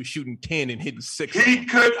act like he was shooting 10 and hitting 6. He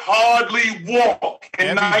could hardly walk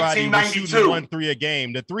in 1992. Was shooting 1 3 a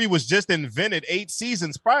game. The 3 was just invented 8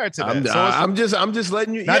 seasons prior to that. I'm just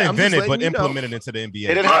letting you. Not invented, but implemented into the NBA.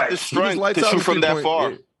 It didn't have the strength to shoot from that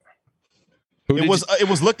far. It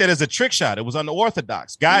was looked at as a trick shot. It was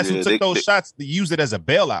unorthodox. Guys who took those shots, they used it as a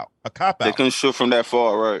bailout, a cop out. They couldn't shoot from that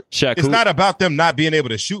far, right? Shaq, it's not about them not being able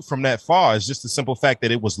to shoot from that far. It's just the simple fact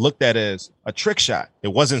that it was looked at as a trick shot.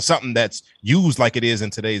 It wasn't something that's used like it is in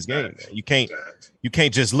today's game. You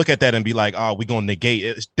can't just look at that and be like, "Oh, we're gonna negate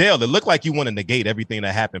it." Dale, it looked like you want to negate everything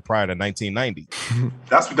that happened prior to 1990.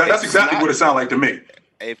 That's exactly what it sounded like to me.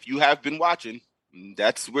 If you have been watching,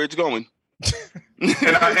 that's where it's going. and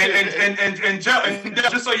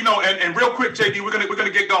just so you know, and real quick, JD, we're gonna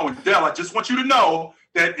get going. Dell, I just want you to know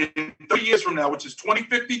that in 30 years from now, which is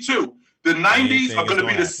 2052, the 90s are gonna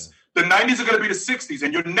be the 90s are gonna be the 60s,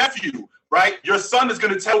 and your nephew, right? Your son is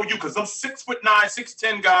gonna tell you, because I'm 6'9",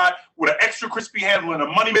 6'10" guy with an extra crispy handle and a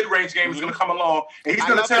money mid-range game is gonna come along, and he's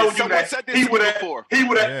gonna tell you that he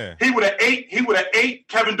would have ate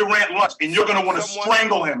Kevin Durant lunch, and you're gonna want to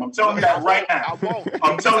strangle him. I'm telling you that right now. I won't.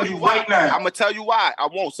 I'm telling you right now. I'm gonna tell you why. I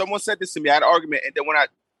won't. Someone said this to me. I had an argument, and then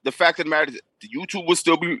the fact of the matter is, the YouTube will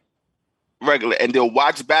still be regular, and they'll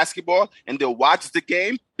watch basketball, and they'll watch the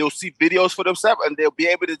game. They'll see videos for themselves, and they'll be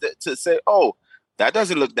able to say, "Oh, that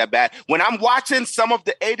doesn't look that bad." When I'm watching some of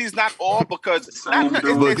the 80s, not all, because it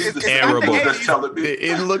looks terrible.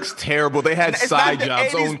 It looks terrible. They had side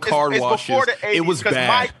jobs, own car washes. It was bad.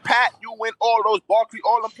 Mike, Pat, you win all those, Barkley,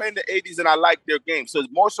 all them playing the 80s, and I like their game. So it's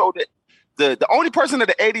more so that the only person of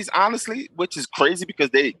the 80s, honestly, which is crazy because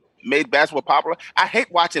they made basketball popular, I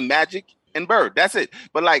hate watching Magic and Bird. That's it.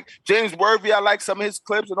 But like James Worthy, I like some of his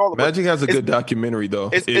clips and all of that. Magic has a good documentary though.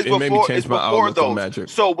 It made me change my outlook on Magic.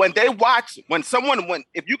 So when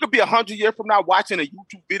if you could be 100 years from now watching a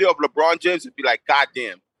YouTube video of LeBron James and be like, God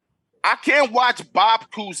damn, I can't watch Bob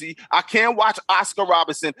Cousy. I can't watch Oscar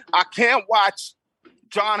Robertson. I can't watch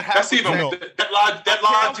John Havlicek. That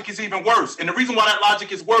logic is even worse. And the reason why that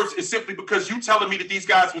logic is worse is simply because you telling me that these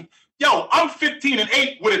guys I'm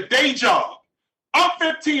 15-8 with a day job. I'm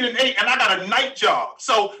 15-8 and I got a night job.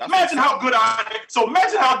 So imagine how good I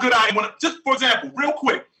am. Just for example, real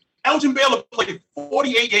quick, Elgin Baylor played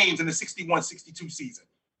 48 games in the 61-62 season.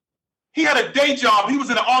 He had a day job. He was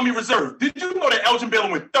in the Army Reserve. Did you know that Elgin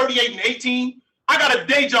Baylor went 38-18? I got a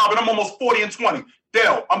day job and I'm almost 40-20.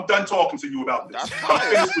 Dale, I'm done talking to you about this.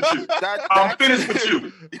 I'm finished with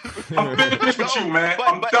you. I'm finished with you, man.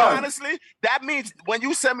 I'm done. Honestly, that means when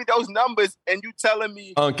you send me those numbers and you telling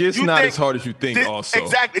me, it's not as hard as you think.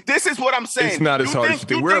 Exactly. This is what I'm saying. It's not as hard as you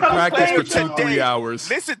think. We're in practice for 2-3 hours.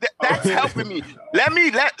 Listen, that's helping me. Let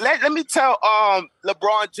me tell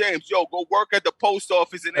LeBron James, go work at the post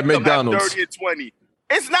office and at McDonald's. 30 and 20.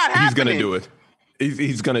 It's not happening. He's gonna do it.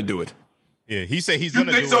 He's going to do it. Yeah, he said he's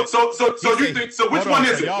gonna do it. So you think? So which one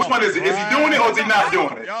is it? Which one is it? Is he doing it or is he not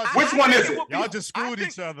doing it? Which one is it? Y'all just screwed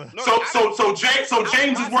each other. So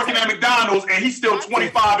James is working at McDonald's and he's still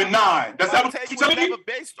 25-9. That's what you're telling me?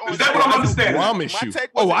 Is that what I'm understanding?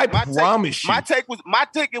 I promise you. My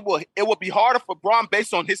take. It would be harder for Bron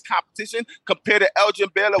based on his competition compared to Elgin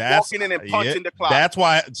Baylor walking in and punching the clock. That's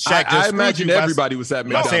why Shaq just I imagine everybody was at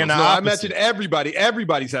McDonald's. No, I imagine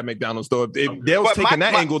everybody's at McDonald's. Though if Dale's taking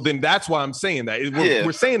that angle, then that's why I'm saying that.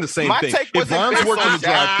 We're saying the same thing. If Bron's working the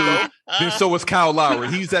drive-through, then so is Kyle Lowry.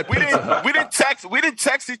 He's at Pizza Hut. We didn't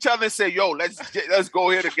text each other and say, "Yo, let's go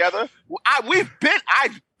here together."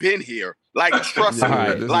 I've been here. Like, trust me.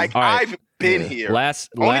 Right. I've been here.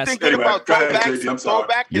 Only thing good about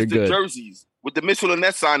throwback is the jerseys with the Michelin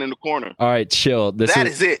sign in the corner. All right, chill. That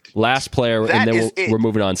is it. Last player, and then we're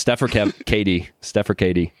moving on. Steph or KD? Steph or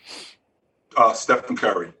KD? Stephen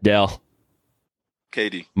Curry. Dale.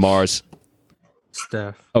 KD. Mars.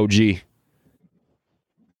 Steph. OG.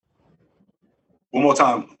 One more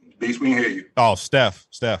time, Beast. We can hear you. Oh, Steph.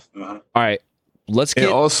 All right, let's get.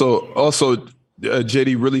 And also,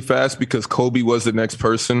 JD, really fast because Kobe was the next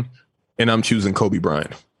person, and I'm choosing Kobe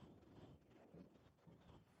Bryant.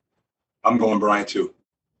 I'm going Bryant too.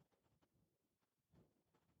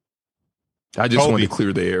 I just want to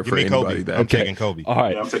clear the air for anybody. I'm taking Kobe. All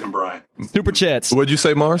right, I'm taking Bryant. Super chats. What'd you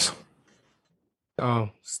say, Mars? Oh,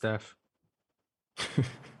 Steph.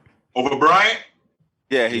 Over Bryant?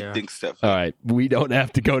 Yeah, he thinks Steph. All right, we don't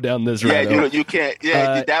have to go down this road. Yeah, you can't.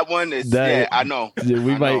 Yeah, that one is. I know.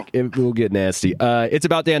 We'll get nasty. It's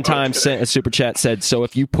about damn time. Sent a super chat, said, so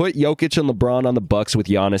if you put Jokic and LeBron on the Bucks with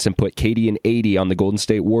Giannis and put KD and AD on the Golden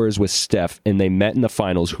State Warriors with Steph, and they met in the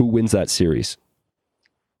finals, who wins that series?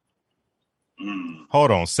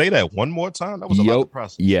 Hold on, say that one more time. That was a lot to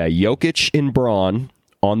process. Yeah, Jokic and Bron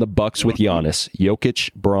on the Bucks with Giannis.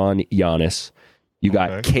 Jokic, Bron, Giannis. You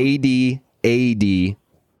got KD, AD,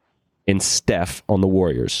 and Steph on the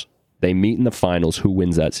Warriors. They meet in the finals. Who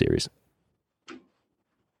wins that series?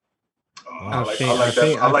 I like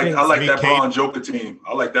that Bron Joker team.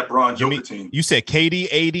 I like that Bron Joker team. You said KD,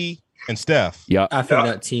 AD, and Steph. Yeah, I think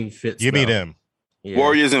that team fits. Give me them. Yeah.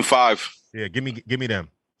 Warriors in 5. Yeah, give me them.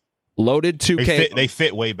 Loaded 2K. They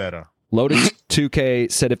fit way better. Loaded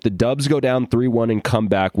 2K said if the Dubs go down 3-1 and come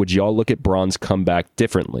back, would y'all look at Bron's comeback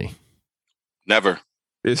differently? Never.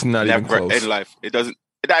 It's not even close. In life. It doesn't.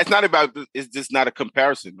 It's not about. It's just not a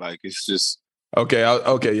comparison. Like, it's just. Okay.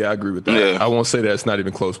 Yeah, I agree with that. Yeah. I won't say that it's not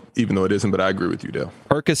even close, even though it isn't. But I agree with you, Dale.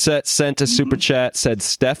 Percocet sent a super chat. Said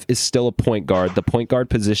Steph is still a point guard. The point guard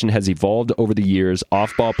position has evolved over the years.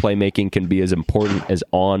 Off-ball playmaking can be as important as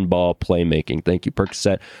on-ball playmaking. Thank you,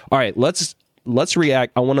 Percocet. All right, let's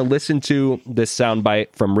react. I want to listen to this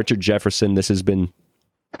soundbite from Richard Jefferson. This has been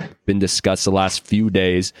discussed the last few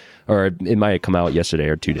days, or it might have come out yesterday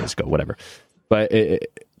or 2 days ago, whatever. But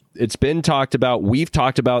it's been talked about. We've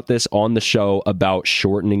talked about this on the show about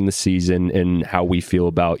shortening the season and how we feel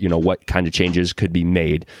about, what kind of changes could be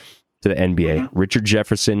made to the NBA. Richard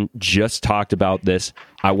Jefferson just talked about this.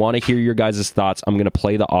 I want to hear your guys' thoughts. I'm going to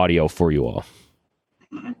play the audio for you all.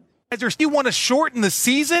 You want to shorten the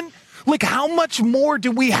season? Like, how much more do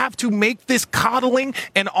we have to make this coddling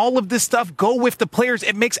and all of this stuff go with the players?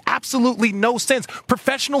 It makes absolutely no sense.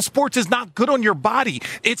 Professional sports is not good on your body.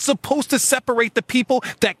 It's supposed to separate the people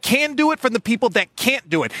that can do it from the people that can't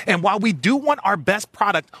do it. And while we do want our best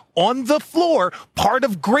product on the floor, part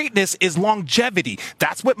of greatness is longevity.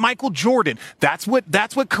 That's what Michael Jordan, that's what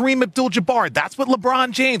Kareem Abdul-Jabbar, that's what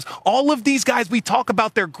LeBron James, all of these guys, we talk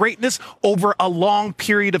about their greatness over a long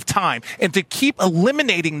period of time. And to keep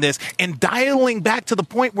eliminating this and dialing back to the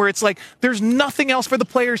point where it's like there's nothing else for the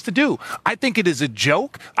players to do. I think it is a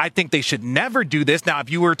joke. I think they should never do this. Now, if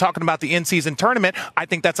you were talking about the in-season tournament, I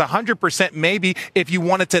think that's 100% maybe if you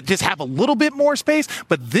wanted to just have a little bit more space.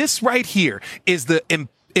 But this right here is the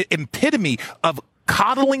epitome of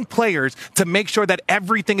coddling players to make sure that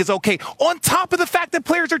everything is okay. On top of the fact that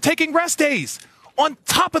players are taking rest days. On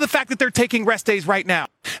top of the fact that they're taking rest days right now.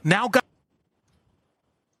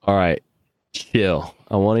 All right. Chill.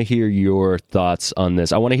 I want to hear your thoughts on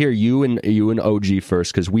this. I want to hear you and OG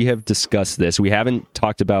first, because we have discussed this. We haven't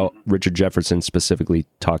talked about Richard Jefferson specifically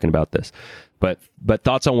talking about this, but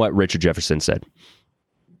thoughts on what Richard Jefferson said.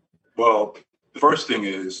 Well, the first thing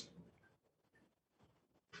is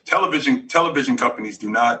television companies do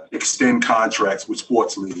not extend contracts with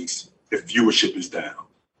sports leagues if viewership is down,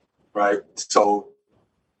 right? So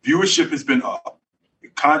viewership has been up.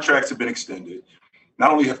 Contracts have been extended.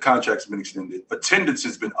 Not only have contracts been extended, attendance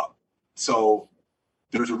has been up. So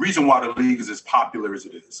there's a reason why the league is as popular as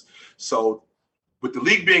it is. So with the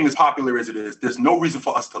league being as popular as it is, there's no reason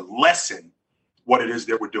for us to lessen what it is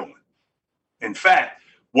that we're doing. In fact,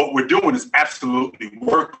 what we're doing is absolutely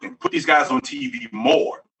working. Put these guys on TV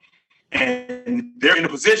more. And they're in a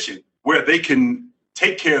position where they can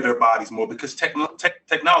take care of their bodies more because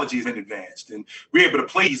technology is advanced. And we're able to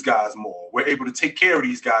play these guys more. We're able to take care of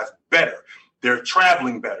these guys better. They're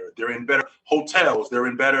traveling better. They're in better hotels. They're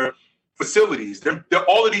in better facilities. They're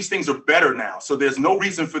all of these things are better now. So there's no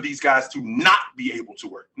reason for these guys to not be able to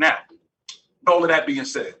work. Now, all of that being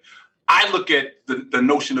said, I look at the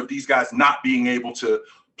notion of these guys not being able to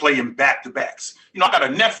play in back-to-backs. I got a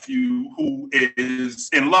nephew who is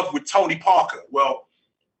in love with Tony Parker. Well,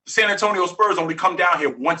 the San Antonio Spurs only come down here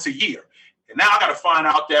once a year. And now I got to find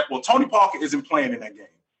out that, well, Tony Parker isn't playing in that game.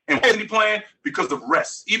 And why isn't he playing? Because of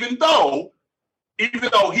rest. Even though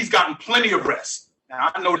he's gotten plenty of rest. Now,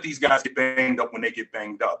 I know that these guys get banged up when they get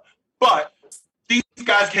banged up. But these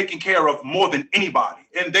guys are taken care of more than anybody.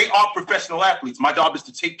 And they are professional athletes. My job is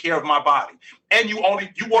to take care of my body. And you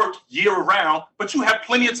work year round, but you have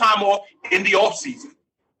plenty of time off in the off season.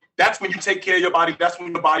 That's when you take care of your body. That's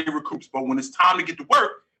when your body recoups. But when it's time to get to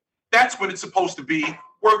work, that's when it's supposed to be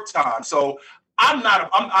work time. So I've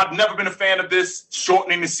never been a fan of this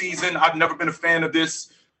shortening the season. I've never been a fan of this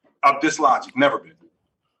logic. Never been.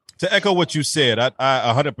 To echo what you said, I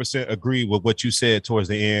 100% agree with what you said towards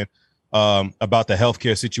the end about the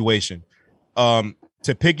healthcare situation.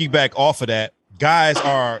 To piggyback off of that, guys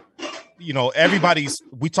are,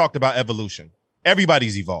 we talked about evolution.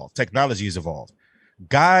 Everybody's evolved. Technology has evolved.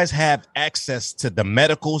 Guys have access to the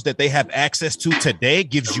medicals that they have access to today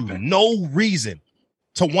gives you no reason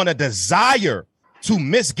to want to desire to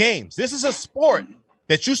miss games. This is a sport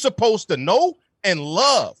that you're supposed to know and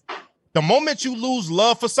love. The moment you lose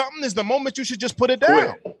love for something is the moment you should just put it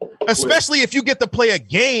down, especially if you get to play a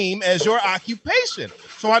game as your occupation.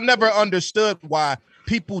 So I never understood why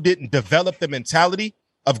people didn't develop the mentality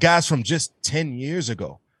of guys from just 10 years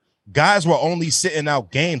ago. Guys were only sitting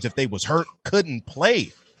out games if they was hurt, couldn't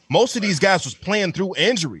play. Most of these guys was playing through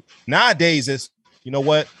injury. Nowadays, it's, you know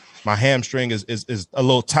what? My hamstring is a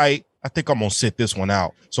little tight. I think I'm going to sit this one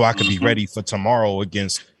out so I can be ready for tomorrow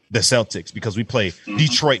against the Celtics because we play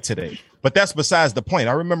Detroit today. But that's besides the point.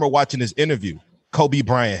 I remember watching this interview Kobe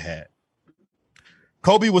Bryant had.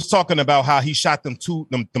 Kobe was talking about how he shot them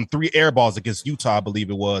 3 air balls against Utah, I believe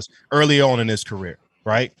it was, early on in his career,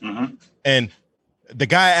 right? Mm-hmm. And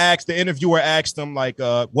the interviewer asked him, like,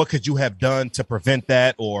 what could you have done to prevent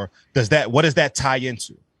that? Or what does that tie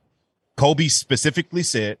into? Kobe specifically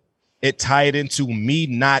said it tied into me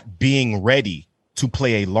not being ready to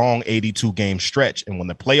play a long 82 game stretch. And when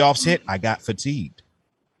the playoffs hit, I got fatigued.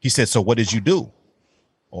 He said, so what did you do?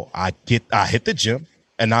 Oh, I hit the gym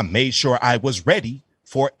and I made sure I was ready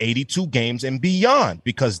for 82 games and beyond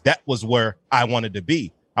because that was where I wanted to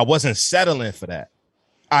be. I wasn't settling for that.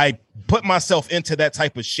 I put myself into that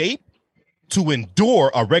type of shape to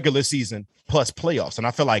endure a regular season plus playoffs. And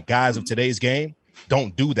I feel like guys of today's game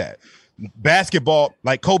don't do that. Basketball,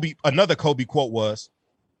 like Kobe, another Kobe quote was,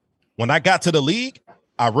 when I got to the league,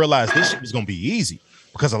 I realized this shit was going to be easy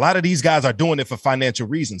because a lot of these guys are doing it for financial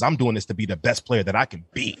reasons. I'm doing this to be the best player that I can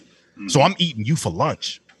be. So I'm eating you for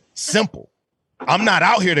lunch. Simple. I'm not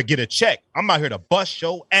out here to get a check. I'm out here to bust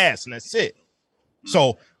your ass, and that's it.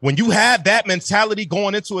 So when you have that mentality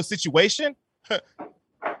going into a situation,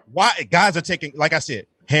 why guys are taking, like I said,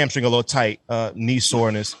 hamstring a little tight, knee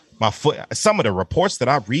soreness, my foot. Some of the reports that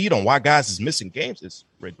I read on why guys is missing games is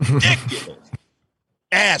ridiculous.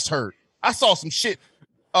 Ass hurt. I saw some shit.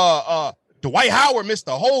 Dwight Howard missed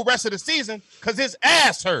the whole rest of the season because his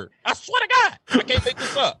ass hurt. I swear to God, I can't make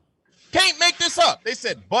this up. Can't make this up. They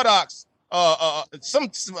said buttocks.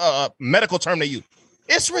 Some medical term they use.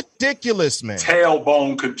 It's ridiculous, man.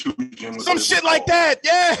 Tailbone contusion. Some shit like that.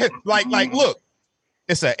 Yeah. Like, look,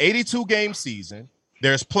 it's an 82 game season.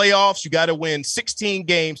 There's playoffs. You got to win 16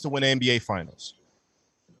 games to win the NBA finals.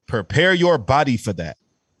 Prepare your body for that.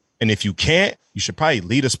 And if you can't, you should probably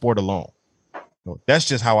leave the sport alone. That's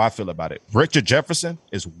just how I feel about it. Richard Jefferson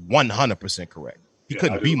is 100% correct. He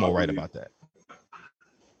couldn't be more right about that.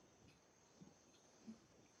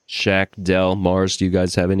 Shaq, Dell, Mars, do you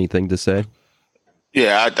guys have anything to say?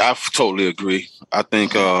 Yeah, I totally agree. I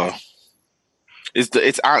think I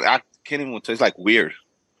can't even. It's like weird.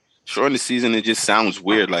 Short the season, it just sounds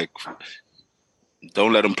weird. Like,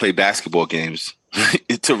 don't let them play basketball games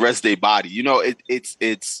to rest their body. You know, it's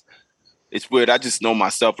weird. I just know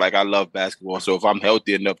myself. Like, I love basketball, so if I'm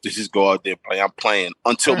healthy enough to just go out there and play, I'm playing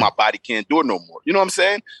until my body can't do it no more. You know what I'm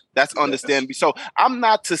saying? That's understandable. So I'm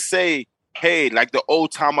not to say hey, like the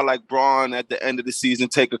old timer like Bron at the end of the season,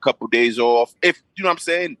 take a couple days off. If you know what I'm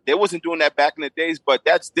saying, they wasn't doing that back in the days, but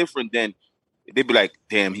that's different than they'd be like,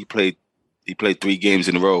 damn, he played 3 games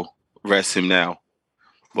in a row. Rest him now.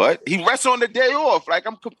 But he rests on the day off.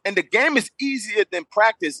 And the game is easier than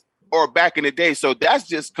practice or back in the day. So that's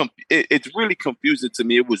just it's really confusing to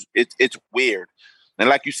me. It's weird. And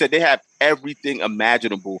like you said, they have everything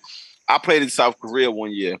imaginable. I played in South Korea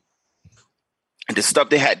one year, and the stuff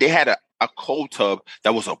they had a cold tub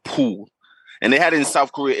that was a pool, and they had it in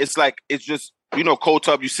South Korea. It's just cold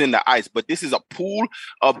tub, you sit in the ice, but this is a pool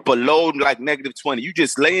of below like -20. You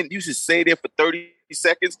just stay there for 30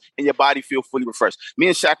 seconds and your body feel fully refreshed. Me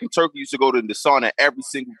and Shaq and Turkey used to go to the sauna every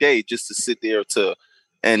single day just to sit there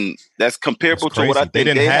and that's comparable to what I think they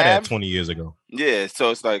didn't have that 20 years ago. Yeah,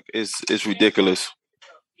 so it's like it's ridiculous.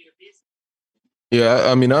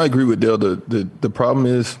 Yeah, I mean, I agree with Dale. The problem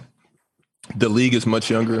is the league is much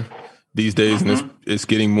younger these days, and it's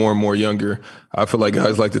getting more and more younger. I feel like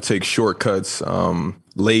guys like to take shortcuts,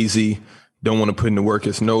 lazy, don't want to put in the work.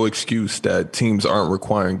 It's no excuse that teams aren't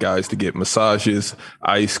requiring guys to get massages,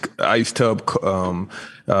 ice tub,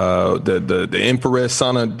 the infrared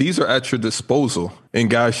sauna. These are at your disposal, and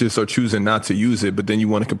guys just are choosing not to use it. But then you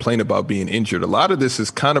want to complain about being injured. A lot of this is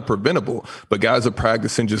kind of preventable, but guys are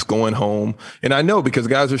practicing just going home. And I know because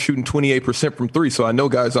guys are shooting 28% from 3, so I know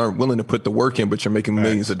guys aren't willing to put the work in, but you're making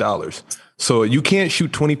millions of dollars. So you can't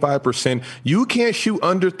shoot 25%. You can't shoot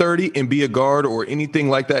under 30 and be a guard or anything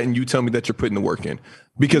like that, and you tell me that you're putting the work in,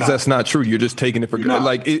 because that's not true. You're just taking it for granted.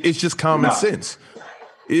 Like it's just common sense.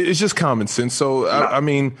 It's just common sense. So I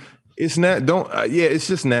mean, it's not. It's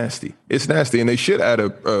just nasty. It's nasty, and they should add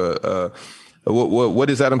what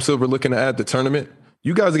is Adam Silver looking to add? The tournament.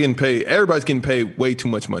 You guys are getting paid. Everybody's getting paid way too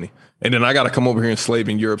much money, and then I got to come over here and slave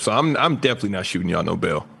in Europe. So I'm definitely not shooting y'all no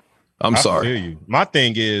bail. I'm sorry. I feel you. My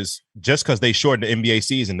thing is, just because they shortened the NBA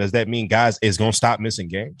season, does that mean guys is going to stop missing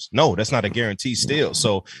games? No, that's not a guarantee still.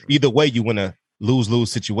 So either way, you win a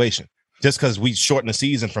lose-lose situation. Just because we shorten the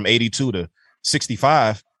season from 82 to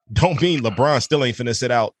 65, don't mean LeBron still ain't finna sit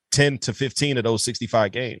out 10 to 15 of those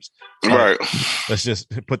 65 games. Right. Let's just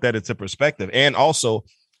put that into perspective. And also,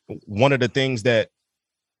 one of the things that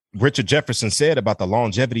Richard Jefferson said about the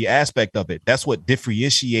longevity aspect of it, that's what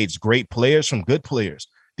differentiates great players from good players.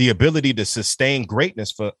 The ability to sustain greatness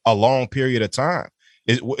for a long period of time.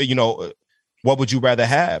 What would you rather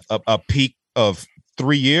have? A peak of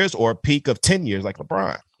 3 years or a peak of 10 years like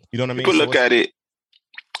LeBron? You know what I mean? People look at it,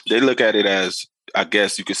 they look at it as, I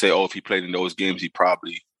guess you could say, if he played in those games, he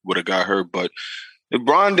probably would have got hurt. But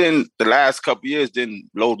LeBron didn't, the last couple years, didn't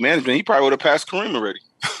load management. He probably would have passed Kareem already.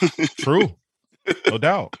 True. No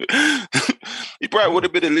doubt. He probably would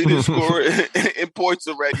have been a leading scorer in points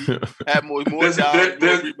already. Had more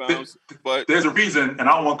rebounds. But there's a reason, and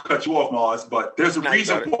I don't want to cut you off, Mars, but there's a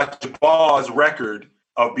reason why Jabal's record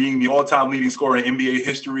of being the all-time leading scorer in NBA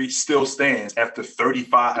history still stands after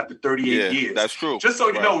 38 years. That's true. Just so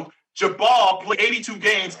you know, Jabal played 82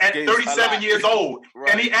 games at 37 years old,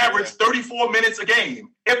 and he averaged 34 minutes a game.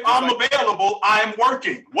 If I'm available, I'm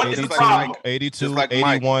working. What is the problem? 82,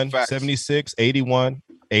 81, 76, 81,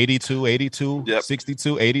 82, 82,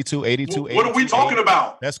 62, 82, 82. What are we talking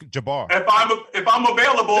about? That's Jabbar. If I'm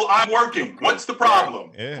available, I'm working. What's the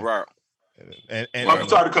problem? Yeah. Right. And I'm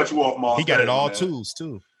sorry to cut you off, Mars. He got it all twos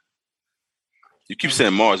too. You keep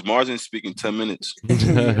saying Mars. Mars ain't speaking 10 minutes.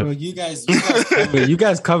 You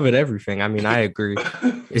guys covered everything. I mean, I agree.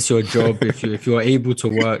 It's your job. If you're able to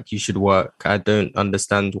work, you should work. I don't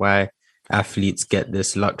understand why athletes get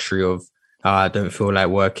this luxury of I don't feel like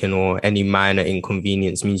working, or any minor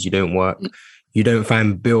inconvenience means you don't work. You don't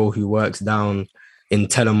find Bill, who works down in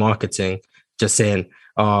telemarketing, just saying,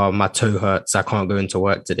 my toe hurts, I can't go into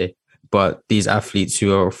work today. But these athletes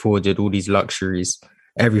who are afforded all these luxuries,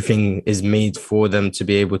 everything is made for them to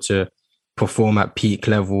be able to perform at peak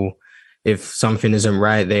level. If something isn't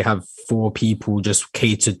right, they have 4 people just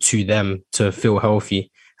catered to them to feel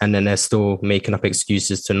healthy, and then they're still making up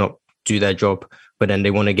excuses to not do their job. But then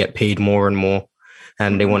they want to get paid more and more,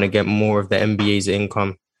 and they want to get more of the NBA's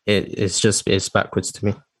income. It's backwards to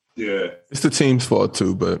me. Yeah, it's the team's fault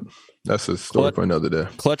too, but that's a story for another day.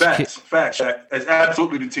 Facts, Shaq. It's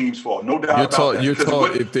absolutely the team's fault. No doubt about that. You're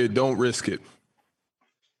taught if they don't risk it.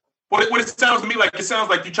 What it sounds to me like, it sounds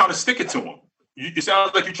like you're trying to stick it to them. It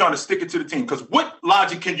sounds like you're trying to stick it to the team. Because what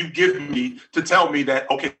logic can you give me to tell me that,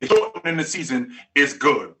 okay, shortening the season is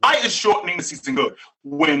good? Why is shortening the season good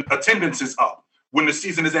when attendance is up, when the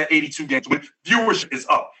season is at 82 games, when viewership is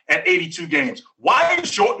up at 82 games? Why is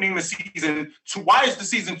shortening the season why is the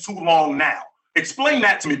season too long now? Explain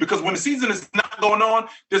that to me, because when the season is not going on,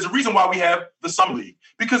 there's a reason why we have the summer league,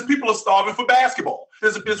 because people are starving for basketball.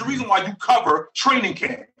 There's a reason why you cover training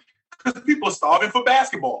camp, because people are starving for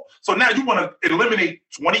basketball. So now you want to eliminate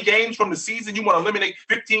 20 games from the season. You want to eliminate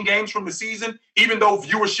 15 games from the season, even though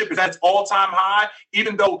viewership is at its all-time high,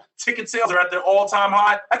 even though ticket sales are at their all-time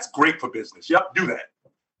high. That's great for business. Yep, do that.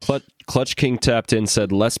 Clutch King tapped in,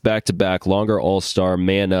 said less back-to-back, longer all-star,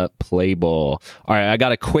 man up, play ball. All right, I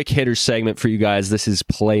got a quick hitter segment for you guys. This is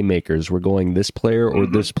playmakers. We're going this player or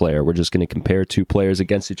this player. We're just going to compare two players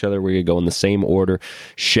against each other. We're going to go in the same order.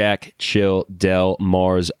 Shaq, Chill, Dell,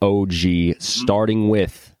 Mars, OG, starting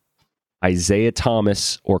with Isaiah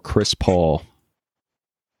Thomas or Chris Paul.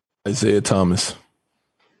 Isaiah Thomas.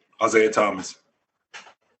 Isaiah Thomas.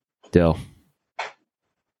 Dell.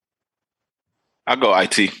 I'll go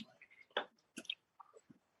IT.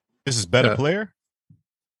 This is better player?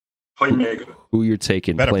 Playmaker. Who you're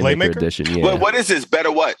taking? Better playmaker edition. Yeah. Well, what is this?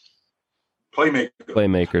 Better what? Playmaker.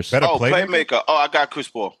 Playmakers. Better playmaker. Oh, I got Chris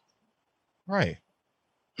Paul. Right.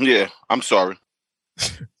 Yeah, I'm sorry.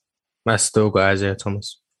 I still got Isaiah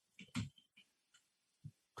Thomas.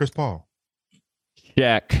 Chris Paul.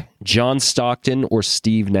 Shaq, John Stockton or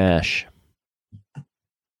Steve Nash?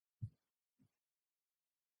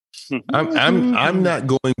 I'm not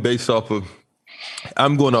going based off of.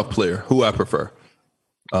 I'm going off player who I prefer.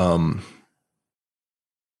 God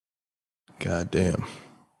damn.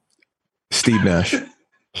 Steve Nash.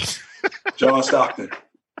 John Stockton.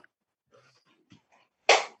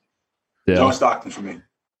 Yeah. John Stockton for me.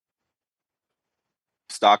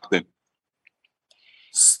 Stockton.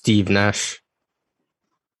 Steve Nash.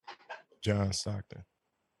 John Stockton.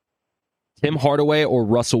 Tim Hardaway or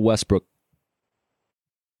Russell Westbrook?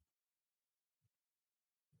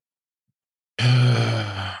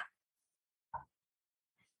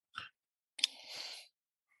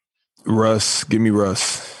 Russ. Give me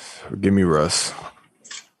Russ. Give me Russ.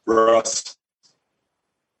 Russ.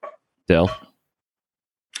 Dell.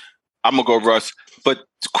 I'm going to go Russ. But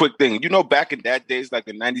quick thing, back in that days, like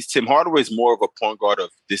the 90s, Tim Hardaway is more of a point guard of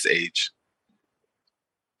this age.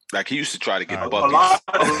 Like he used to try to get buckets. A lot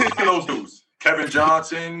of those dudes. Kevin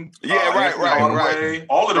Johnson. Yeah, right.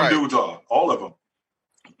 All of them dudes are. All of them.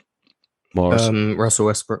 Mars. Russell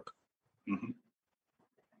Westbrook. Mm-hmm.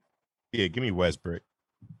 Yeah, give me Westbrook.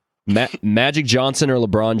 Magic Johnson or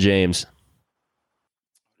LeBron James?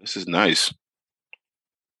 This is nice.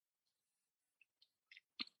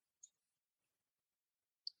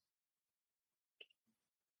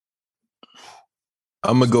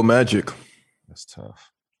 I'm going to go Magic. That's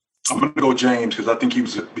tough. I'm going to go James because I think he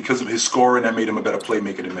was, because of his scoring, that made him a better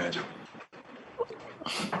playmaker than Magic.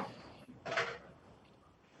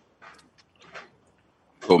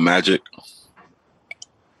 Go Magic.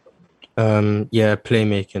 Yeah,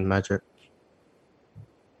 playmaking Magic.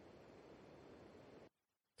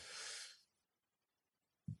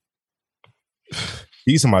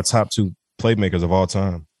 These are my top two playmakers of all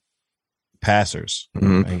time. Passers.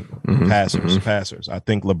 Passers. I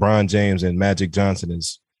think LeBron James and Magic Johnson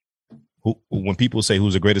is who, when people say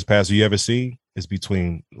who's the greatest passer you ever see, it's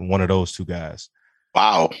between one of those two guys.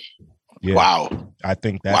 Wow. Yeah. Wow. I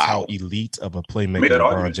think that's how elite of a playmaker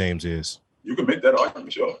LeBron James is. You can make that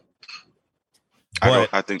argument, sure.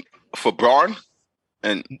 I think for Braun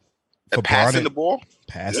and for passing the ball.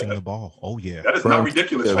 Passing the ball. Oh, yeah. That is not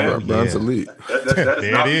ridiculous, man. Braun's elite. That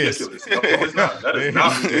is not ridiculous. No, it's not. That is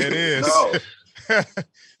not ridiculous. No.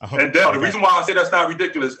 And Dale, the reason why I say that's not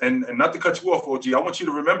ridiculous, and not to cut you off, OG, I want you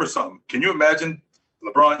to remember something. Can you imagine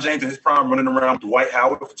LeBron James in his prime running around with Dwight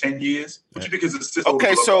Howard for 10 years? What do you think his assist?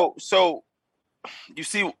 Okay, so you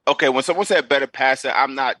see, when someone said better passer,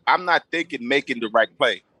 I'm not thinking making the right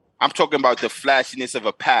play. I'm talking about the flashiness of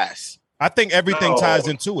a pass. I think everything ties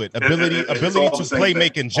into it. Ability to play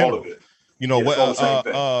make in general.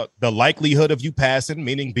 The likelihood of you passing,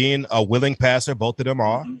 meaning being a willing passer, both of them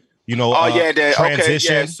are. Transition. Okay,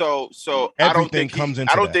 yeah. So everything comes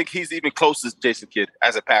into. I don't think he's even close to Jason Kidd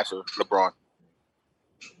as a passer. LeBron.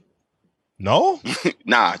 No.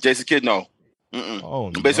 Nah, Jason Kidd. No.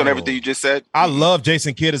 Oh, based on everything you just said. I love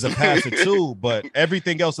Jason Kidd as a passer too, but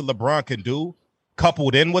everything else that LeBron can do,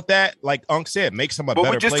 coupled in with that, like Unc said, makes him a better.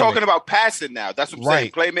 But we're just talking about passing now. That's what I'm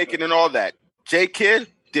saying. Playmaking and all that. J Kidd,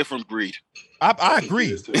 different breed. I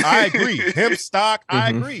agree. I agree. Him, Stock,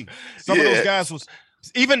 I agree. Some of those guys was.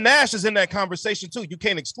 Even Nash is in that conversation too. You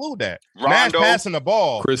can't exclude that. Rondo, Nash passing the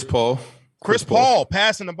ball. Chris Paul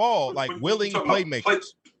passing the ball, like willing playmaker.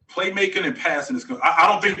 playmaking and passing is good. I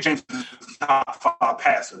don't think James is top 5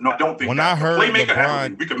 passer. No, I don't think. When I heard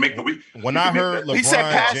LeBron, we can make the. When I heard LeBron, he said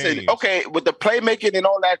passing. James. Okay, with the playmaking and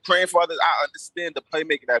all that, praying for others, I understand the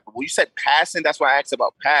playmaking. But when you said passing, that's why I asked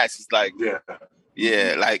about pass. It's like,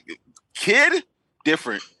 yeah, like Kidd,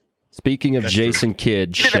 different. Speaking of Jason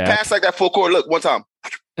Kidd, he did a pass like that full court. Look, one time.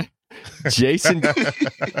 Jason,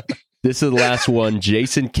 this is the last one.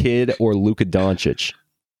 Jason Kidd or Luka Doncic?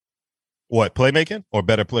 What, playmaking or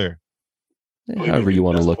better player? However you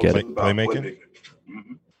want to look at it. Playmaking.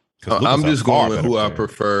 I'm just going with who I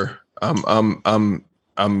prefer. I'm.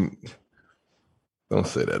 Don't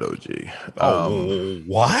say that, OG.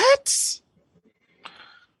 What?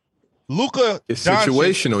 Luka. It's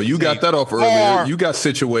situational. You got that off earlier. You got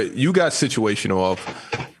situational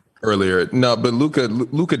off earlier. No, but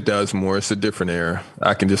Luka does more. It's a different era.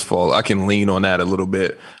 I can lean on that a little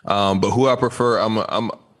bit. But who I prefer, I'm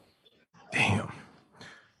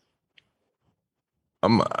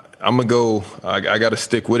gonna go. I got to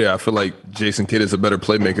stick with it. I feel like Jason Kidd is a better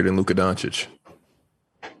playmaker than Luka Doncic.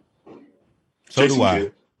 So do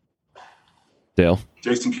I. Dale.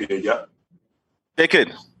 Jason Kidd, yeah. Hey,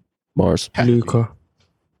 Kidd. Mars. Luka.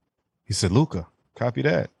 He said Luka. Copy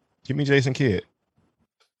that. Give me Jason Kidd.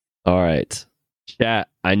 All right. Chat,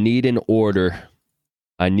 I need an order.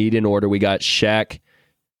 We got Shaq,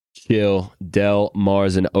 Chill, Dell,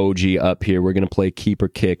 Mars, and OG up here. We're going to play Keeper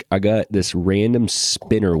Kick. I got this random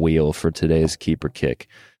spinner wheel for today's Keeper Kick.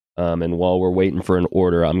 And while we're waiting for an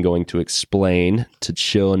order, I'm going to explain to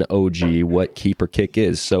Chill and OG what Keeper Kick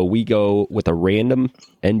is. So we go with a random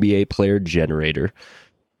NBA player generator.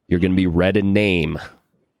 You're going to be read a name.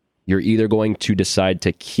 You're either going to decide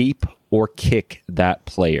to keep or kick that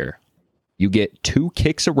player. You get 2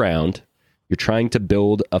 kicks around. You're trying to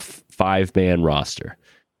build a 5-man roster.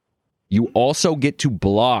 You also get to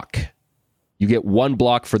block. You get 1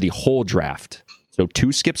 block for the whole draft. So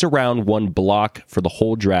 2 skips around, 1 block for the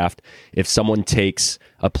whole draft. If someone takes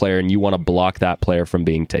a player and you want to block that player from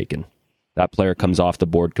being taken, that player comes off the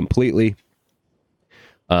board completely.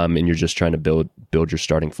 And you're just trying to build your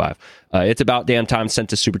starting 5. It's about damn time sent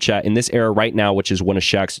to Super Chat. In this era right now, which is one of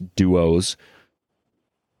Shaq's duos,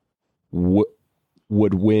 would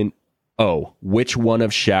win. Oh, which one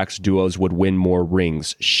of Shaq's duos would win more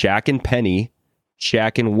rings? Shaq and Penny,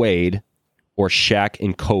 Shaq and Wade, or Shaq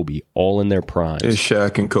and Kobe, all in their prime? It's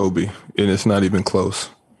Shaq and Kobe, and it's not even close.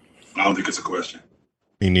 I don't think it's a question.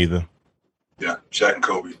 Me neither. Yeah, Shaq and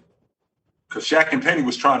Kobe. Because Shaq and Penny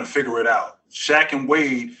was trying to figure it out. Shaq and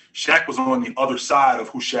Wade, Shaq was on the other side of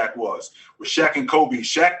who Shaq was. With Shaq and Kobe,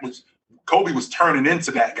 Kobe was turning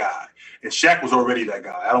into that guy, and Shaq was already that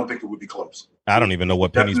guy. I don't think it would be close. I don't even know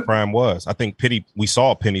what Penny's prime was. I think we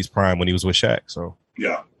saw Penny's prime when he was with Shaq. So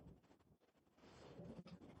yeah.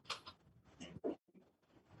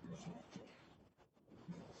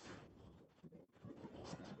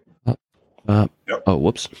 Yep. Oh,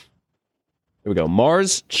 whoops. Here we go.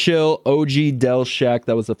 Mars, Chill, OG, Del, Shaq.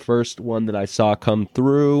 That was the first one that I saw come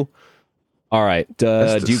through. All right.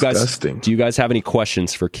 Do you guys have any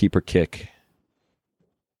questions for Keeper Kick?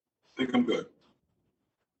 I think I'm good.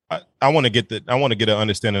 I want to get an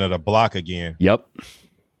understanding of the block again. Yep.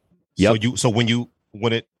 So you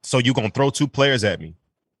gonna throw 2 players at me.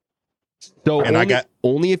 So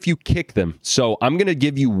only if you kick them. So I'm gonna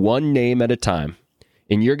give you 1 name at a time,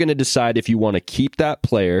 and you're gonna decide if you want to keep that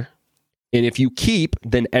player. And if you keep,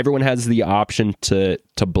 then everyone has the option to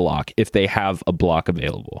block if they have a block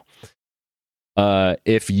available.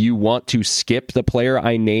 If you want to skip the player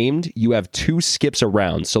I named, you have 2 skips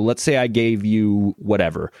around. So let's say I gave you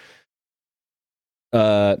whatever.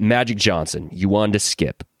 Magic Johnson, you wanted to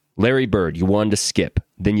skip. Larry Bird, you wanted to skip.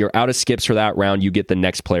 Then you're out of skips for that round. You get the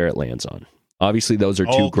next player it lands on. Obviously, those are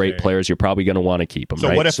 2 great players. You're probably going to want to keep them. So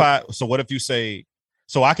right? What if you say?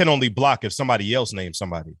 So I can only block if somebody else names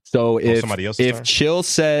somebody. So if Chill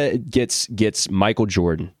gets Michael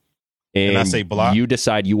Jordan, and I say block, you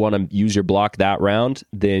decide you want to use your block that round,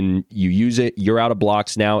 then you use it. You're out of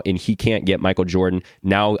blocks now, and he can't get Michael Jordan.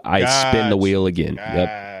 Now I spin the wheel again.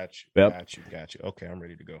 Got you. Okay, I'm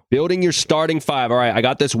ready to go. Building your starting 5. All right, I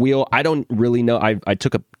got this wheel. I don't really know. I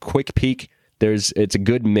took a quick peek. It's a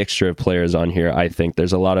good mixture of players on here. I think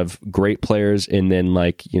there's a lot of great players and then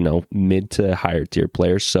mid to higher tier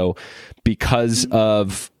players. So because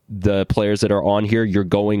of the players that are on here, you're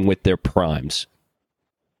going with their primes.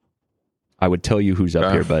 I would tell you who's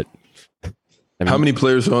up here, but how many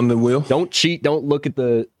players are on the wheel? Don't cheat. Don't look at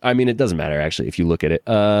it doesn't matter actually if you look at it.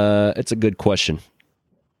 It's a good question.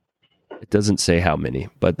 It doesn't say how many,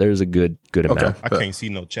 but there's a good amount. I can't see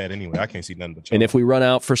no chat anyway. I can't see nothing but chat. And if we run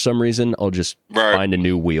out for some reason, I'll just find a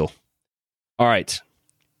new wheel. All right.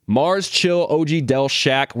 Mars, Chill, OG, Del,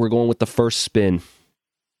 Shaq. We're going with the first spin.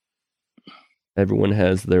 Everyone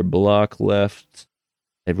has their block left.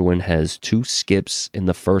 Everyone has 2 skips in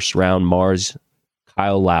the first round. Mars,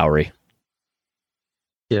 Kyle Lowry.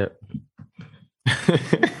 Yeah.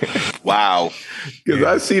 Wow. Because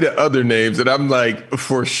I see the other names and I'm like,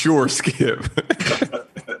 for sure, skip.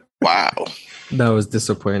 Wow. That was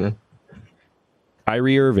disappointing.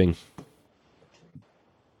 Kyrie Irving.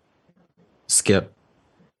 Skip.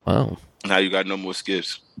 Wow. Now you got no more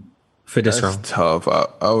skips. For this That's round. tough.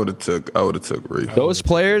 I would have took Reed. Those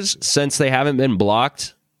players, since they haven't been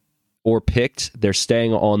blocked or picked, they're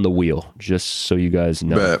staying on the wheel, just so you guys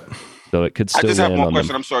know. Bet. So it could I still just have land one on question.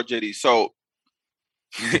 them. I'm sorry, JD.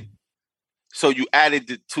 So you added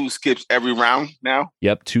the 2 skips every round now?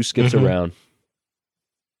 Yep, 2 skips around.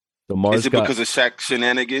 So Mars Is it because of Shaq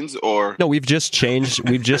shenanigans or No, we've just changed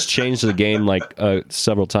the game like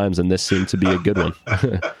several times, and this seemed to be a good one.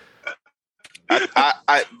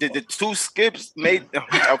 I did the 2 skips made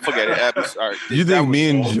I'll forget it. I'm sorry. You think me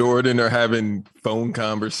and Jordan are having phone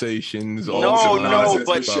conversations? No,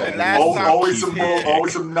 but the last time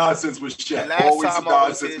always some nonsense with Shaq. The last time I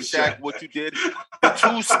was here, Shaq, what you did, the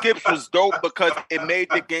 2 skips was dope because it made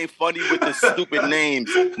the game funny with the stupid names.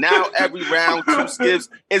 Now every round 2 skips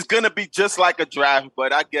is gonna be just like a draft,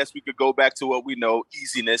 but I guess we could go back to what we know,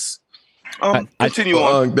 easiness. Continue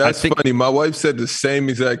on. That's funny. My wife said the same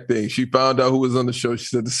exact thing. She found out who was on the show. She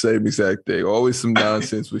said the same exact thing. Always some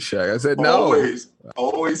nonsense with Shaq. I said, no.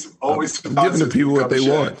 Always. I'm giving the people what they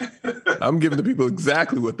want. I'm giving the people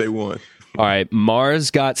exactly what they want. All right,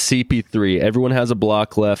 Mars got CP3. Everyone has a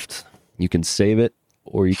block left. You can save it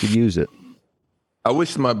or you can use it. I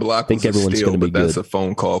wish my block was a steal, but that's a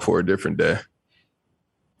phone call for a different day.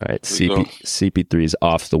 All right, CP3 is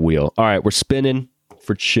off the wheel. All right, we're spinning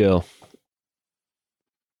for Chill.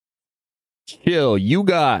 Chill, you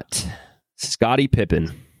got Scottie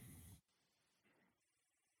Pippen.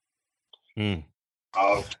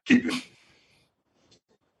 I'll keep him.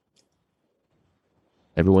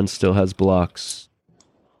 Everyone still has blocks.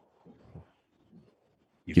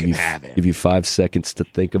 Give you 5 seconds to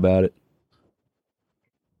think about it.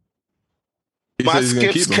 My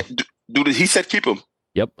skips, he said keep him.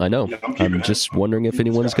 Yep, I know. I'm just wondering if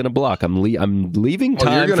anyone's going to block. I'm leaving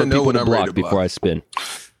time for people to block before I spin.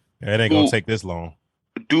 It ain't gonna take this long.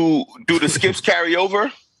 Do the skips carry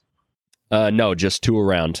over? No, just 2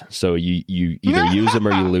 around. So you either use them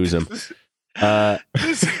or you lose them.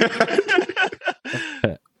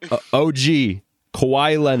 OG,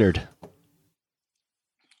 Kawhi Leonard.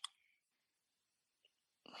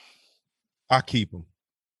 I keep him.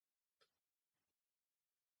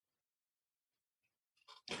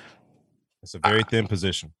 It's a very thin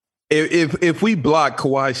position. If we block,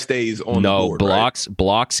 Kawhi stays on the board. No,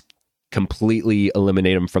 blocks completely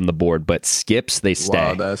eliminate him from the board, but skips, they stay.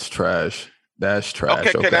 Wow, that's trash. That's trash.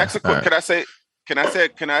 Okay, can I ask a quick? Right.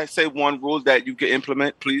 Can I say one rule that you can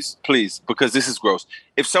implement, please, because this is gross.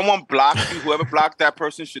 If someone blocks you, whoever blocked that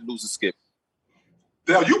person should lose a skip.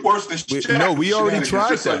 Dale, you worse than Shaq. No, we already tried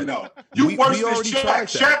that. So you know. You worse than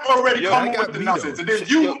Shaq. Shaq already come up with the nonsense, and then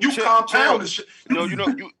you compound the shit. No,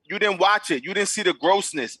 you didn't watch it. You didn't see the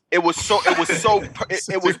grossness. It was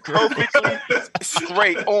perfectly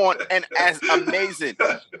straight on and as amazing.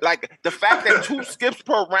 Like the fact that 2 skips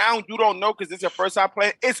per round, you don't know because it's your first time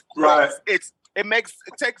playing. It's gross. Right.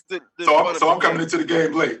 It takes the So I'm coming into the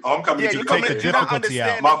game late. I'm coming into the game late. You're not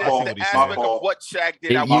understanding My fault. My fault. What Shaq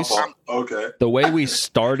did. Okay. The way we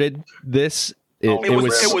started this, it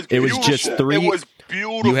was just 3. It was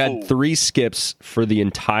beautiful. You had 3 skips for the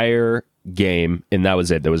entire game, and that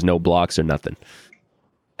was it. There was no blocks or nothing.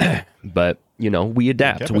 But we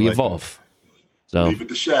adapt, we evolve. So leave it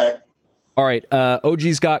to Shaq. All right,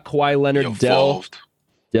 OG's got Kawhi Leonard.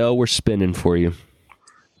 Del, we're spinning for you.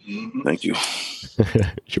 Thank you.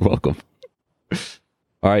 You're welcome.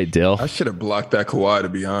 All right, Dale. I should have blocked that Kawhi, to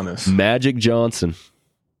be honest. Magic Johnson.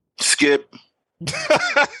 Skip.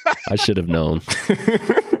 I should have known.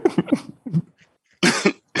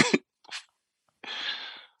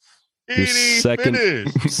 Your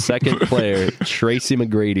second player, Tracy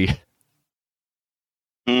McGrady.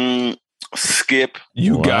 Skip.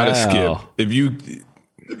 You gotta skip. If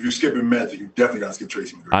you skipping Magic, you definitely gotta skip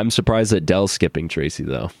Tracy McGrady. I'm surprised that Dell's skipping Tracy,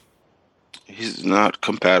 though. He's not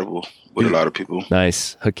compatible with a lot of people.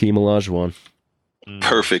 Nice. Hakeem Olajuwon.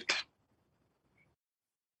 Perfect.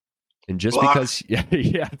 And just because, I was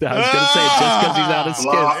going to say, just because he's out of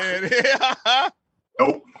skip.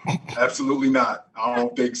 Nope. Absolutely not. I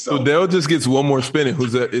don't think so. So Dale just gets one more spin, and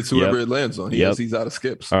it's whoever it lands on. He's out of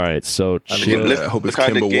skips. All right, so I hope it's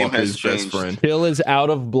Kemba Walker's best friend. Chill is out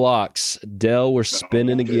of blocks. Dell, we're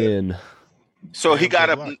spinning again. So he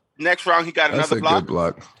got next round. He got another block. Good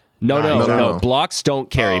block. No. Blocks don't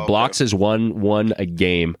carry. Blocks is one a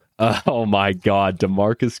game. Oh my God,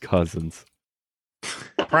 DeMarcus Cousins,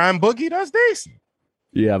 Prime Boogie. That's decent.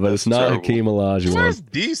 Yeah, but it's not Hakeem Olajuwon. That's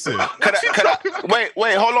decent.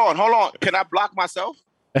 Wait, hold on. Can I block myself?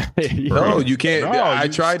 No, you can't. No, I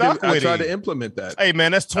tried to implement that. Hey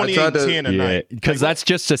man, that's 28-10 a night. Because that's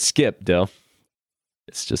just a skip, Dale.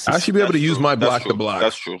 It's just. I should be able to use my block to block.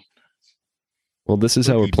 That's true. Well, this is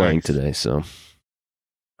how we're playing today, so.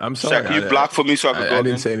 I'm sorry. Shaq, you block for me so I can go again? I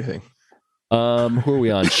didn't say anything. Who are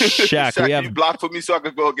we on? Shaq, you block for me so I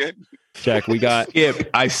can go again? Shaq, we got skip.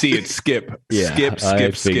 I see it. Skip. Yeah,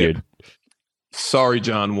 skip. Sorry,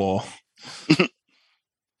 John Wall.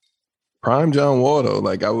 Prime John Wall though.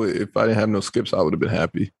 Like I would, if I didn't have no skips, I would have been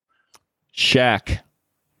happy. Shaq.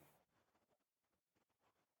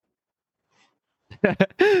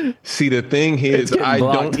 See, the thing is, I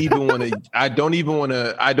don't even want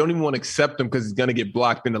to accept him because he's gonna get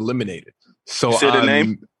blocked and eliminated. So say the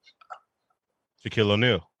name. Shaquille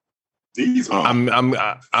O'Neal.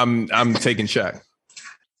 I'm taking Shaq.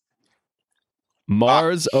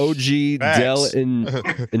 Mars, OG, Dell, and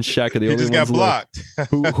Shaq are the only ones got blocked.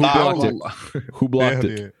 Who blocked it? Who blocked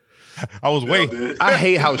it? I was waiting. I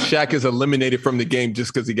hate how Shaq is eliminated from the game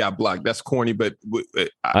just because he got blocked. That's corny, but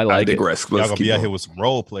I digress. Y'all gonna be out here with some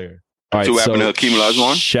role player. All right, so Hakeem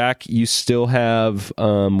Olajuwon? Shaq, you still have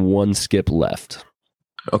one skip left.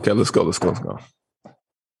 Okay, let's go.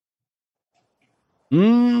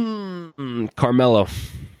 Carmelo.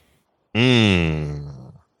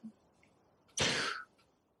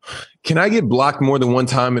 Can I get blocked more than one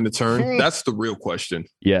time in the turn? That's the real question.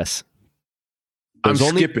 Yes. I'm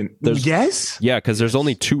skipping. Yes? Yeah, because there's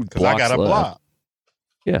only 2 blocks I got a block.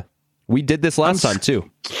 Yeah. We did this last time, too.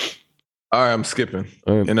 All right, I'm skipping.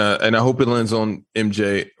 Right. And I hope it lands on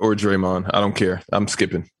MJ or Draymond. I don't care. I'm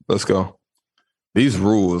skipping. Let's go. These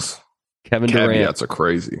rules, Kevin Durant. Caveats are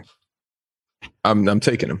crazy. I'm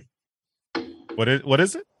taking him. What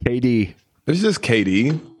is it? KD. It's just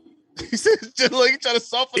KD. He's just like trying to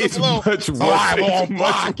soften the blow. Much worse.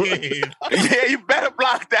 Yeah, you better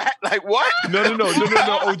block that. Like what? No.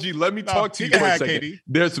 OG, let me talk to you for a second.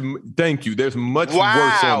 Thank you. There's much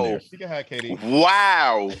worse on there. You can have KD.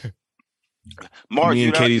 Wow. Mark, me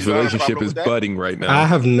and KD's relationship is budding right now. I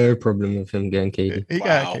have no problem with him getting KD. He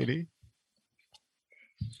got KD.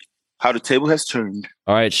 How the table has turned.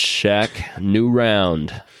 All right, Shaq. New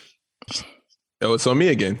round. Oh, it's on me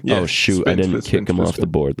again. Yeah. Oh shoot! I didn't kick him off the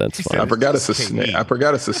board. That's fine. I forgot it's a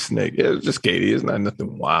snake. Yeah, it's just KD. It's not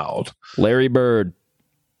nothing wild. Larry Bird.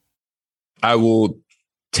 I will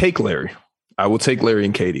take Larry. I will take Larry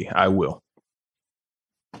and KD. I will.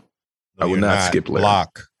 I will not skip Larry.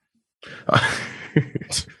 Block.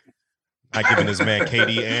 Not giving this man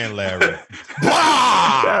KD and Larry.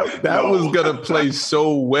 that was gonna play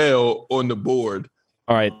so well on the board.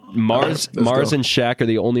 All right, Mars and Shaq are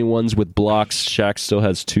the only ones with blocks. Shaq still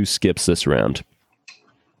has 2 skips this round.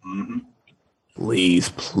 Mm-hmm.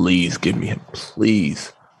 Please give me him.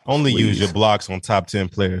 Please. Only use your blocks on top 10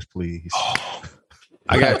 players, please. Oh,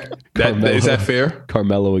 I got that. Is that fair?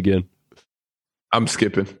 Carmelo again. I'm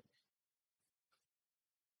skipping.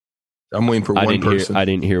 I'm waiting for one person. I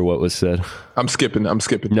didn't hear what was said. I'm skipping. No,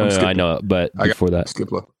 I know, but before that.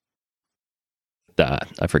 Skip left.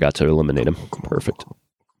 I forgot to eliminate him. Perfect.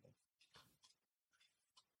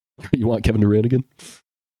 You want Kevin Durant again?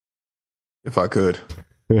 If I could.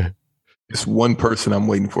 It's one person I'm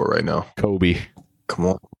waiting for right now. Kobe. Come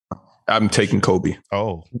on. I'm taking Kobe.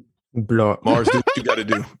 Oh. Block. Mars, do what you got to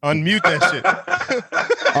do. Unmute that shit.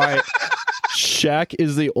 All right. Shaq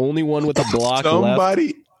is the only one with a block left.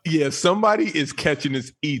 Yeah, somebody is catching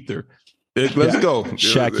this ether. Let's go.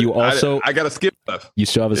 Shaq, you also... I got a skip left. You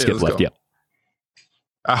still have a skip left, yeah.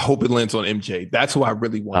 I hope it lands on MJ. That's who I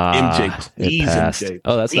really want. MJ, please, MJ.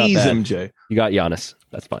 Oh, that's please, not bad. MJ. You got Giannis.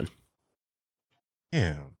 That's fine.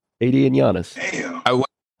 Yeah. AD and Giannis.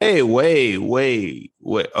 Damn. Wait.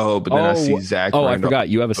 Oh, but then I see Zach. Oh, I forgot.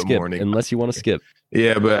 You have a skip. Unless you want to skip.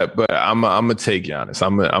 Yeah, but I'm gonna take Giannis.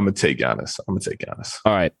 I'm gonna take Giannis.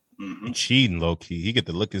 All right. Mm-hmm. Cheating, low key. He get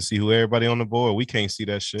to look and see who everybody on the board. We can't see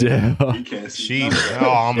that shit. Yeah. You can't see cheating.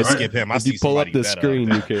 Oh, I'm gonna skip him. If you pull up the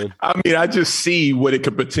screen, you can. I mean, I just see what it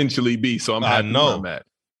could potentially be, so I'm happy where I'm at.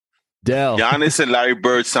 Dell. Giannis and Larry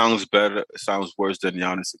Bird sounds worse than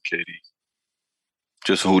Giannis and KD.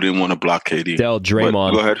 Just who didn't want to block KD. Dell,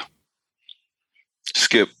 Draymond. Go ahead.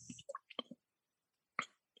 Skip.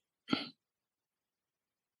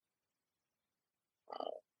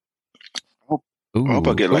 I hope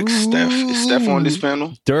I get like Steph. Is Steph on this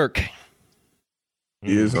panel? Dirk.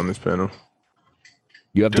 He is on this panel.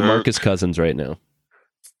 You have DeMarcus Cousins right now.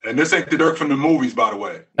 And this ain't the Dirk from the movies, by the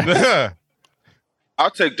way.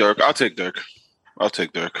 I'll take Dirk. All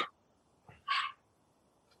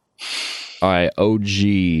right, OG.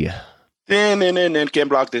 Can't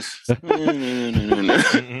block this. Can't block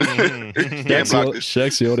this.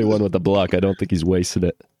 Shaq's the only one with the block. I don't think he's wasted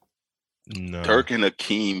it. No. Dirk and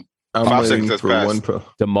Hakeem. I'm 5 seconds has passed.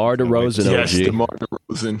 DeMar DeRozan, yes, OG. DeMar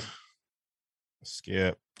DeRozan.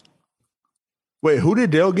 Skip. Wait, who did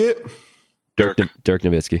Dale get? Dirk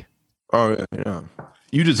Nowitzki. Oh, yeah.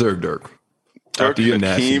 You deserve Dirk. Dirk and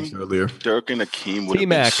Hakeem earlier. Dirk and Hakeem would have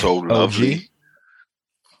been so lovely.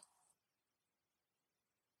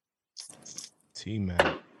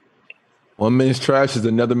 T-Mac. One man's trash is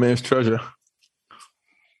another man's treasure.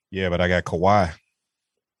 Yeah, but I got Kawhi.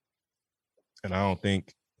 And I don't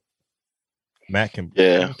think Mac can.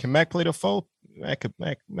 Yeah. Can Mac play the 4? Mac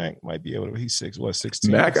might be able to. He's 6'16".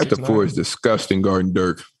 Mac at the 4 is disgusting guarding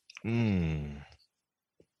Dirk. He can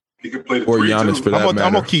play the or 3 Giannis too. for that matter.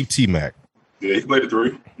 I'm gonna keep T-Mac. Yeah, he can play the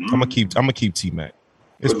 3. I'm gonna keep T-Mac.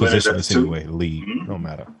 It's positionless anyway. Lead. Don't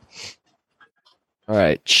matter. All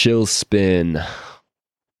right, chill spin.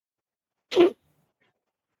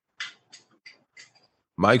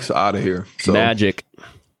 Mike's out of here. So. Magic.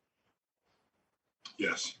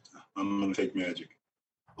 Yes, I'm gonna take Magic.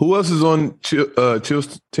 Who else is on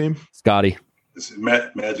Chill's team? Scotty. It's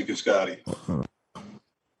Magic and Scotty. All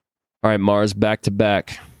right, Mars, back to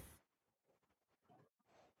back.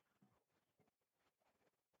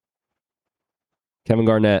 Kevin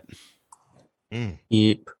Garnett.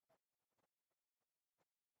 Yep.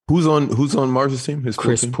 Who's on Mars's team? His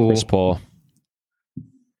Chris team? Paul. Chris Paul.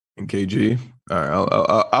 And KG. All right,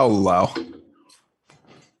 I'll allow.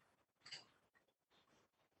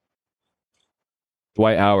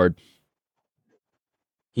 Dwight Howard.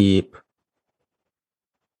 Yep.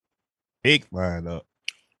 Big lineup.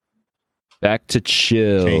 Back to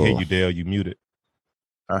chill. Can't hear you, Dale. You muted.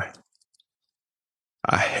 I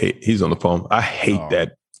hate. He's on the phone. I hate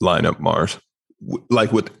that lineup, Mars.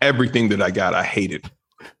 Like with everything that I got, I hate it.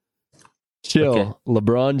 Chill. Okay.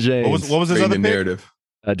 LeBron James. What was his other pick? narrative?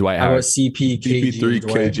 Dwight Our Howard. CP, KG, CP3,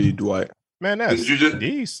 Dwight. KG, Dwight. Man, that's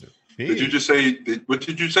decent. Did you just say? What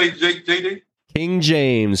did you say, JD? King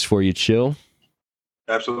James for you, chill.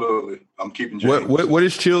 Absolutely, I'm keeping James. What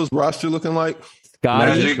is Chill's roster looking like?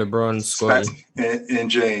 Scotty. Magic, LeBron, Scotty. and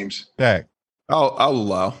James. Dak. I'll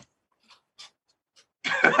allow.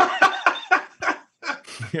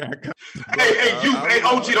 Hey,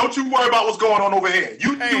 OG, don't you worry about what's going on over here.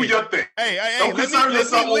 You do your thing. Don't concern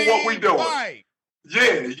yourself with what we doing. Right. Yeah,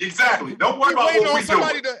 exactly. Don't worry about what we doing.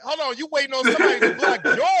 Hold on, you waiting on somebody to block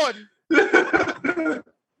Jordan?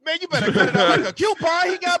 Man, you better cut it out like a coupon.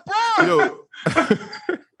 He got Bron. Yo.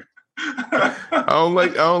 I don't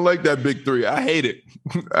like that big 3. I hate it.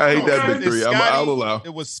 I hate that big 3. I'll allow.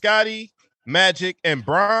 It was Scotty, Magic, and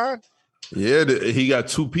Bron. Yeah, he got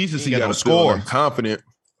 2 pieces. He got to score. I'm confident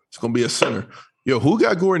it's gonna be a center. Yo, who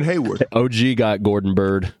got Gordon Hayward? OG got Gordon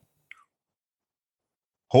Bird.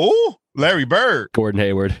 Who? Larry Bird. Gordon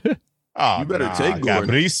Hayward. Oh, you better take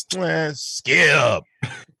Gordon. Skip.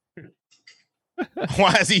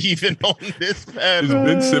 Why is he even on this panel? Is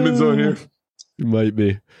Ben Simmons on here? Might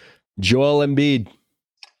be. Joel Embiid.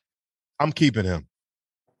 I'm keeping him.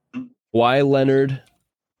 Kawhi Leonard.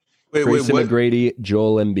 Grayson what? McGrady.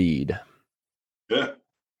 Joel Embiid. Yeah.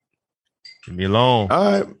 Leave me alone.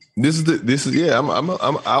 All right. This is yeah.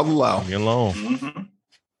 I'll allow. Leave me alone. Mm-hmm.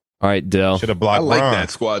 All right, Dell. Should have blocked. I like Bron. that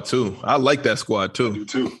squad too. I do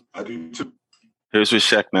too. Here's where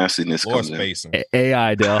Shaq nastiness More comes spacing. in.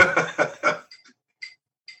 AI, Dell.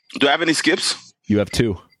 Do I have any skips? You have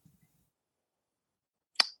 2.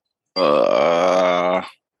 I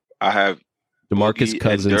have DeMarcus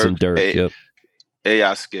Cousins and Dirk. Yep.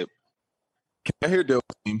 AI skip. Can I hear Dale's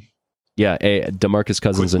team? Yeah, DeMarcus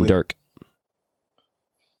Cousins and Dirk.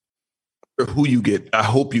 Who you get? I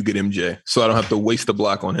hope you get MJ, so I don't have to waste a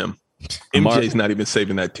block on him. MJ's not even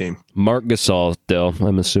saving that team. Mark Gasol, Dell.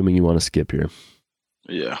 I'm assuming you want to skip here.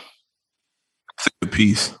 Yeah. The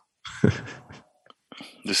piece.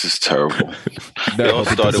 This is terrible. They all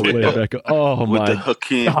started with the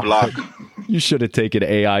Hakeem block. You should have taken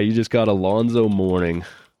AI. You just got Alonzo Mourning.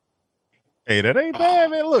 Hey, that ain't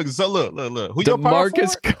bad, man. Look. Who your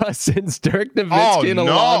DeMarcus Cousins, Dirk Nowitzki, and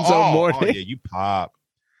Alonzo Mourning. Oh, yeah, you pop.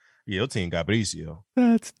 Yeah, your team got Bricio.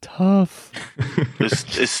 That's tough.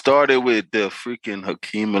 It started with the freaking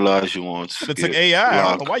Hakeem Olajuwon. It took AI. I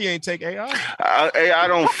don't know why you ain't take AI. AI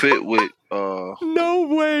don't fit with No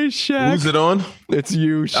way, Shaq. Who's it on? It's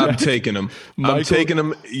you, Shaq. I'm taking him. I'm taking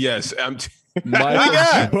him. Yes,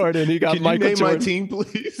 Michael Jordan. He got Can Michael you name Jordan. my team,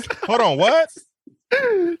 please? Hold on, what?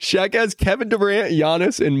 Shaq has Kevin Durant,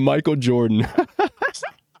 Giannis, and Michael Jordan.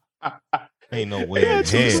 Ain't no way in hell.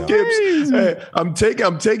 Skips. Hey, I'm taking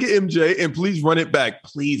MJ, and please run it back.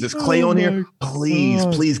 Please, is Clay on here?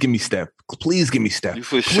 Please give me Steph. Please give me Steph. You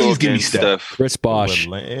for sure give me Steph. Chris Bosh.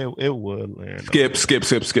 It would land.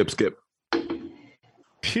 Skip.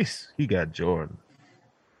 He got Jordan.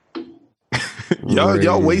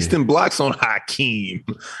 Y'all wasting blocks on Hakeem.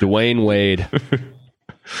 Dwayne Wade.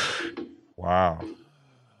 Wow.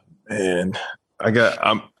 Man, I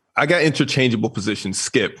got interchangeable positions.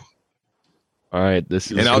 Skip. All right, this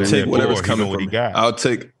is and I'll take whatever's coming for me.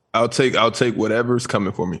 I'll take whatever's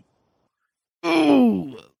coming for me.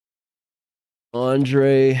 Ooh.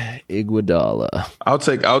 Andre Iguodala. I'll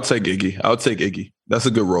take Iggy. That's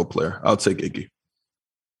a good role player. I'll take Iggy.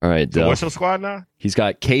 All right, so what's your squad now? He's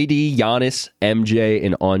got KD, Giannis, MJ,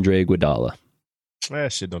 and Andre Iguodala.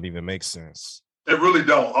 That shit don't even make sense. It really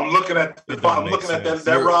don't. I'm looking at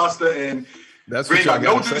that roster, and that's what I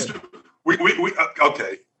got to say. We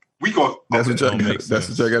okay. We go. That's what I got to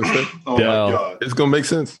say. Oh my God, it's gonna make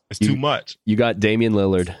sense. It's too much. You got Damian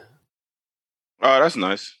Lillard. Oh, that's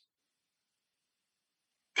nice.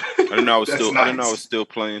 I didn't know I was still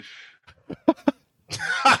playing.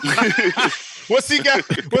 What's he got?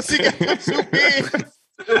 2 games.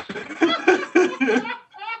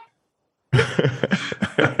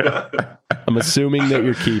 I'm assuming that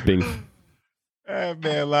you're keeping. That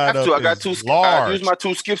man I got 2 skips. I used my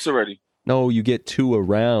 2 skips already. No, you get 2 a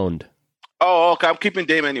round. Oh, okay. I'm keeping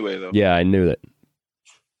Dame anyway, though. Yeah, I knew that.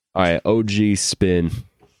 All right, OG spin.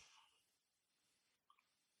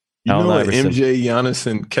 You know what MJ, Giannis,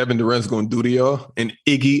 and Kevin Durant's going to do to y'all? And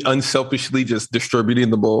Iggy unselfishly just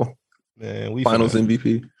distributing the ball. Man, Finals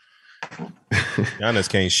MVP. Giannis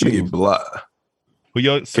can't shoot. Who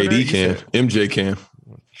your KD can. MJ can.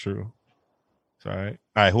 True. It's all right.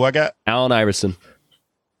 All right, who I got? Allen Iverson.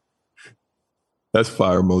 That's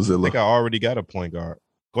fire, Mozilla. I think I already got a point guard.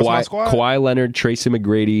 What's my squad? Kawhi Leonard, Tracy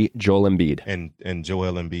McGrady, Joel Embiid. And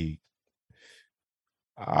Joel Embiid.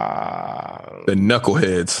 The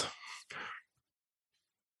knuckleheads.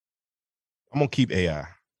 I'm going to keep AI.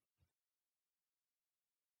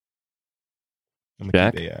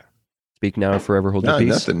 Jack? Keep AI. Speak now or forever hold your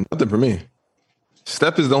peace. Nothing for me.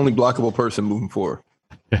 Steph is the only blockable person moving forward.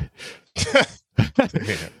 All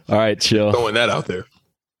right, chill. Throwing that out there.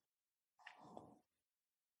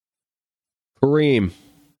 Kareem.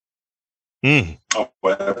 Oh,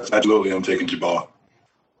 well, absolutely. I'm taking Jabbar.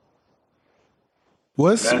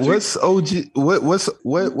 What's OG?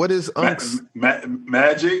 What is Unks?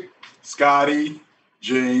 Magic, Scotty,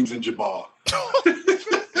 James, and Jabbar.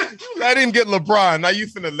 Let him get LeBron. Now you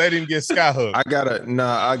finna let him get Skyhook. I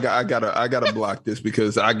gotta block this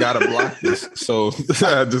because I gotta block this. So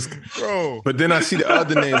I just, bro. But then I see the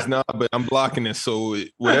other names now, but I'm blocking it. So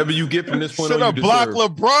whatever you get from this point on, you blocked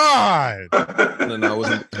LeBron. No, I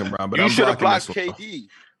wasn't LeBron, but you should have blocked KD.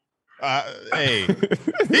 Hey,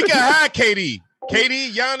 he can hide KD.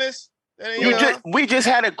 KD, Giannis. We just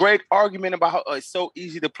had a great argument about how it's so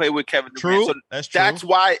easy to play with Kevin Durant. True, so that's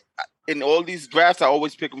why in all these drafts I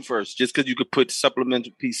always pick him first, just because you could put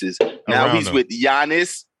supplemental pieces. Now he's with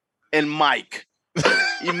Giannis and Mike.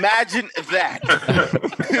 Imagine that.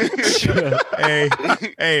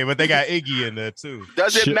 hey, but they got Iggy in there too.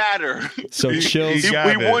 Doesn't matter. So Chills.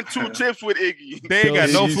 We won 2 chips with Iggy. They ain't got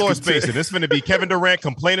no floor spacing. This is going to be Kevin Durant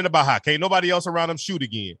complaining about how can't nobody else around him shoot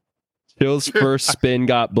again. Chill's first spin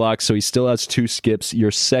got blocked, so he still has 2 skips.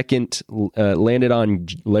 Your second landed on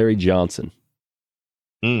Larry Johnson.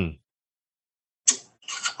 I'm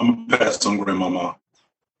going to pass on Grandmama.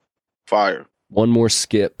 Fire. One more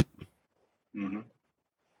skip. Mm-hmm.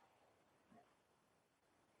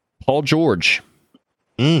 Paul George.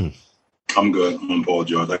 I'm good. I'm on Paul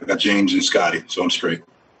George. I got James and Scotty, so I'm straight.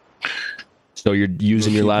 So you're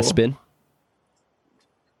using your last spin?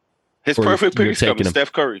 His perfect pick is coming.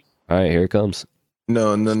 Steph Curry. All right, here it comes.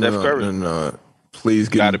 No. Please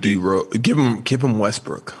give him D-Rose. Give him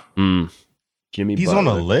Westbrook. Jimmy He's Butler. on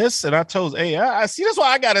the list, and I chose AI. I see. That's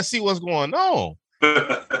why I got to see what's going on.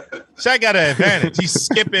 Shaq got an advantage. He's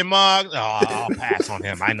skipping mugs. Oh, I'll pass on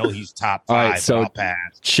him. I know he's top 5. All right, so I'll pass.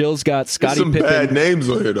 Chill's got Scottie Pippen. Bad names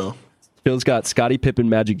on here, though. Chill's got Scottie Pippen,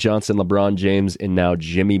 Magic Johnson, LeBron James, and now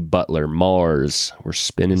Jimmy Butler. Mars. We're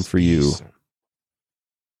spinning for you.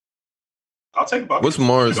 I'll take Bucket. What's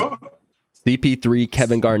Mars? CP3,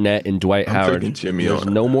 Kevin Garnett, and Dwight Howard. Jimmy There's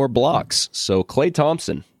no more blocks. So Klay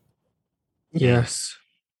Thompson. Yes.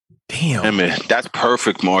 Damn. Hey, man, that's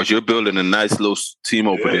perfect, Mars. You're building a nice little team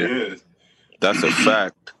over there. Yeah. That's a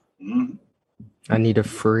fact. Mm-hmm. I need a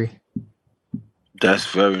 3. That's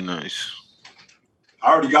very nice.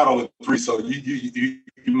 I already got all the 3, so you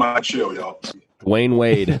might chill, y'all. Dwayne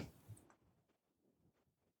Wade.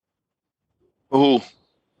 Who?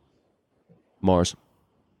 Mars.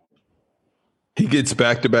 He gets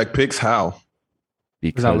back-to-back picks. How?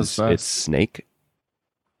 Because it's Snake.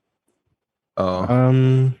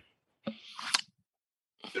 Um,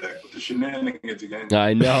 The shenanigans again.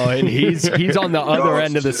 I know, and he's on the other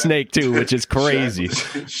end of the snake too, which is crazy.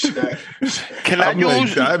 Can I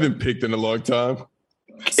use? I haven't picked in a long time.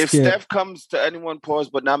 If Steph comes to anyone, pause,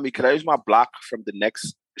 but not me. Can I use my block from the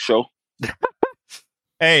next show?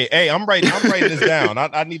 Hey, I'm writing this down.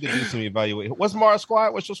 I need to do some evaluation. What's Mars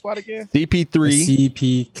squad? What's your squad again? CP3,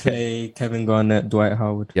 CP, Clay, Kevin Garnett, Dwight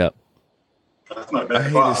Howard. Yep. That's not bad. I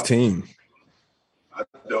hate his team. I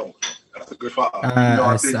don't. That's a good 5.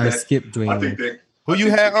 I skipped Dwayne. I think that. Who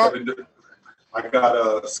you had up? I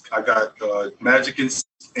got Magic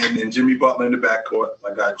and Jimmy Butler in the backcourt.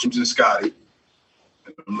 I got James and Scotty.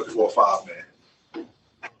 And I'm looking for a 5-man.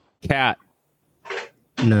 Cat.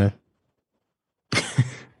 No.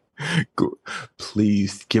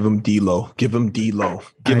 Please give him D'Lo. Give him D'Lo.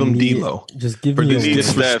 Give him D'Lo. Just give For me this a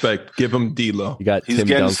disrespect, Steph. give him D'Lo. You got He's Tim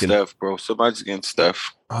getting Duncan. Steph, bro. Somebody's getting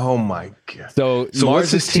Steph. Oh my god. So what's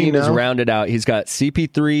Mars' his team team is now? rounded out. He's got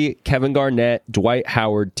CP3, Kevin Garnett, Dwight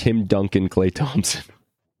Howard, Tim Duncan, Klay Thompson.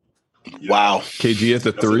 Wow. KG at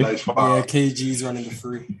the That's 3. a nice 5. Yeah, KG's running the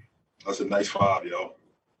 3. That's a nice 5, yo.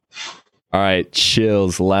 All right,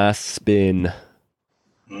 chills. Last spin.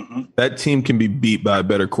 Mm-hmm. That team can be beat by a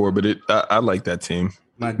better core, but I like that team.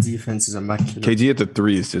 My defense is immaculate. KG at the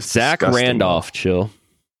 3 is just Zach disgusting. Randolph, chill.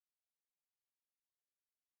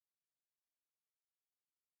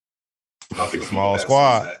 I think Small I'm gonna pass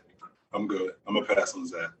squad. on Zach. I'm good. I'm gonna pass on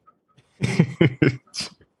Zach.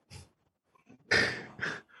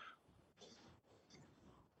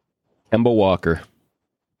 Kemba Walker.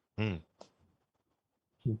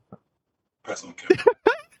 Pass on Kevin.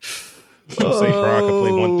 So say Bron can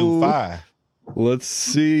play 1 through 5. Let's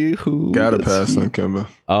see who. Gotta pass on Kemba.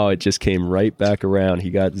 Oh, it just came right back around.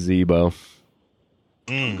 He got Zebo.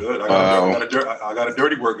 Good. I got a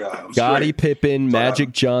dirty work guy. I'm Scottie straight. Pippen,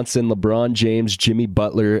 Magic Johnson, LeBron James, Jimmy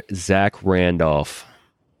Butler, Zach Randolph.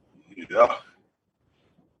 Yeah.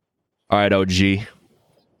 All right, OG.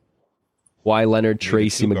 Kawhi Leonard,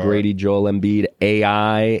 Tracy two guard. McGrady, Joel Embiid,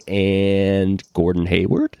 AI, and Gordon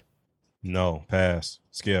Hayward. No, pass.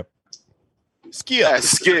 Skip. Yeah,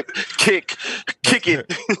 skip, kick it.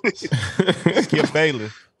 Skip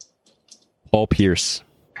Bayless. Paul Pierce.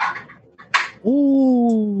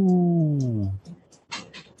 Ooh.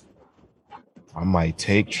 I might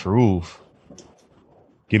take Truth.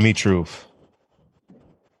 Give me Truth.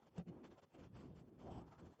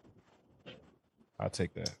 I'll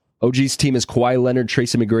take that. OG's team is Kawhi Leonard,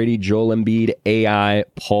 Tracy McGrady, Joel Embiid, AI,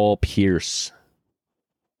 Paul Pierce.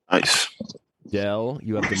 Nice. Dell,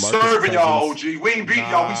 you have We DeMarcus serving y'all, Cousins. OG. We ain't beating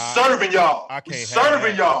y'all. We serving y'all. I can't We have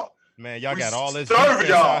serving that. y'all. Man, y'all We got all this serving defense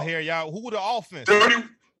y'all. out here. Y'all, who the offense?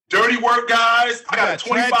 Dirty work, guys. I You got a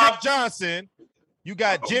 25. Tragic Johnson. You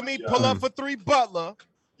got Jimmy God. pull up for 3 Butler.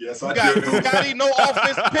 Yes, You I got do. Scotty no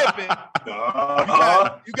offense Pippen.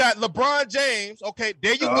 You got LeBron James. Okay,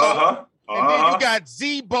 there you go. And then you got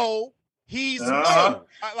Zebo. He's no.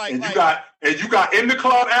 And you got in the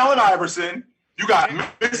club Allen Iverson. You got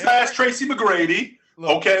mismatched Tracy McGrady. Look,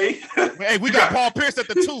 okay. Hey, we got Paul Pierce at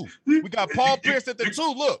the 2. We got Paul Pierce at the 2.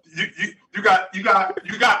 Look. You got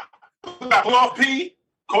playoff P,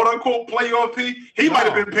 quote unquote playoff P. He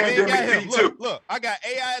might have been pandemic P too. Look, I got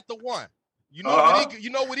AI at the 1. You know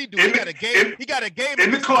what he do? He got a game in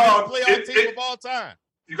the club playoff team of all time.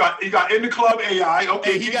 You got in the club AI.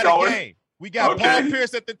 Okay, he keep got going. a game. We got Paul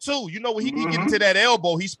Pierce at the 2. You know when he get into that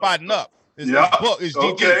elbow, he's spotting up. His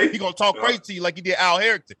DG. He gonna talk crazy to you like he did Al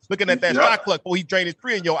Harrington, looking at that shot clock before he drained his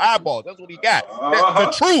 3 in your eyeballs. That's what he got.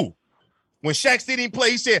 That's the truth. When Shaq didn't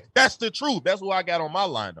play, he said, "That's the truth." That's what I got on my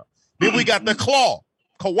lineup. Then we got the claw.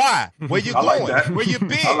 Kawhi, where you going? Where you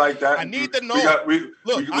been? I like that. I need to know.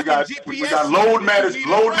 We got load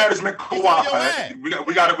management Kawhi. We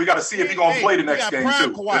got to see if he's gonna play the next game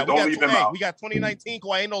too. Don't leave him out. We got 2019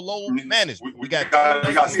 Kawhi. Ain't no load management. We got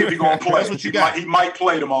to see if he's gonna play. That's what you got. He might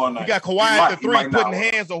play tomorrow night. You got Kawhi at the 3 putting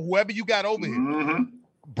hands on whoever you got over here.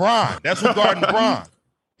 Bron, that's who guarding Bron.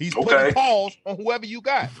 He's putting paws on whoever you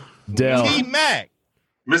got. Dell. T-Mac.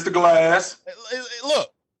 Mr. Glass. Look,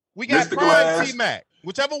 we got Bron T-Mac.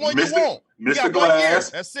 Whichever one you want. We got Mr. Glass. 1 year.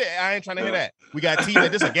 That's it. I ain't trying to hear that. We got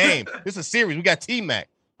T-Mac. This is a game. This is a series. We got T-Mac.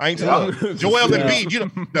 I ain't telling you. Joel Embiid,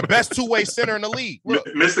 you the best two-way center in the league. Look.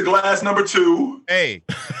 Mr. Glass number 2. Hey,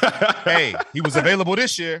 he was available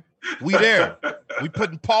this year. We there. We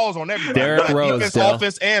putting pause on everybody. Derrick Rose,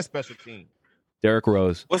 offense and special team. Derrick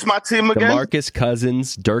Rose. What's my team again? DeMarcus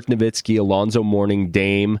Cousins, Dirk Nowitzki, Alonzo Mourning,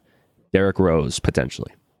 Dame, Derrick Rose,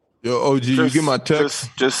 potentially. Yo, OG, you get my text?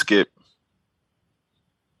 Just skip.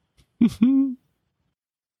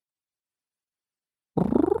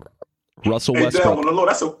 Russell Westbrook. Down on the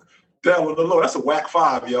low. That's a whack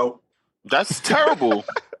 5, yo. That's terrible.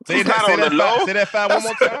 Say that on the low. Say that 5 one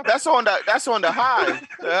more time. That's on the high.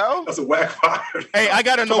 The hell? That's a whack 5. Hey, I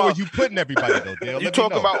gotta know where you putting everybody though, Dale. You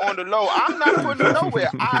talk about on the low. I'm not putting it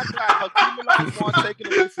nowhere. I got Hakeem Olajuwon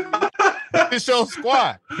taking away from me. It's your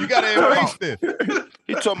squad. You gotta embrace this.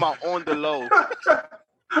 He talking about on the low.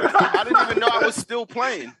 I didn't even know I was still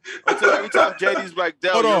playing until every time JD's like,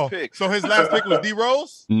 Dell, your pick. So his last pick was D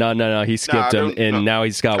Rose? No. He skipped him, and now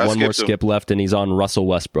he's got one more skip left, and he's on Russell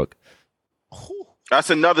Westbrook. That's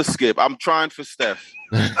another skip. I'm trying for Steph.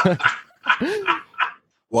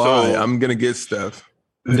 Why? I'm gonna get Steph.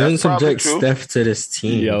 Don't subject Steph to this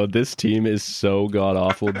team. Yo, this team is so god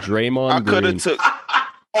awful. Draymond Green. I could have took.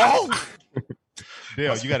 Oh.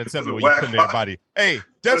 Dale, you got to tell me where you putting everybody. Hey,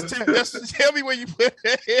 just tell me where you put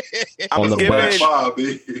it. On the bench.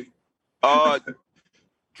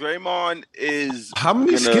 Draymond is. How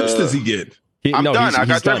many skips does he get? I'm done. I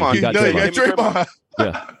got Draymond. He got Draymond.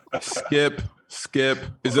 Yeah. Skip.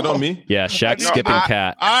 Is it on me? Yeah, Shaq skipping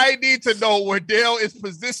Cat. I need to know where Dale is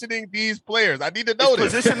positioning these players. I need to know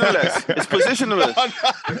this. It's positionless.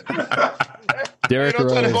 Derrick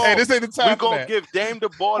Rose. Hey, this ain't the time. We're going to give Dame the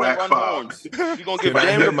ball and run horns. We're going to give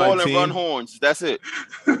Dame the ball and run horns. That's it.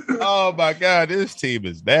 Oh, my God. This team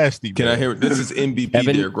is nasty. Can I hear it? This is MVP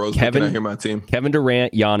Derrick Rose. Can I hear my team? Kevin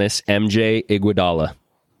Durant, Giannis, MJ, Iguodala.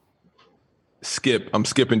 Skip. I'm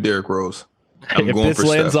skipping Derrick Rose. If this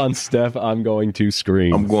lands on Steph, I'm going to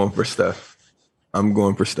scream. I'm going for Steph.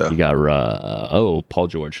 You got Paul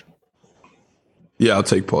George. Yeah, I'll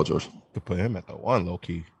take Paul George. Could put him at the 1 low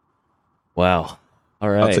key. Wow. All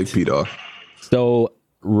right. I'll take Pete off. So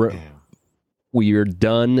we are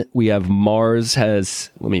done. We have Mars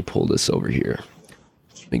has. Let me pull this over here.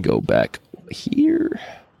 Let me go back here.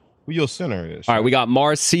 Who your center is? All right, we got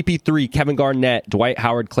Mars, CP3, Kevin Garnett, Dwight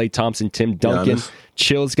Howard, Klay Thompson, Tim Duncan. Giannis.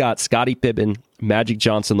 Chill's got Scottie Pippen, Magic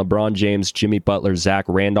Johnson, LeBron James, Jimmy Butler, Zach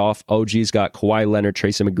Randolph. OG's got Kawhi Leonard,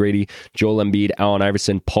 Tracy McGrady, Joel Embiid, Allen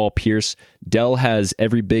Iverson, Paul Pierce. Dell has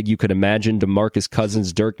every big you could imagine: DeMarcus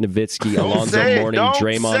Cousins, Dirk Nowitzki, Alonzo Mourning,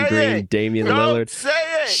 Draymond Green, Damian Lillard.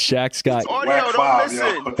 Shaq's got whack 5,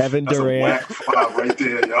 yo. Kevin Durant. That's a whack 5 right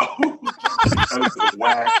there, yo. That's a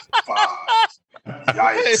whack 5.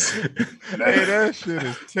 Yikes. Hey, that shit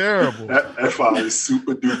is terrible. That 5 is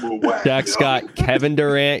super duper whack. Shaq's got Kevin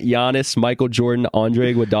Durant, Giannis, Michael Jordan,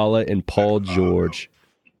 Andre Iguodala, and Paul George.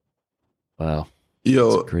 Wow. Yo,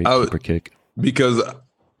 that's a great super kick. Because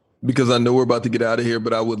I know we're about to get out of here,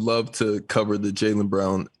 but I would love to cover the Jaylen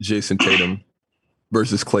Brown, Jason Tatum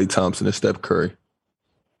versus Klay Thompson and Steph Curry.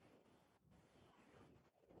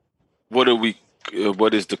 What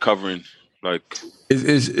is the covering like?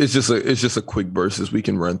 It's just a quick versus. We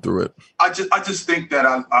can run through it. I just think that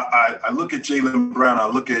I look at Jaylen Brown. I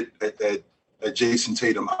look at Jason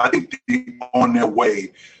Tatum. I think they're on their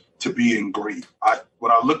way to being great.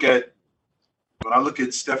 When I look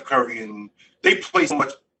at Steph Curry, and they play so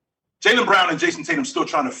much. Jaylen Brown and Jason Tatum still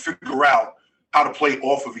trying to figure out how to play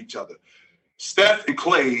off of each other. Steph and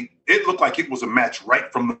Klay, it looked like it was a match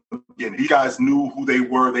right from the beginning. These guys knew who they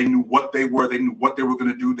were. They knew what they were. They knew what they were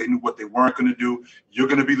going to do. They knew what they weren't going to do. You're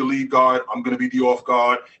going to be the lead guard. I'm going to be the off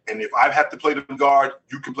guard. And if I have to play the guard,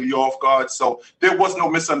 you can play the off guard. So there was no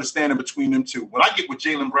misunderstanding between them two. When I get with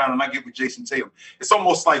Jaylen Brown and I get with Jason Tatum, it's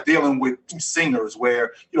almost like dealing with two singers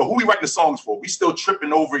where, who we writing the songs for? We still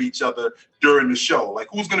tripping over each other during the show. Like,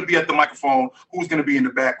 who's going to be at the microphone? Who's going to be in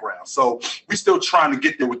the background? So we still trying to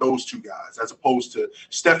get there with those two guys as opposed to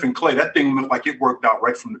Steph and Klay. That thing looked like it worked out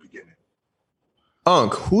right from the beginning.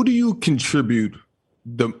 Unc, who do you contribute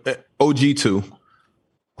the OG to?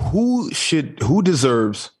 Who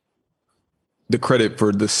deserves the credit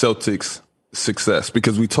for the Celtics' success?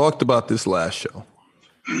 Because we talked about this last show.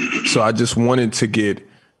 So I just wanted to get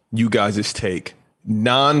you guys' take.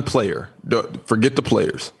 Non-player, forget the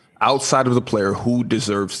players. Outside of the player, who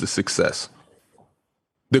deserves the success?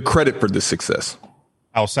 The credit for the success.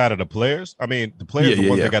 Outside of the players? I mean, the players are the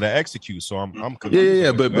ones that got to execute. So I'm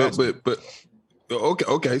confused. But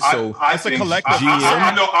okay. So it's a collective.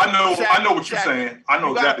 I know what you're saying. I know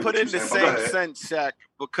you exactly put what in you're the saying. same sense, Shaq,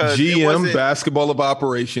 because GM, basketball of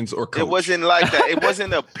operations, or coach. It wasn't like that. It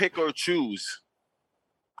wasn't a pick or choose.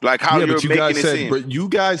 Like how you're but you making guys it said, seem. but you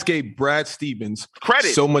guys gave Brad Stevens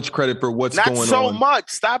credit, so much credit for what's not going on. so much.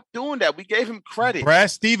 Stop doing that. We gave him credit. Brad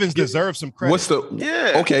Stevens deserves some credit. What's the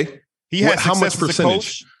okay? He has how much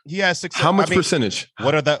percentage? He has success. How much percentage?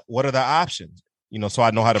 What are the options? You know, so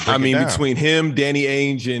I know how to break it down. Between him, Danny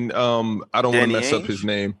Ainge, and I don't want to mess up his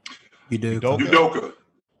name. Udoka.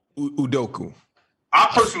 I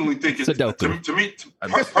personally think it's to me.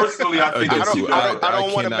 Personally, I think I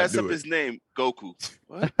don't want to mess up his name. Goku.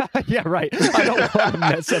 What? Yeah, right. I don't want to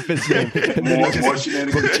mess up his name. More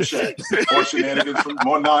shenanigans from Shaq. More shenanigans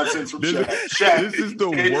more nonsense from Shaq. This is the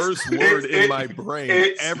worst word in my brain.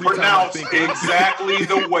 It's pronounced exactly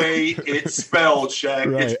the way it's spelled,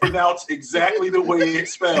 Shaq. Right. It's pronounced exactly the way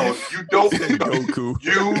it's spelled. Udoka.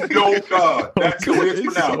 Udoka. That's the way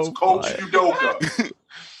it's pronounced. So Coach Udoka.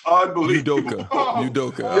 Unbelievable.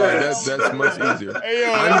 Udoka. Yes. That's much easier. Hey,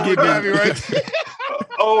 yo, I'm giving right.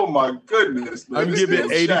 Oh my goodness! Man. I'm giving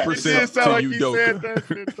 80% to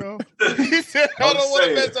Udoka. He said, "I don't want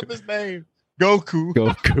to mess up his name."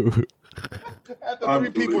 Goku. After 3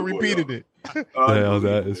 people repeated it. Hell,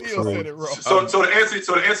 that is crazy. So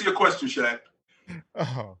to answer your question, Shaq,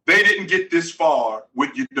 they didn't get this far with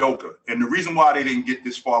Udoka, and the reason why they didn't get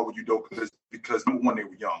this far with Udoka is because number one, they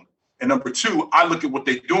were young. And number two, I look at what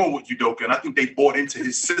they're doing with Udoka, and I think they bought into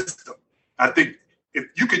his system. I think if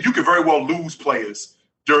you could very well lose players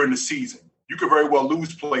during the season. You could very well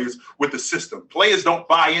lose players with the system. Players don't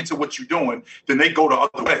buy into what you're doing, then they go the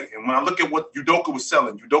other way. And when I look at what Udoka was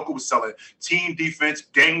selling team defense,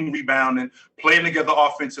 game rebounding, playing together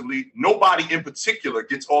offensively. Nobody in particular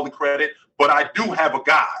gets all the credit, but I do have a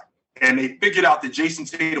guy. And they figured out that Jason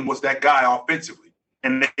Tatum was that guy offensively,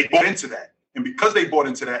 and they bought into that. And because they bought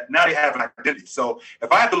into that, now they have an identity. So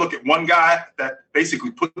if I have to look at one guy that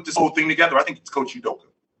basically put this whole thing together, I think it's Coach Udoka.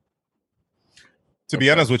 To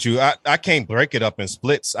be honest with you, I can't break it up in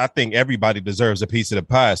splits. I think everybody deserves a piece of the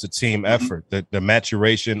pie. It's a team effort. The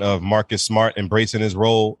maturation of Marcus Smart embracing his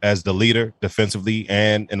role as the leader defensively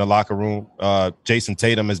and in the locker room. Jason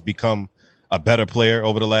Tatum has become a better player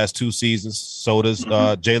over the last 2 seasons. So does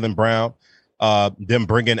Jaylen Brown. Them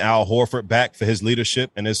bringing Al Horford back for his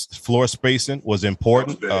leadership and his floor spacing was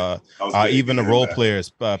important. Even the role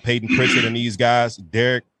players, Peyton Pritchard and these guys,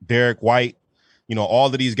 Derek White, you know, all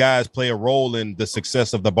of these guys play a role in the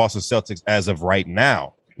success of the Boston Celtics as of right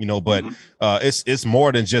now. You know, but it's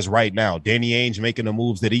more than just right now. Danny Ainge making the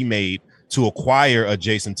moves that he made to acquire a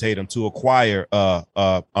Jason Tatum, to acquire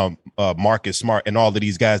Marcus Smart, and all of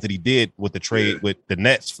these guys that he did with the trade with the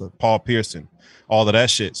Nets for Paul Pierce. All of that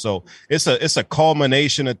shit. So it's a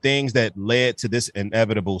culmination of things that led to this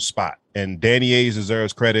inevitable spot. And Danny Ainge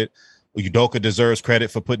deserves credit. Udoka deserves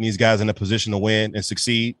credit for putting these guys in a position to win and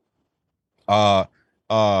succeed.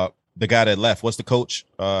 The guy that left, what's the coach?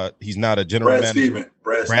 He's not a general manager.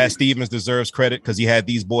 Brad Stevens deserves credit because he had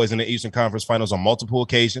these boys in the Eastern Conference Finals on multiple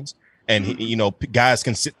occasions. And he, guys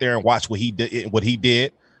can sit there and watch what he did.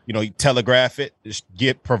 You know, he telegraph it,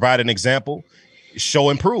 provide an example. Show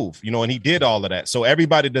and prove, and he did all of that. So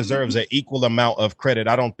everybody deserves an equal amount of credit.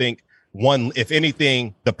 I don't think if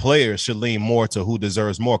anything, the players should lean more to who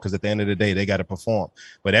deserves more, because at the end of the day, they got to perform.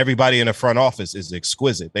 But everybody in the front office is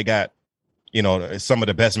exquisite. They got, some of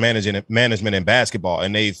the best management in basketball,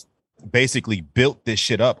 and they've basically built this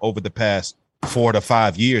shit up over the past 4 to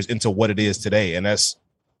 5 years into what it is today. And that's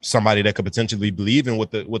somebody that could potentially believe in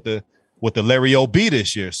with the Larry O.B.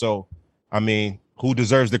 this year. So, I mean, who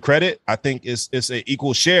deserves the credit? I think it's an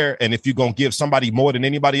equal share. And if you're going to give somebody more than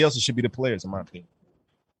anybody else, it should be the players, in my opinion.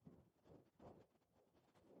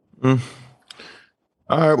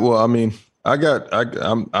 All right. Well, I mean, I'm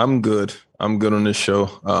good. I'm good on this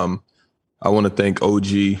show. I want to thank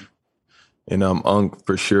OG and Unk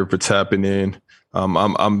for sure for tapping in.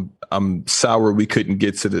 I'm sour we couldn't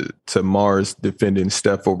get to Mars defending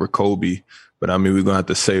Steph over Kobe. But I mean, we're gonna have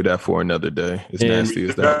to save that for another day. As nasty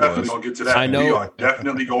as that was. Gonna get to that. I know. We are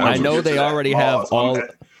definitely going. I know they already have all.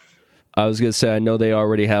 I was gonna say I know they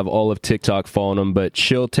already have all of TikTok following them, but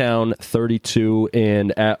Chilltown32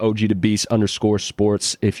 and at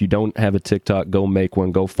OG2Beast_sports. If you don't have a TikTok, go make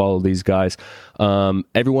one. Go follow these guys.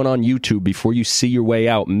 Everyone on YouTube, before you see your way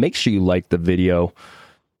out, make sure you like the video.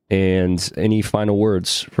 And any final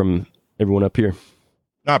words from everyone up here?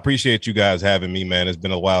 I appreciate you guys having me, man. It's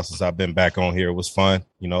been a while since I've been back on here. It was fun.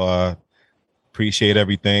 Appreciate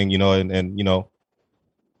everything, and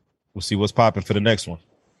we'll see what's popping for the next one.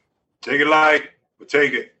 Take it light, but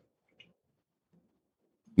take it.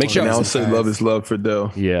 Make sure I'll say love is love for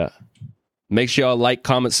Dell. Yeah. Make sure y'all like,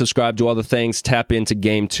 comment, subscribe, do all the things. Tap into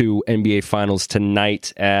Game 2 NBA Finals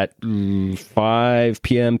tonight at 5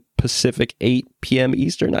 p.m. Pacific, 8 p.m.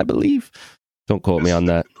 Eastern, I believe. Don't quote me on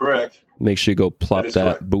that. Correct. Make sure you go plop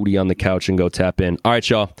that booty on the couch and go tap in. All right,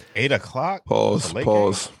 y'all. 8:00.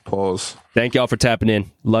 Pause. Thank y'all for tapping in.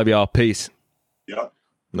 Love y'all. Peace. Yep.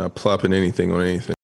 Not plopping anything on anything.